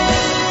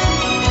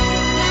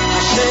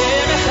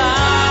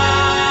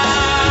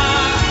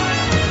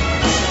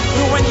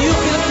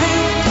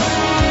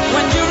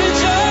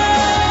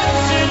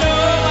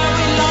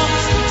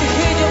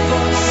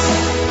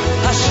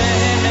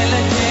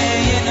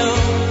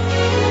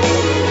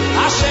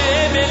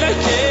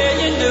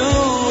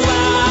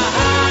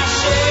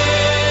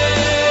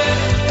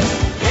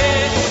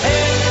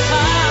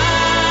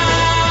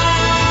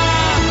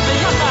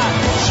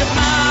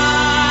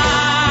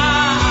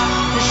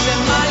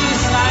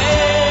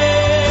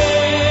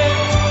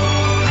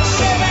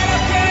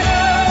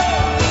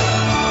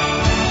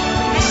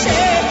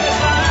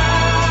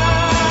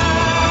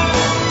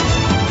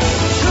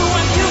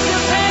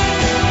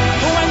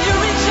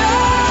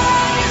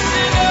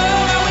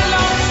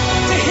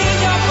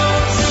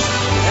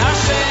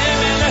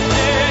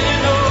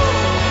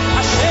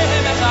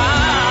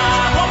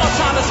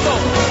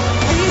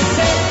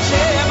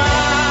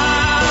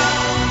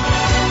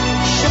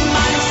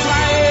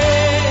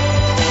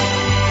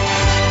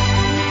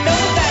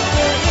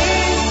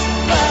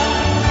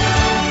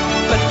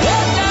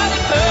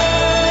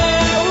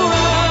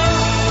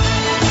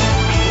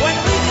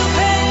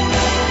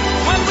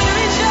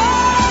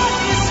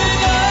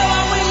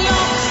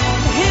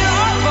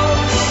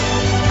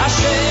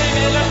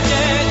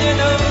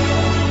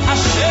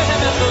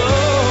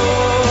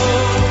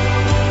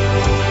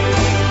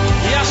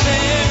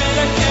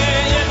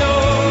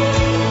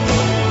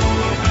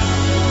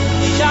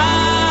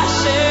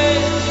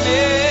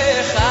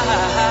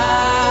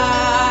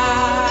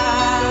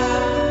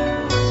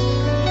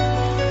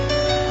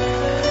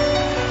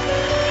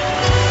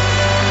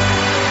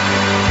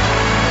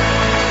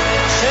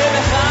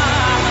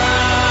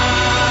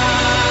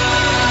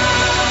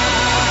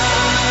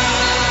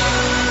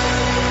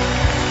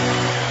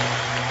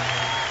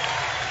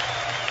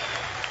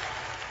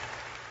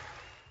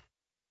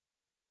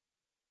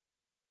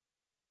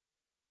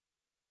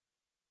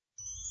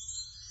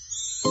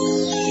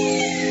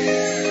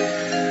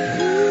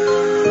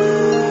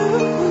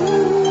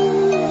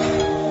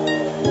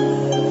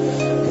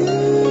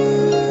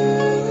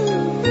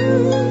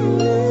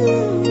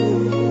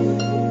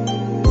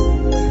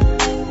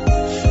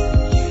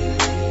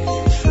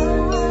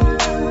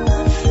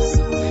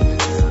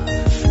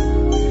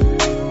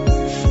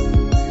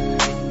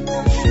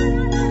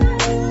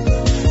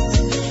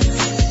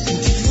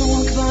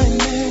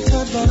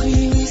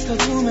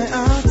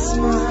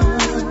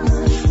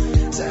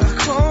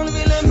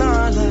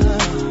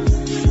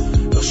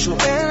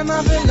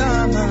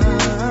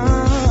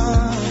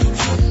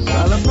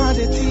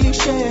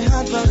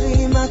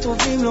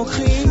 טובים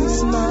לוקחים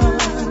זמן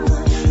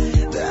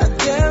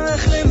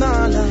והדרך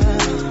למעלה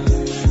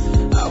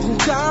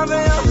ארוכה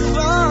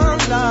ויפה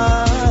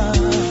לה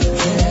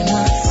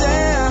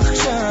ונצח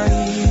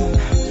קשיים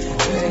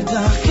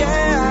בדרכי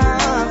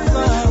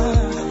אהבה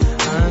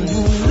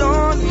אנו לא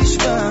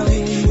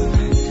נשברים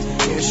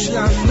יש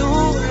לנו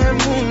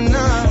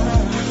אמונה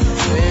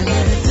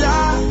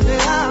ונדע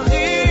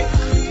להרים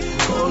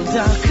כל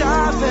דקה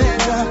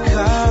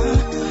ודקה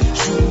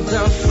שום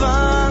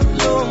דבר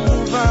לא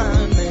מובן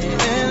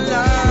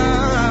מאליו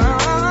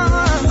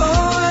או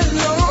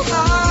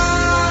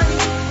אלוהי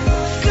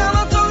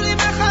כמה טוב לי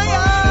בחיי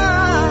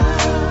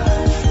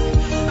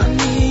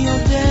אני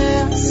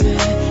יודע זה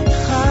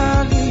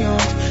יכול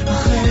להיות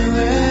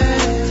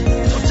אחרת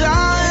תודה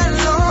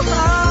אלוהי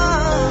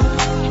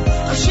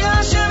אשר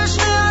השמש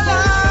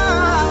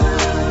מעליי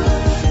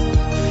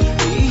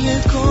יהיה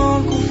כל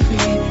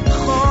גופי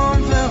נכון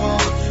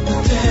ורוך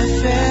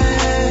וטפל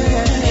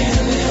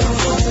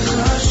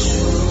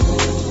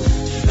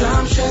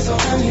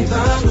שזורם לי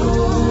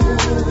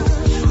בגוף,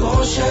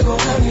 כמו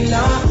שגורם לי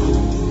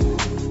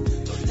לעוף.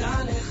 תודה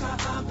לך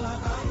אבא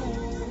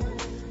אהוב.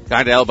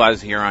 God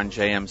Elbaz here on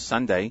JM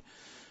Sunday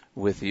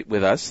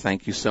with us.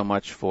 Thank you so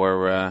much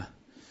for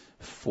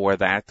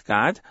that,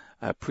 God.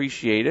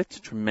 Appreciate it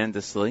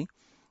tremendously.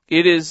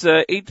 It is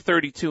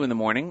 8:32 in the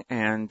morning,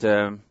 and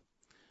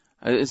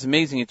it's an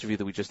amazing interview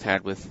that we just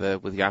had with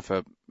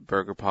Yafa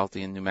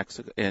Berger-Palti in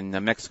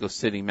Mexico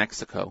City,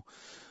 Mexico,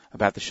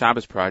 about the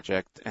Shabbos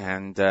Project,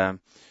 and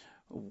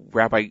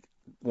Rabbi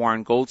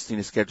Warren Goldstein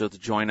is scheduled to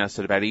join us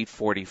at about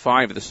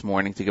 8:45 this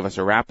morning to give us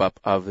a wrap-up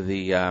of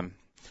the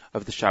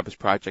Shabbos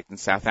Project in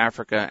South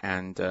Africa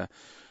and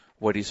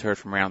what he's heard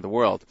from around the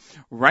world.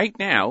 Right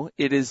now,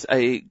 it is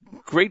a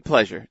great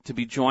pleasure to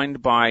be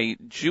joined by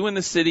Jew in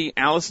the City,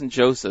 Allison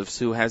Josephs,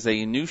 who has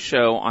a new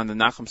show on the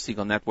Nachum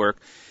Segal Network.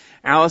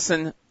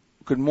 Allison,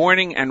 good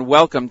morning and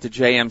welcome to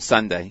JM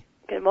Sunday.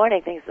 Good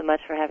morning. Thanks so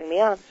much for having me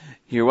on.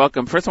 You're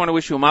welcome. First, I want to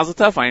wish you a mazel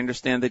tov. I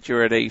understand that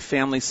you're at a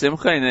family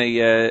simcha in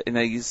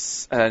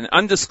an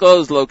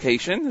undisclosed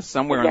location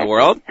somewhere in the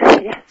world.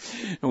 Yes.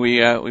 We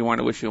want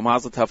to wish you a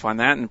mazel tov on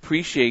that and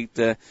appreciate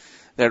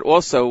that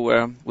also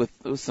with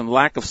some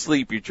lack of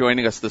sleep you're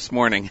joining us this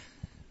morning.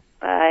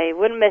 I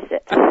wouldn't miss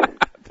it.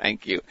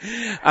 Thank you.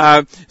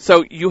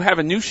 So you have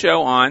a new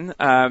show on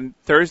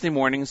Thursday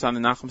mornings on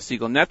the Nachum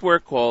Segal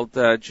Network called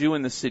Jew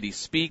in the City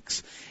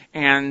Speaks.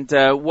 And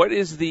what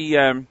is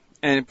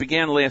and it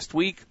began last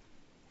week,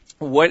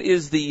 what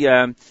is the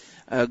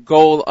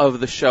goal of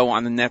the show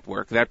on the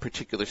network, that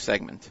particular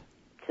segment?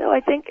 So I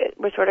think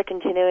we're sort of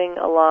continuing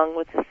along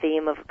with the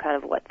theme of kind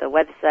of what the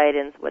website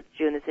and what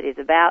Jew in the City is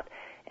about.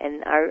 And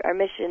our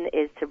mission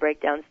is to break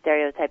down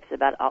stereotypes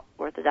about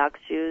Orthodox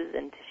Jews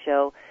and to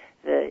show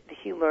the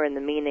humor and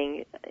the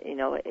meaning,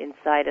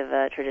 inside of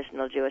a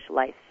traditional Jewish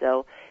life.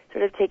 So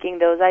sort of taking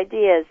those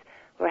ideas,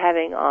 we're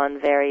having on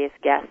various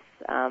guests.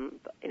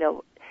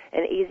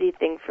 An easy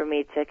thing for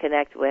me to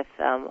connect with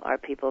are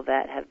people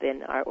that have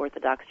been our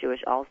Orthodox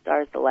Jewish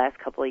All-Stars the last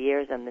couple of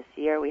years, and this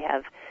year we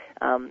have,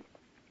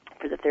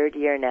 for the third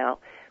year now,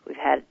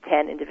 we've had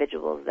 10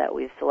 individuals that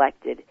we've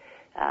selected.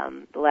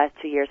 The last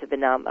 2 years have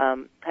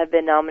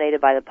been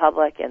nominated by the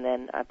public, and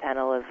then a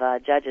panel of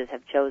judges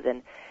have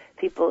chosen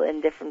people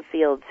in different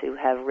fields who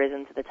have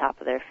risen to the top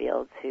of their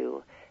fields,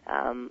 who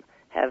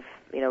have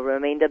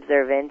remained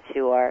observant,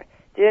 who are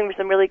doing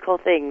some really cool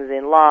things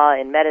in law,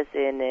 in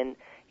medicine, in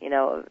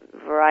a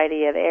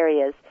variety of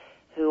areas,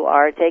 who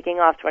are taking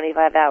off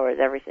 25 hours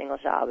every single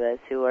Shabbos,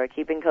 who are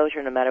keeping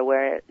kosher no matter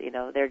where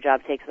their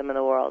job takes them in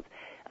the world.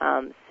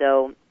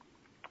 So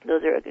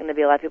those are going to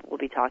be a lot of people we'll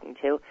be talking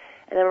to.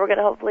 And then we're going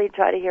to hopefully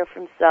try to hear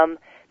from some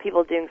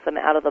people doing some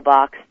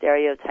out-of-the-box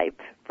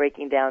stereotype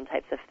breaking down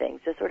types of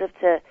things, just sort of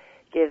to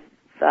give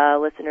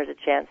listeners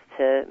a chance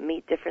to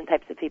meet different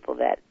types of people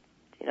that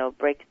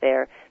break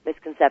their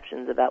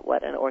misconceptions about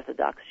what an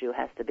Orthodox Jew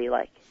has to be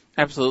like.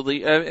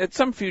 Absolutely. At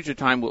some future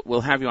time,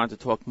 we'll have you on to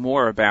talk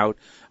more about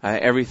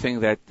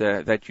everything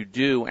that you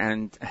do,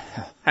 and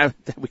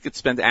we could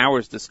spend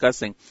hours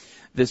discussing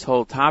this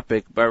whole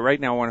topic. But right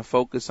now, I want to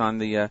focus on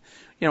the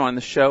on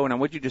the show and on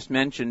what you just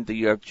mentioned,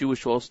 the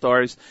Jewish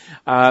All-Stars.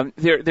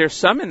 There's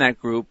some in that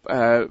group,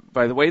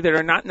 by the way, that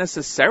are not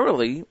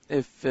necessarily,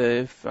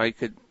 if I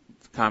could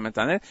comment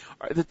on it,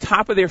 are the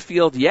top of their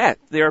field yet.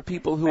 There are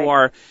people who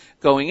are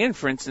going in.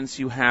 For instance,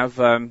 you have,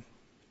 of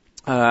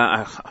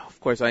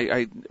course,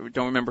 I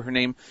don't remember her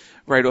name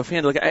right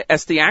offhand, like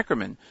Esti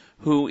Ackerman,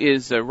 who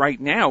is right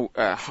now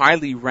a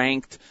highly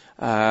ranked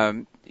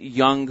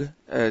young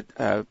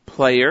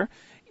player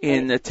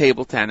in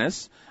table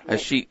tennis. I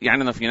don't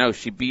know if you know,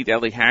 she beat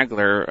Ellie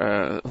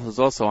Hagler, who's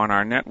also on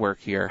our network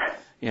here.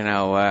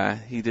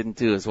 He didn't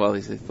do as well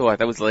as he thought.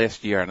 That was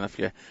last year. I don't know if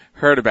you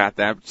heard about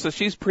that. So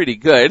she's pretty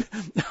good.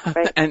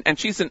 Right. and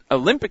she's an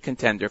Olympic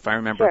contender, if I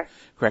remember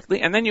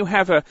correctly. And then you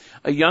have a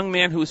young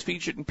man who was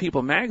featured in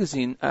People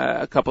magazine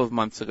a couple of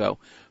months ago,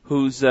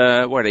 who's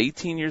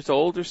 18 years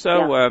old or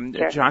so,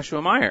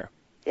 Joshua Meyer.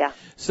 Yeah.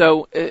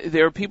 So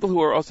there are people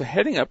who are also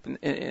heading up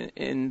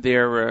in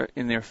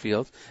their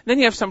fields. Then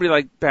you have somebody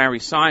like Barry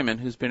Simon,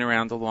 who's been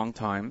around a long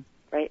time,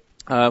 right?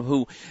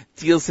 Who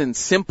deals in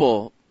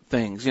simple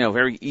things,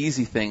 very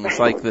easy things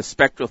like the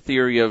spectral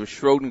theory of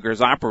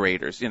Schrodinger's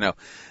operators.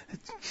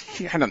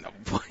 I don't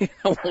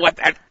know what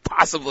that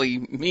possibly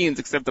means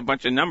except a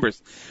bunch of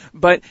numbers.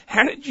 But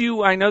how did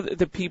you? I know that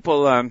the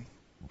people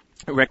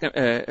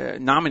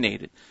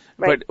nominated,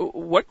 right. But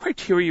what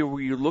criteria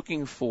were you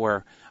looking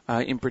for?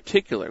 In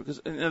particular, because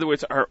in other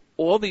words, are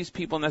all these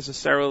people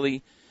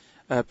necessarily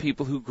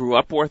people who grew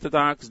up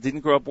Orthodox, didn't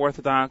grow up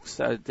Orthodox?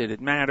 Did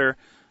it matter?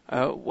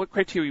 What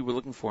criteria were you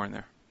looking for in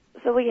there?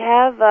 So we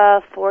have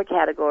 4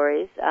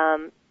 categories: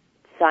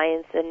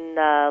 science and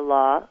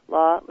law.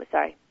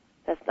 Sorry,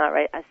 that's not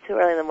right. It's too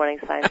early in the morning.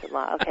 Science and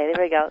law. Okay,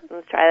 there we go.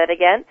 Let's try that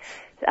again.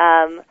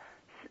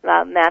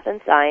 Math and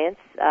science,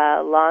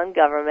 law and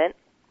government,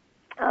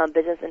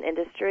 business and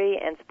industry,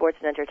 and sports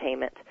and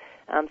entertainment.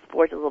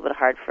 Sports is a little bit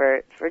hard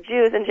for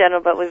Jews in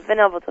general, but we've been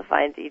able to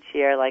find each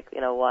year,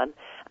 one.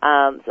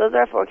 So those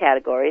are our 4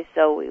 categories.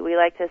 So we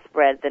like to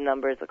spread the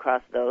numbers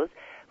across those.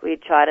 We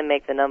try to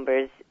make the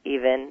numbers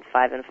even,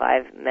 5 and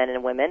 5, men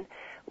and women.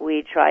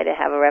 We try to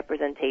have a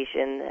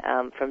representation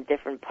from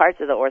different parts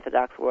of the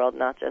Orthodox world,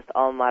 not just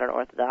all modern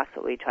Orthodox,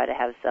 but we try to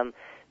have some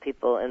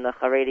people in the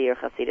Haredi or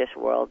Hasidic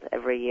world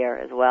every year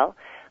as well.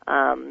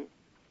 And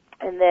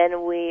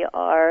then we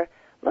are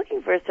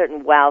looking for a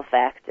certain wow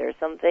factor,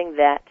 something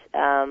that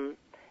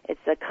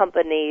it's a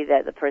company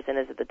that the person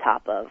is at the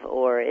top of,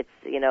 or it's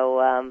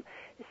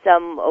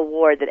some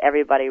award that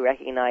everybody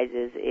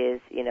recognizes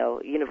is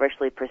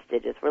universally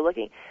prestigious. We're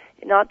looking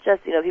not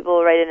just people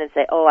will write in and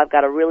say, oh, I've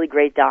got a really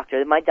great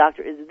doctor, my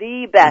doctor is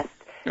the best,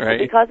 right.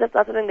 Because that's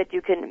not something that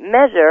you can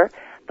measure.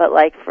 But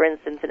like for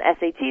instance, an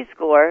SAT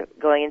score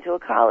going into a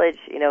college,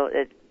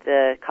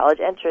 the college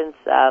entrance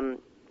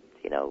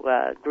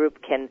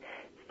group can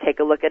take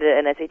a look at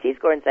an SAT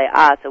score and say,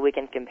 so we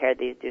can compare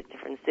these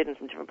different students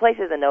from different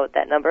places and know what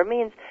that number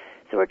means.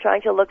 So we're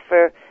trying to look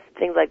for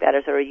things like that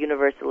are sort of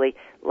universally,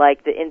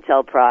 like the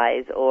Intel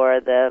Prize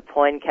or the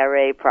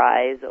Poincaré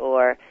Prize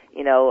or,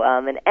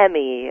 an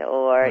Emmy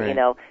or,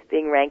 right.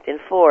 Being ranked in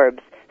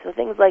Forbes. So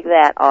things like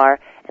that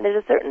and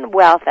there's a certain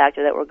wow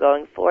factor that we're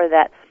going for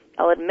that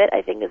I'll admit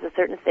I think is a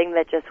certain thing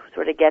that just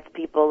sort of gets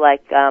people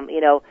like,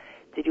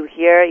 did you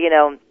hear,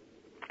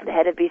 the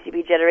head of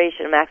BCB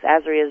Generation, Max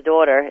Azaria's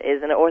daughter,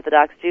 is an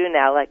Orthodox Jew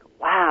now. Like,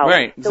 wow.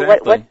 Right, so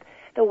exactly. what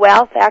the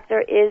wow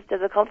factor is,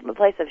 does it come from a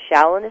place of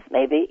shallowness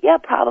maybe? Yeah,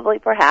 probably,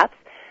 perhaps.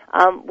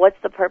 What's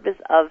the purpose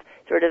of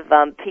sort of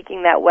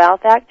piquing that wow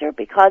factor?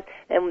 Because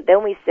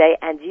then we say,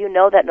 and do you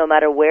know that no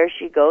matter where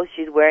she goes,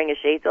 she's wearing a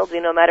sheitel? Do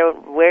you know no matter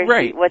where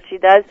right. what she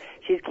does,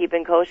 she's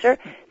keeping kosher?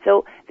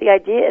 So the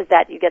idea is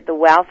that you get the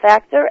wow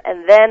factor,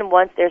 and then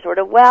once they're sort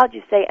of wowed,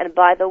 you say, and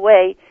by the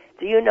way,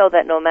 do you know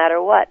that no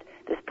matter what,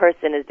 this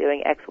person is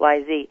doing X,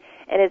 Y, Z.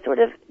 And it's sort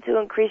of to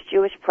increase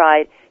Jewish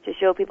pride, to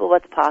show people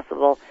what's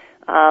possible.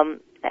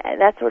 And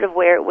that's sort of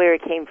where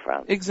it came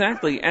from.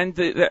 Exactly. And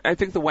I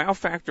think the wow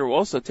factor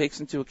also takes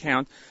into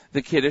account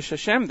the Kiddush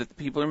Hashem that the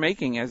people are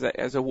making as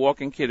a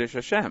walking Kiddush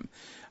Hashem.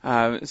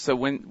 So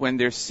when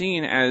they're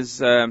seen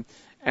as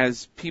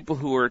people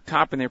who are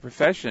top in their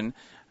profession,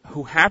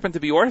 who happen to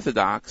be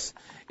Orthodox,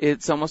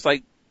 it's almost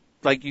like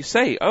you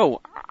say,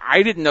 oh,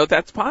 I didn't know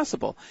that's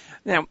possible.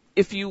 Now,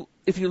 if you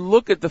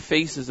look at the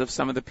faces of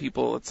some of the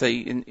people, let's say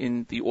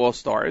in the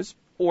All-Stars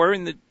or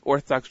in the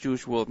Orthodox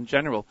Jewish world in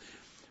general,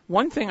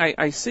 one thing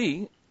I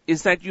see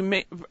is that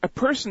a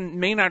person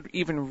may not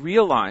even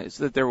realize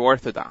that they're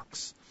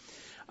Orthodox,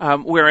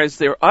 whereas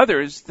there are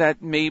others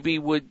that maybe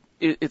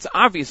it's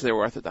obvious they're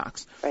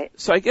Orthodox. Right.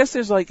 So I guess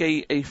there's like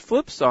a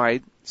flip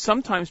side.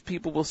 Sometimes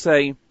people will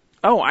say,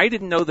 oh, I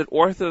didn't know that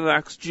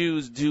Orthodox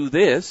Jews do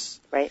this.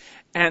 Right.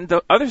 And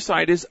the other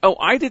side is, oh,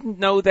 I didn't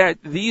know that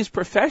these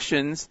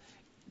professions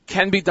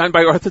can be done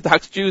by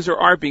Orthodox Jews or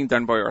are being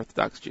done by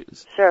Orthodox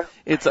Jews. Sure.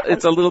 It's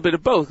a little bit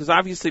of both, because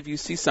obviously if you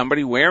see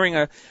somebody wearing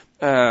a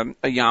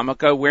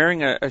yarmulke,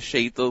 wearing a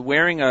sheitel,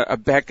 wearing a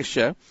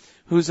bekisha,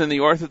 who's in the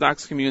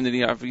Orthodox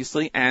community,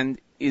 obviously, and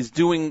is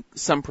doing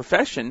some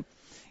profession,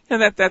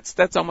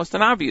 that's almost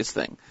an obvious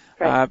thing.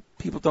 Right.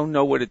 People don't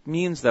know what it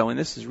means, though, and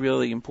this is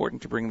really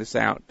important to bring this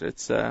out.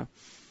 It's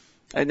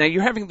now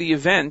you're having the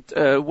event.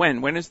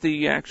 When is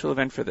the actual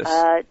event for this?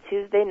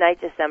 Tuesday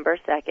night, December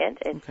 2nd.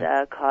 It's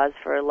a cause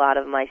for a lot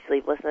of my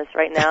sleeplessness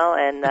right now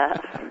and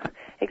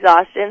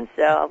exhaustion.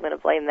 So I'm going to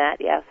blame that.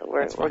 Yeah. So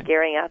we're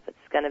gearing up. It's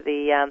going to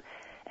be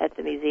at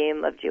the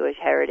Museum of Jewish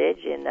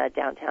Heritage in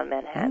downtown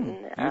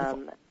Manhattan. It's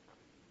going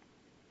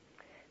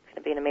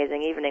to be an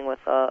amazing evening with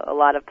a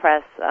lot of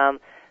press.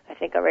 I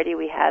think already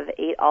we have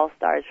 8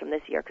 All-Stars from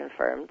this year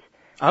confirmed.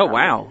 Oh,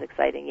 wow. Which is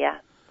exciting, yeah.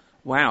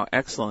 Wow,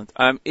 excellent.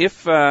 I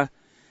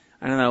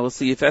don't know, we'll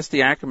see if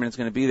Esty Ackerman is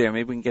going to be there.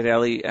 Maybe we can get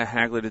Ellie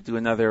Hagler to do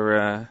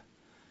another,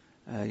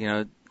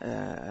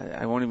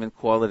 I won't even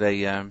call it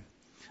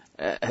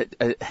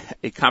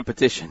a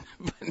competition,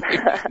 but maybe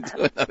we can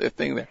do another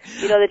thing there.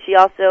 You know that she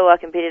also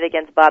competed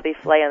against Bobby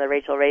Flay on the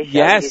Rachel Ray show.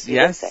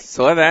 Yes,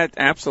 saw that.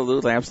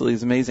 Absolutely,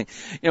 it's amazing.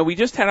 We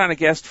just had on a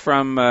guest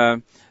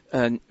from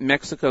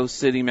Mexico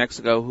City,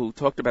 Mexico, who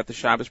talked about the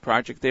Shabbos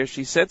Project there.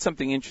 She said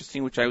something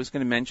interesting, which I was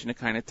going to mention. It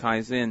kind of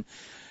ties in.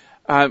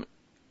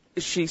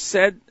 She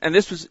said, and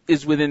this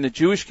is within the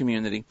Jewish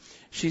community,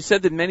 she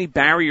said that many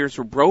barriers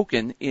were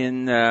broken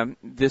in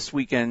this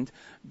weekend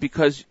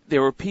because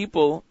there were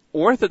people,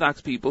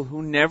 Orthodox people,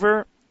 who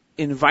never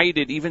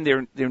invited even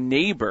their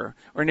neighbor,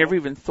 or never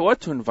even thought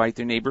to invite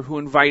their neighbor, who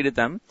invited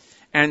them,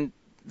 and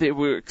there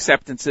were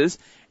acceptances.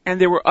 And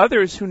there were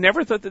others who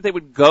never thought that they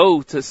would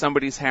go to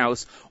somebody's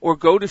house or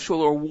go to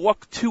shul or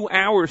walk 2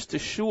 hours to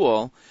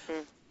shul,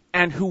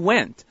 and who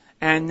went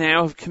and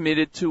now have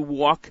committed to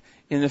walk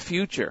in the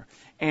future.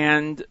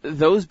 And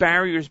those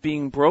barriers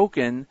being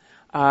broken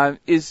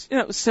is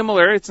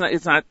similar.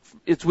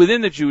 It's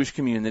within the Jewish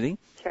community,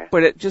 sure.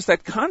 But just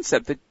that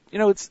concept that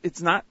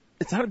it's not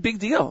a big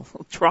deal.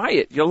 Try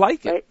it, you'll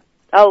like it. Right.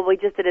 Oh, we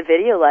just did a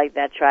video like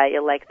that.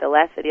 Like the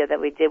last video that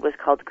we did was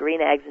called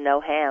Green Eggs,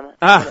 No Ham.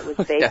 And it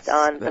was based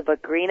on the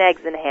book Green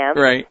Eggs and Ham,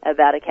 right,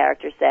 about a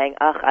character saying,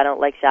 I don't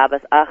like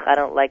Shabbos, I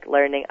don't like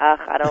learning,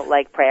 I don't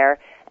like prayer.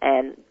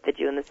 And the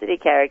Jew in the City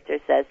character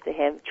says to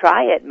him,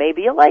 try it,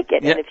 maybe you'll like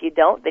it. Yep. And if you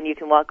don't, then you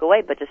can walk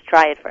away, but just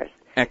try it first.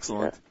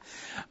 Excellent.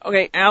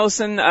 Okay,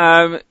 Allison,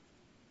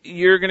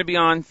 you're going to be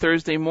on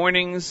Thursday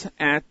mornings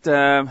at,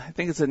 I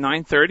think it's at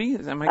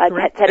 9:30. Am I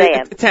correct? 10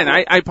 a.m. 10.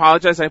 I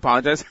apologize.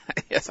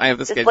 Yes, I have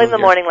the schedule Just blame the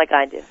here. morning like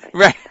I do.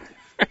 Right.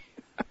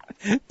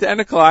 10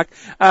 o'clock.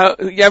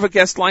 You have a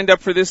guest lined up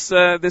for this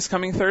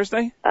coming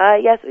Thursday?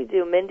 Yes, we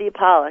do. Mindy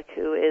Pollack,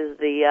 who is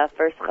the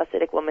first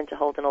Hasidic woman to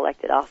hold an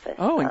elected office.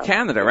 Oh, in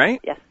Canada,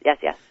 right? Yes.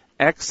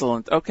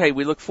 Excellent. Okay,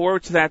 we look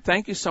forward to that.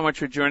 Thank you so much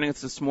for joining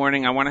us this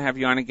morning. I want to have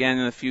you on again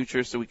in the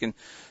future so we can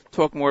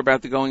talk more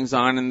about the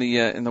goings-on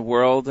in the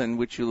world in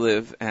which you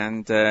live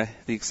and the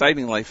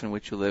exciting life in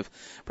which you live.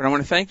 But I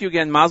want to thank you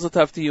again. Mazel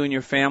tov to you and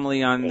your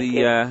family on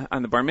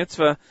the bar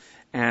mitzvah,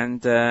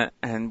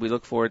 and we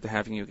look forward to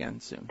having you again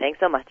soon. Thanks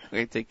so much.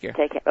 Okay, take care.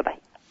 Take care. Bye-bye.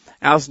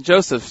 Allison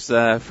Josephs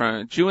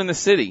from Jew in the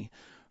City,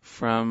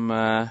 from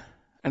an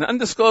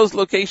undisclosed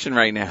location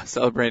right now,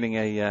 celebrating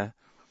a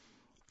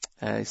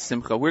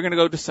simcha. We're going to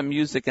go to some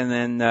music, and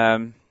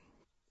then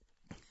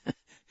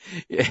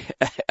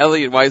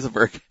Elliot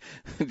Weiselberg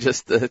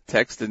just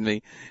texted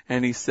me,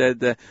 and he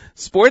said,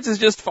 sports is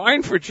just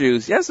fine for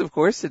Jews. Yes, of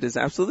course it is,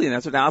 absolutely, and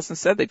that's what Allison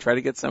said. They try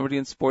to get somebody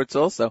in sports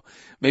also.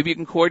 Maybe you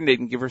can coordinate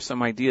and give her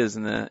some ideas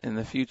in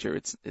the future.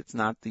 It's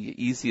not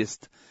the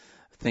easiest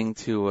thing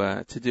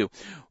to do.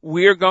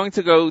 We're going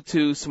to go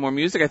to some more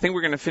music. I think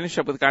we're going to finish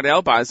up with Gad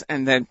Elbaz,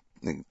 and then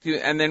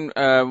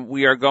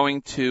we are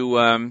going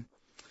to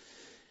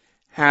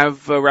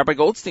have Rabbi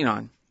Goldstein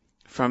on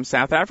from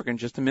South Africa in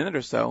just a minute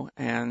or so,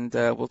 and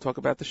we'll talk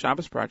about the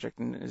Shabbos Project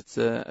and its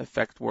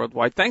effect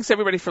worldwide. Thanks,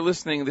 everybody, for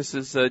listening. This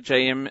is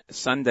JM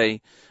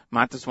Sunday.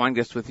 Matas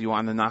Weingast with you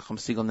on the Nachum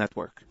Segal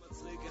Network.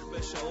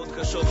 בשעות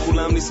קשות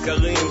כולם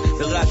נזכרים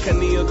ורק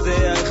אני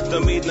יודע איך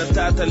תמיד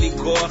נתת לי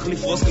כוח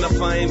לפרוס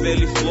כנפיים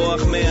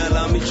ולפרוח מעל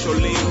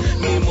המכשולים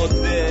מי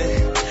מודה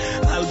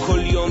על כל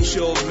יום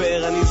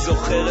שעובר אני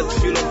זוכר את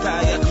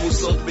תפילותיי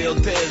הכמוסות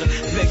ביותר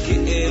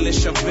וגאה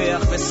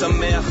לשבח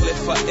ושמח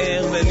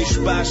לפאר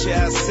ונשבע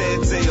שאעשה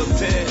את זה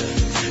יותר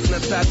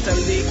נתת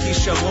לי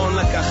כישרון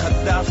לקחת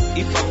דף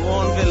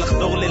עיפרון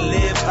ולחדור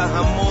ללב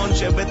ההמון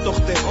שבתוך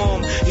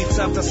תהום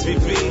הצבת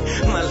סביבי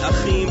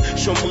מלאכים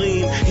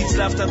שומרים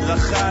הצלבת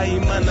דרכה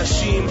עם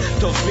אנשים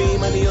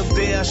טובים אני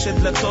יודע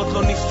שדלתות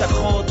לא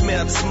נפתחות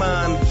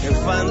מעצמן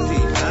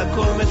הבנתי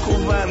הכל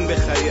מקוון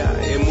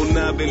בחיי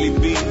אמונה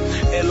בליבי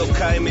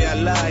אלוקיי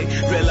מעליי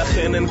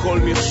ולכן אין כל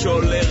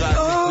מכשול לרגליי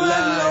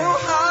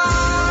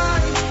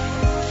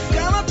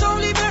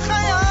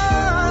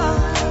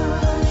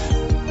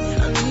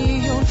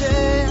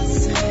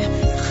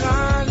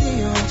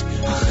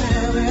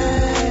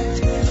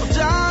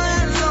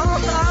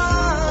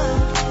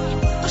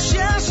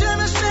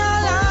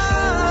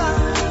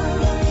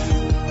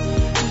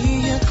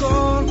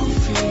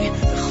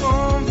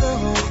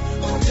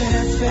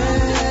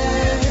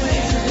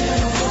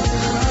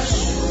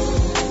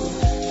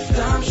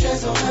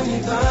שזורם לי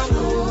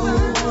ברור,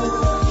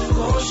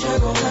 כמו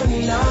שגורם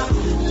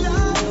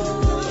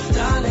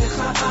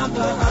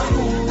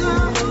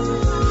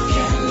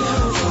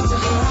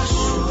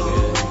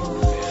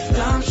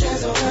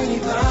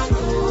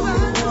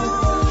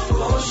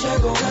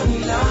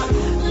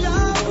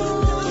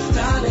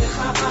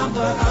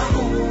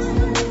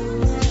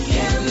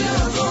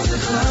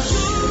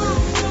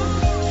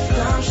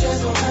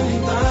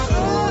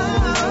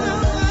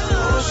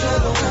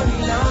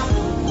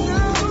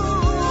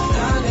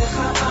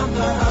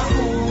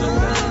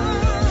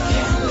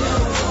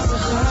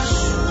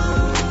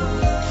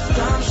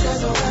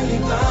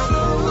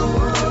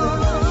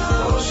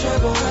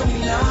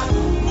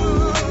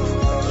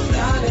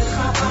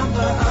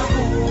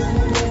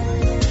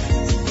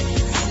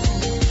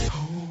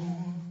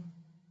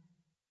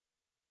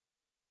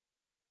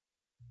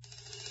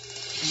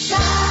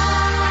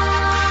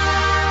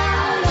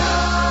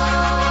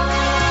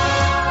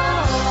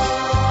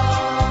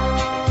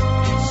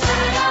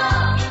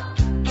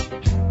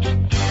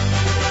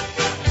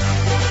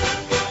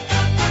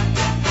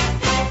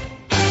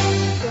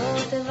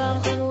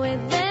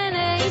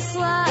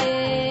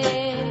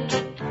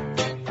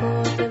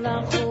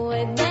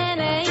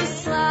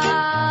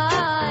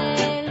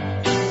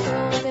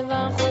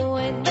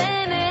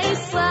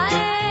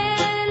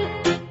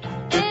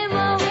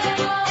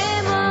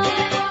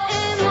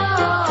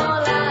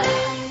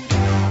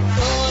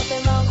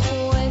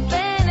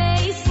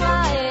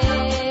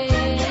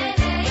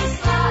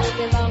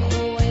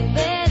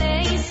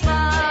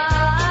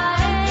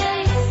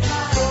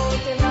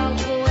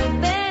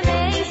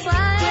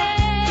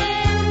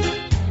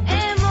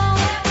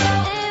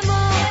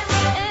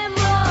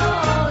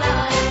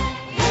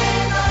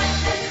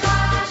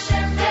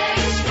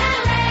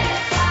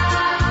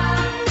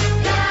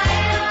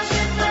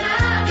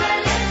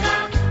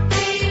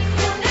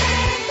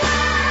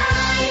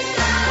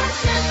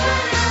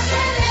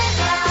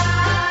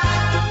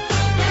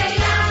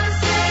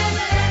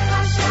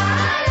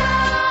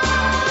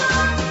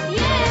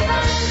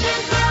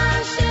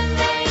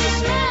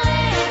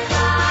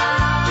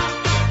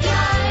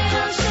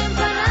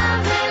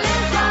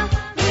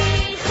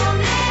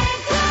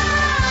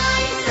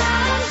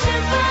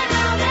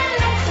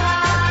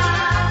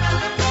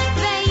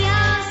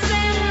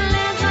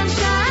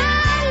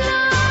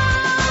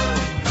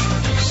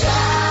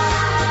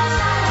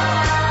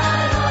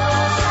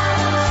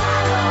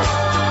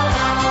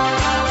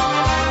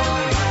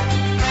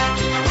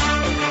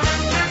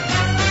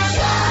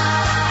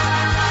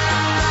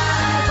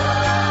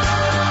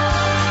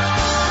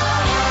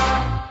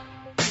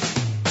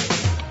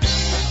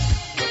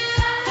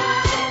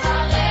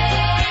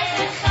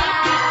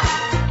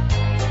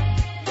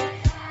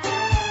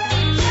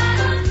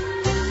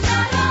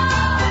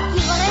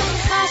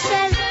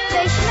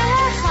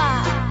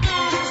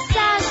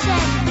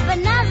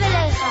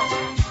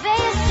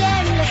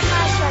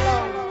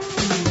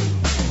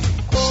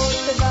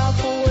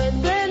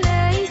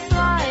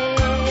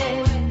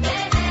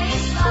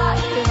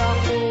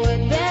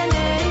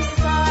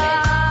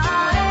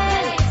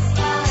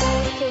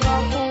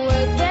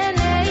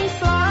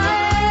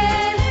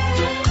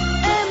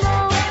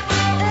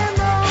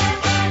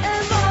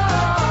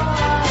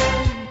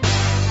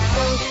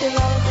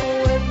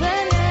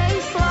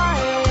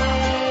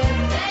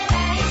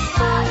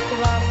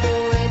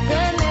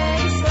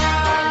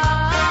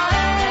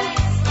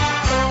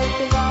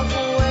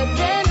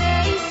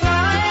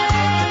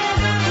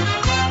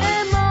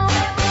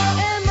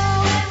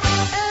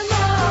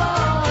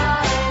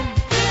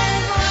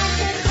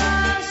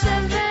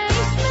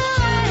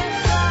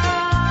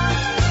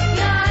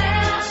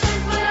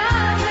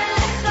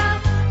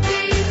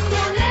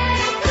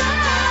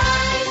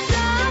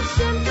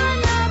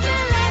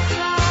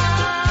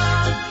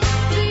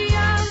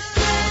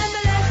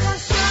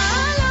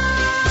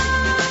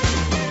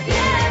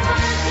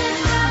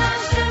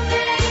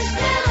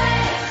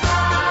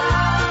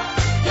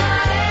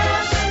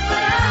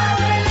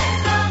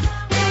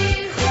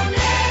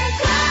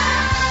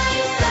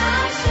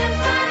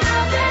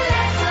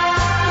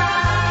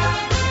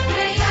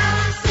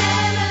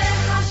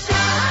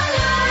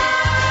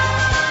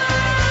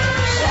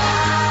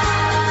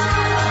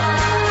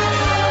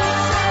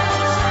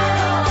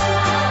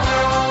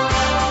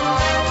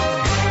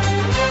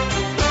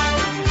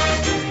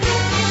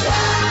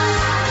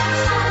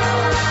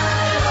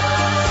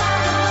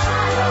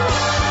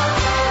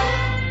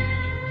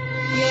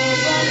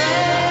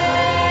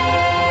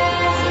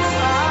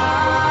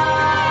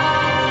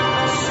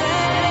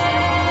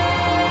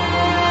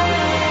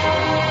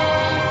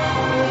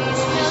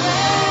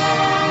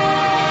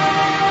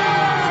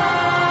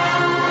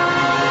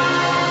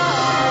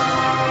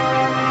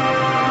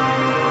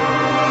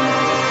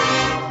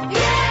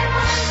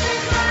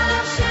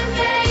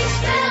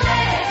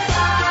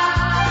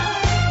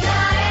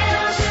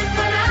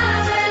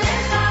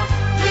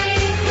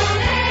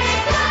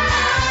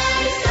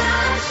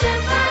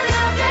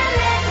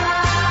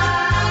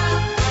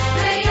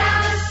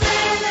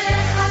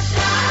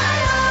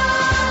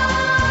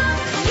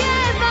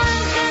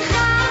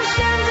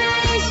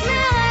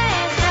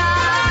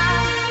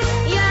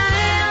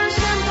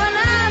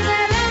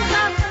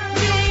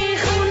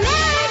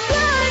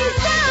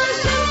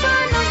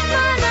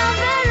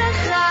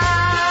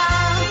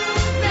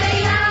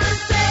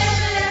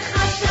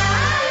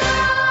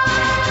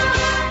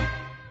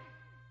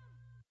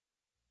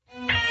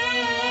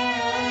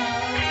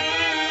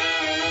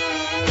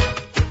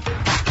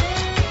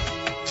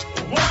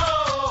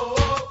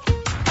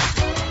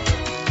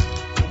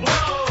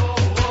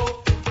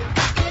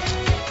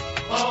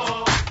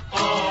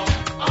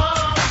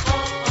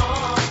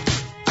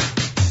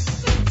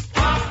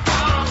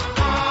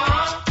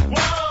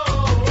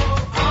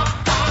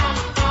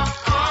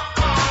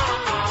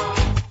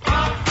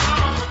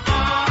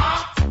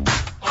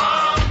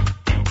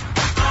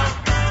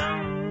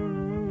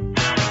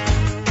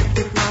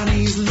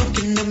Everybody's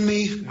looking at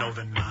me. No,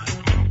 they're not.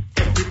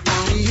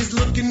 Everybody is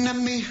looking at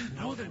me.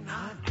 No, they're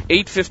not.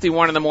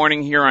 8:51 in the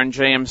morning here on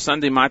JM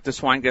Sunday.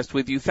 Matis Weingast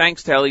with you.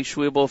 Thanks to Eli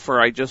Schwebel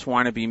for I Just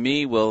Want to Be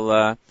Me.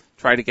 We'll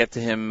try to get to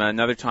him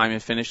another time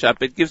and finish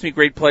up. It gives me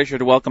great pleasure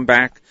to welcome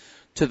back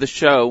to the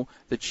show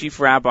the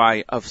Chief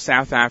Rabbi of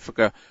South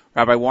Africa,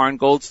 Rabbi Warren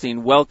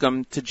Goldstein.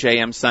 Welcome to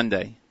JM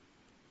Sunday.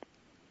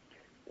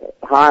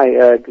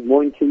 Hi, good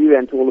morning to you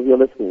and to all of your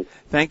listeners.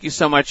 Thank you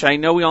so much. I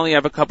know we only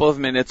have a couple of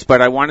minutes,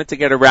 but I wanted to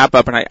get a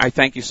wrap-up, and I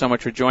thank you so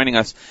much for joining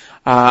us,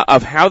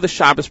 of how the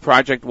Shabbos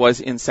Project was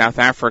in South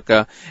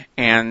Africa.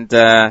 And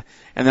then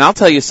I'll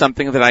tell you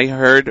something that I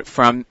heard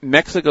from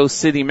Mexico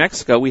City,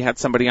 Mexico. We had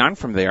somebody on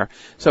from there.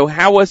 So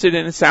how was it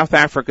in South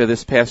Africa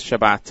this past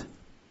Shabbat?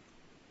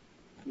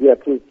 Yeah,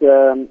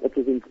 it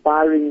was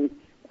inspiring.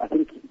 I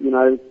think,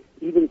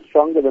 even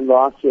stronger than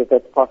last year, if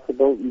that's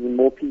possible. Even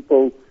more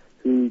people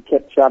who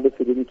kept Shabbos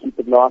who didn't keep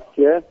it last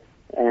year.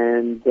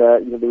 And,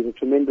 there was a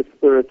tremendous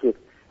spirit with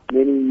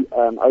many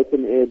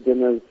open-air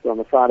dinners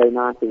on a Friday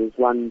night. There was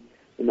one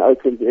in the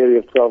Oakland area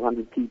of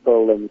 1,200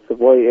 people and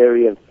Savoy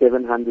area of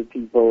 700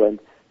 people and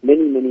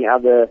many, many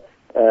other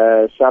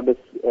Shabbos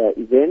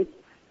events.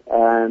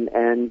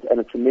 And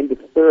a tremendous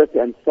spirit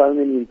and so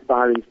many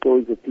inspiring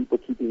stories of people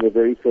keeping their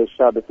very first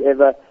Shabbos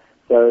ever.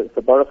 So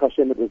Baruch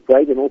Hashem, it was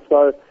great. And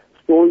also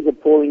stories are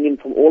pouring in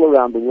from all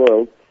around the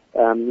world.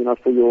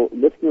 For your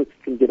listeners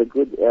can get a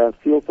good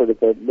feel for it.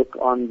 They look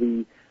on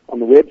the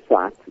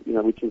website,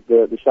 which is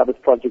the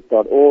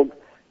shabbosproject.org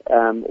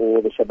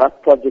or the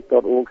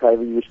shabbatproject.org,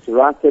 however you wish to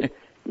write it.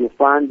 You'll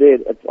find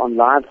it's on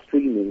live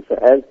streaming. So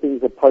as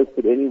things are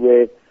posted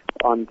anywhere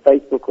on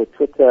Facebook or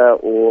Twitter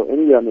or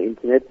anywhere on the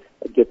internet,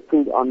 it gets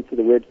pulled onto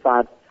the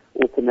website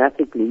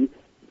automatically,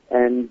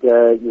 and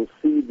you'll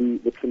see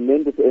the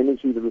tremendous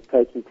energy that was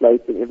taking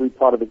place in every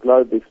part of the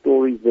globe. There's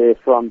stories there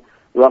from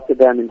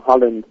Rotterdam in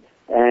Holland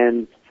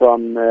and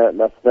from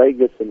Las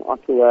Vegas and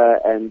Ottawa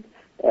and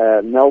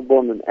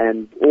Melbourne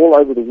and all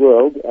over the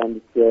world,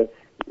 and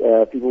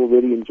people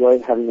really enjoy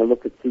having a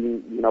look at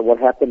seeing what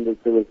happened as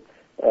there was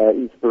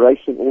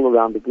inspiration all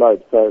around the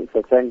globe. So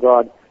thank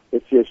God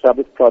this year's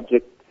Shabbos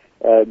Project,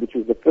 which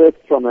was the first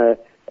from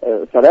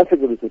South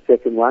Africa was the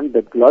second one,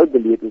 but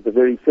globally it was the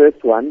very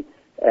first one,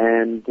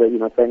 and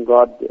thank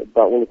God,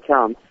 by all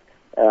accounts,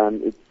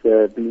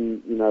 it's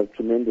been a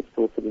tremendous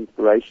source of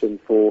inspiration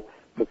for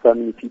so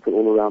many people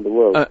all around the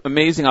world.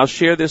 Amazing. I'll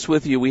share this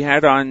with you. We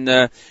had on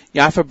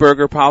Yafa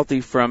Berger-Palti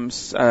from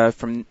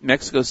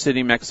Mexico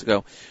City,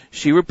 Mexico.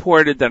 She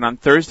reported that on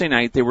Thursday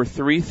night there were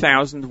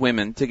 3,000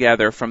 women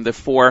together from the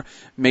 4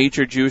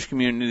 major Jewish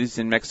communities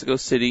in Mexico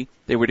City.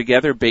 They were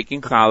together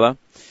baking challah.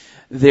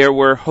 There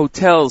were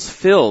hotels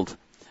filled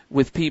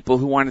with people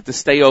who wanted to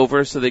stay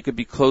over so they could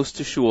be close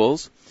to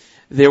shuls.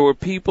 There were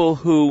people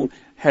who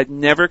had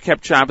never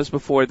kept Shabbos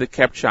before that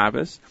kept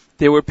Shabbos.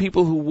 There were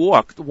people who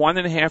walked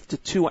 1.5 to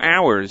 2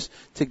 hours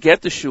to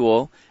get to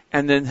shul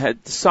and then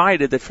had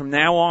decided that from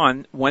now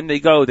on, when they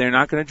go, they're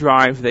not going to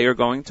drive, they are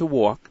going to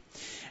walk.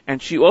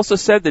 And she also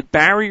said that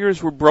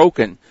barriers were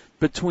broken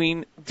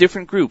between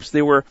different groups.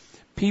 There were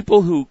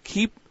people who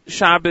keep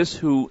Shabbos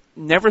who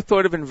never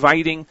thought of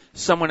inviting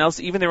someone else,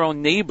 even their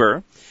own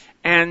neighbor,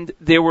 and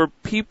there were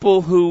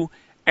people who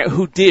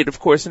did, of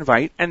course,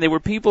 invite, and there were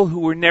people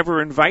who were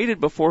never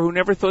invited before, who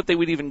never thought they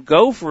would even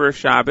go for a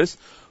Shabbos,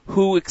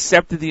 who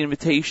accepted the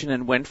invitation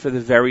and went for the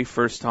very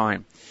first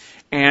time.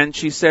 And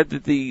she said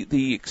that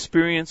the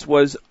experience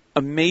was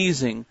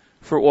amazing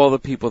for all the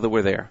people that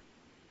were there.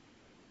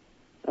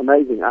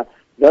 Amazing.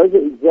 Those are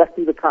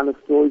exactly the kind of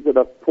stories that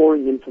are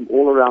pouring in from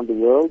all around the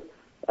world.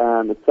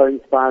 It's so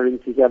inspiring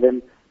to hear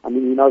them. I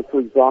mean, for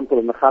example,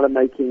 in the challah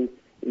making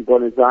in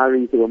Buenos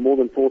Aires, there were more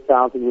than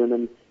 4,000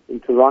 women. In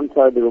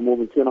Toronto, there were more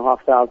than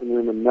 2,500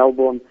 women.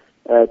 Melbourne,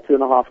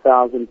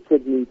 2,500.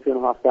 Sydney,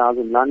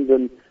 2,500.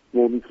 London,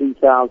 more than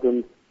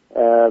 3,000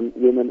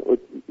 women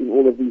in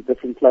all of these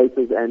different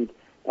places. And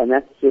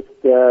that's just,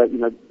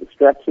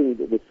 scratching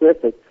the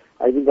surface.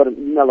 I even got an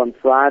email on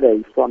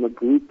Friday from a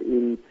group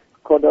in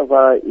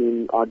Cordova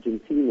in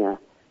Argentina,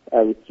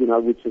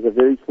 which is a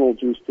very small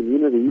Jewish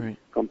community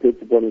compared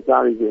to Buenos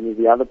Aires and any of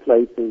the other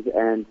places,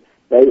 and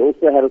they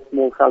also had a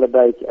small challah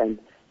bake, and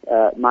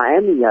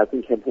Miami, I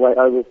think, had way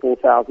over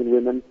 4,000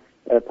 women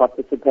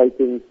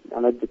participating. I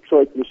know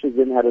Detroit,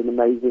 Michigan had an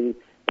amazing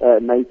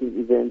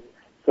event.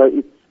 So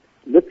it's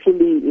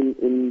literally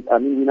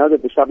we know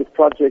that the Shabbos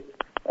Project,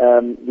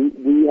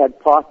 we had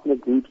partner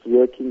groups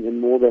working in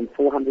more than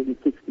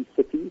 460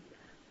 cities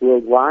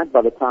worldwide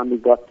by the time we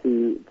got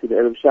to the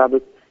Erev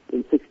Shabbos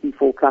in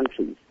 64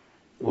 countries.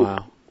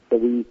 Wow. So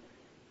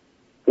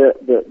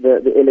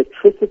the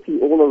electricity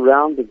all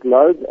around the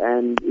globe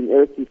and in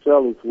Eretz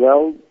Yisrael as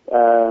well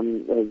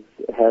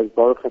has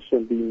Baruch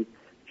Hashem been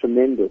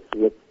tremendous,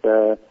 with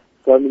so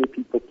many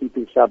people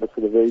keeping Shabbos for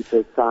the very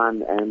first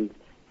time and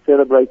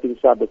celebrating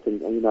Shabbos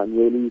and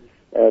really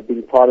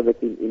being part of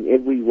it in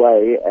every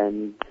way,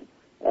 and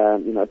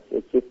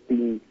It's just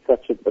been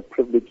such a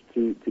privilege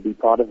to be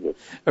part of this.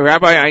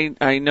 Rabbi,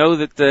 I know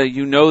that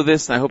you know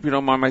this, and I hope you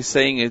don't mind my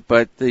saying it,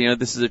 but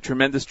this is a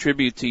tremendous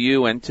tribute to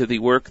you and to the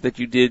work that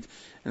you did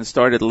and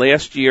started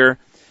last year,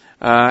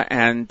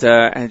 and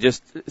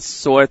just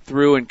saw it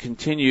through and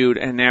continued,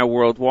 and now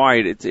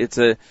worldwide. It's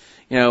a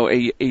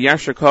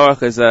Yasher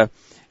Koach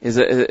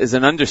is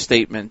an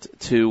understatement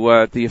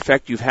to the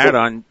effect you've had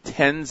on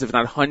tens, if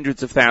not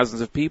hundreds of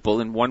thousands of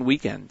people in one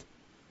weekend.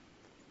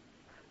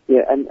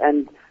 Yeah,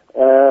 and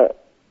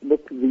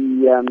look,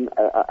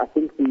 I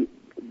think for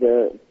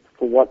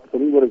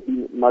me what has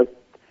been most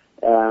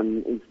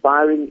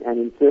inspiring and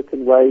in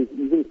certain ways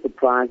even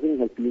surprising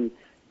has been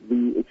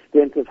the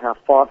extent of how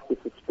fast this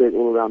has spread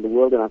all around the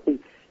world, and I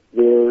think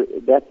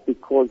that's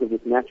because of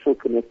this natural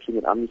connection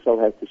that Am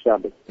Yisrael has to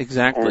Shabbos.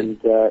 Exactly. And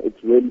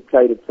it's really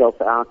played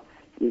itself out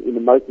in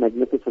the most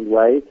magnificent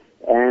way,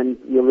 and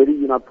we're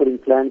already, putting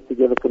plans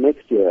together for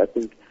next year. I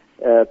think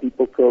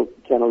people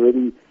can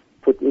already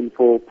put in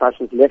for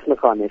Parshas Lech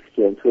Lecha next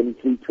year, in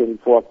 23,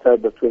 24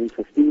 October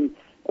 2015,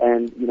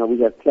 and,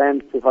 we have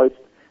plans to host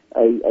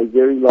a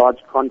very large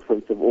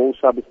conference of all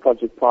Shabbos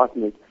Project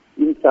partners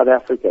in South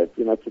Africa,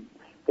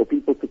 for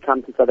people to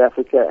come to South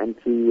Africa and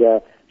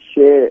to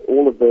share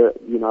all of the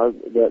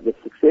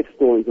success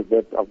stories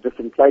of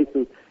different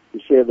places, to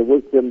share the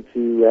wisdom,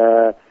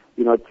 to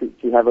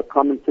have a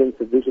common sense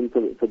of vision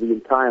for the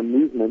entire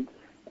movement.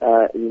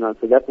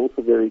 So that's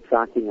also very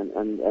exciting,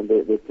 and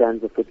their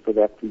plans are fit for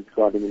that to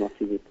start in the not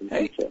too distant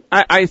future.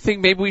 I think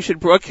maybe we should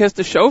broadcast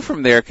the show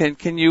from there.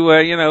 Can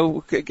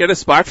you get a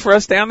spot for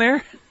us down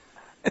there?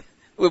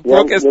 We'll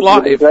broadcast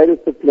live. With the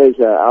greatest of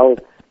pleasure.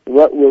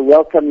 We'll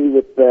welcome you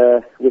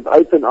with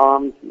open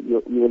arms.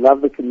 You will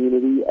love the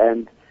community,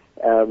 and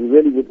we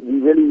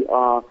really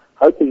are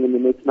hoping in the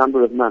next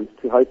number of months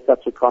to host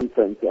such a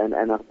conference. And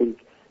I think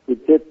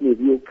certainly if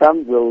you'll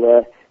come,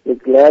 we'll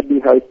gladly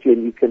host you,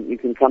 and you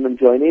can come and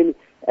join in.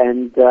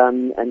 And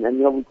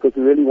because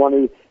we really want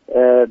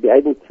to be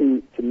able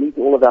to meet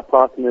all of our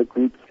partner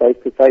groups face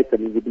to face. I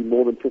mean, there'll be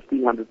more than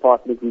 1,500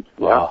 partner groups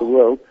throughout the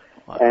world,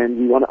 and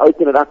we want to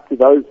open it up to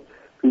those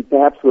who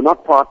perhaps were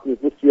not partners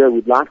this year,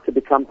 would like to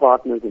become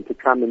partners and to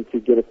come and to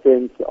get a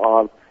sense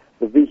of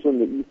the vision,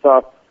 the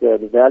ethos,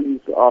 the values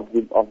of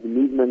the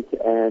movement,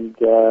 and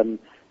to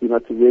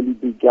really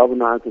be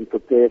galvanized and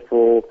prepare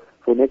for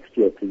next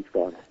year, please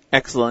God.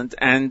 Excellent.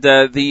 And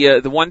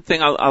the one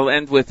thing I'll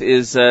end with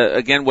is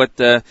again what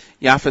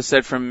Yafa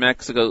said from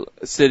Mexico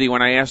City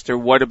when I asked her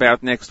what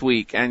about next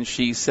week, and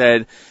she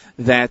said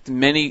that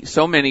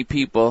so many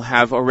people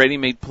have already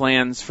made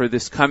plans for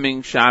this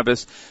coming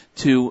Shabbos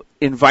to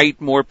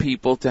invite more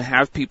people, to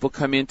have people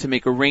come in, to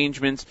make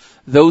arrangements.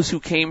 Those who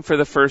came for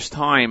the first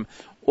time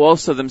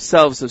also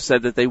themselves have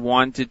said that they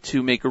wanted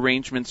to make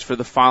arrangements for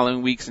the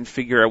following weeks and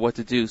figure out what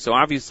to do. So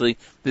obviously,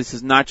 this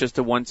is not just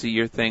a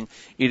once-a-year thing.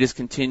 It is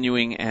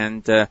continuing,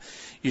 and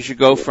you should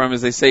go from,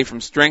 as they say,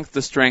 from strength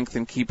to strength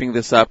in keeping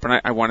this up.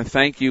 And I want to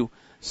thank you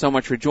so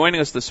much for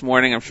joining us this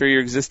morning. I'm sure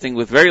you're existing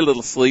with very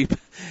little sleep,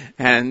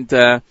 and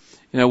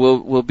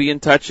we'll be in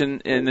touch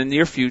in the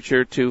near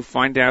future to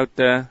find out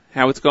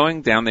how it's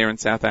going down there in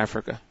South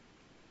Africa.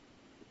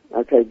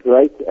 Okay,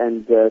 great,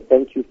 and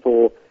thank you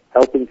for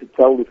helping to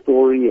tell the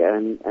story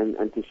and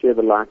to share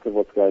the light of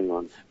what's going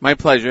on. My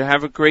pleasure.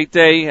 Have a great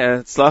day.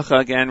 Tzlacha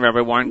again,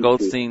 Rabbi Warren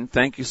Goldstein.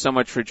 Thank you so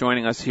much for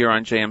joining us here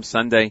on JM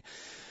Sunday.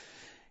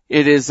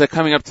 It is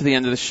coming up to the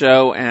end of the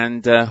show,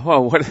 and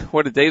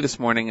what a day this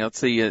morning. Let's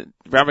see,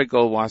 Rabbi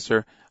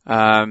Goldwasser,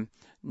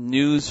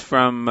 news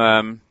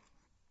from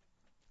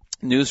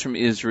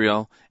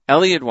Israel,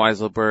 Elliot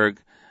Weiselberg,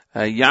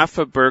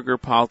 Yafa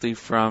Berger-Palti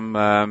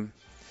from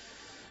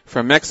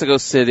Mexico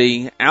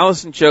City,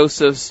 Allison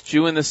Josephs,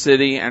 Jew in the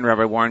City, and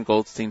Rabbi Warren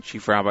Goldstein,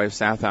 Chief Rabbi of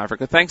South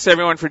Africa. Thanks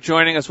everyone for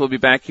joining us. We'll be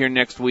back here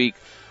next week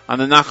on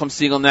the Nachum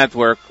Segal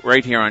Network,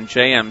 right here on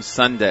JM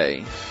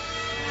Sunday.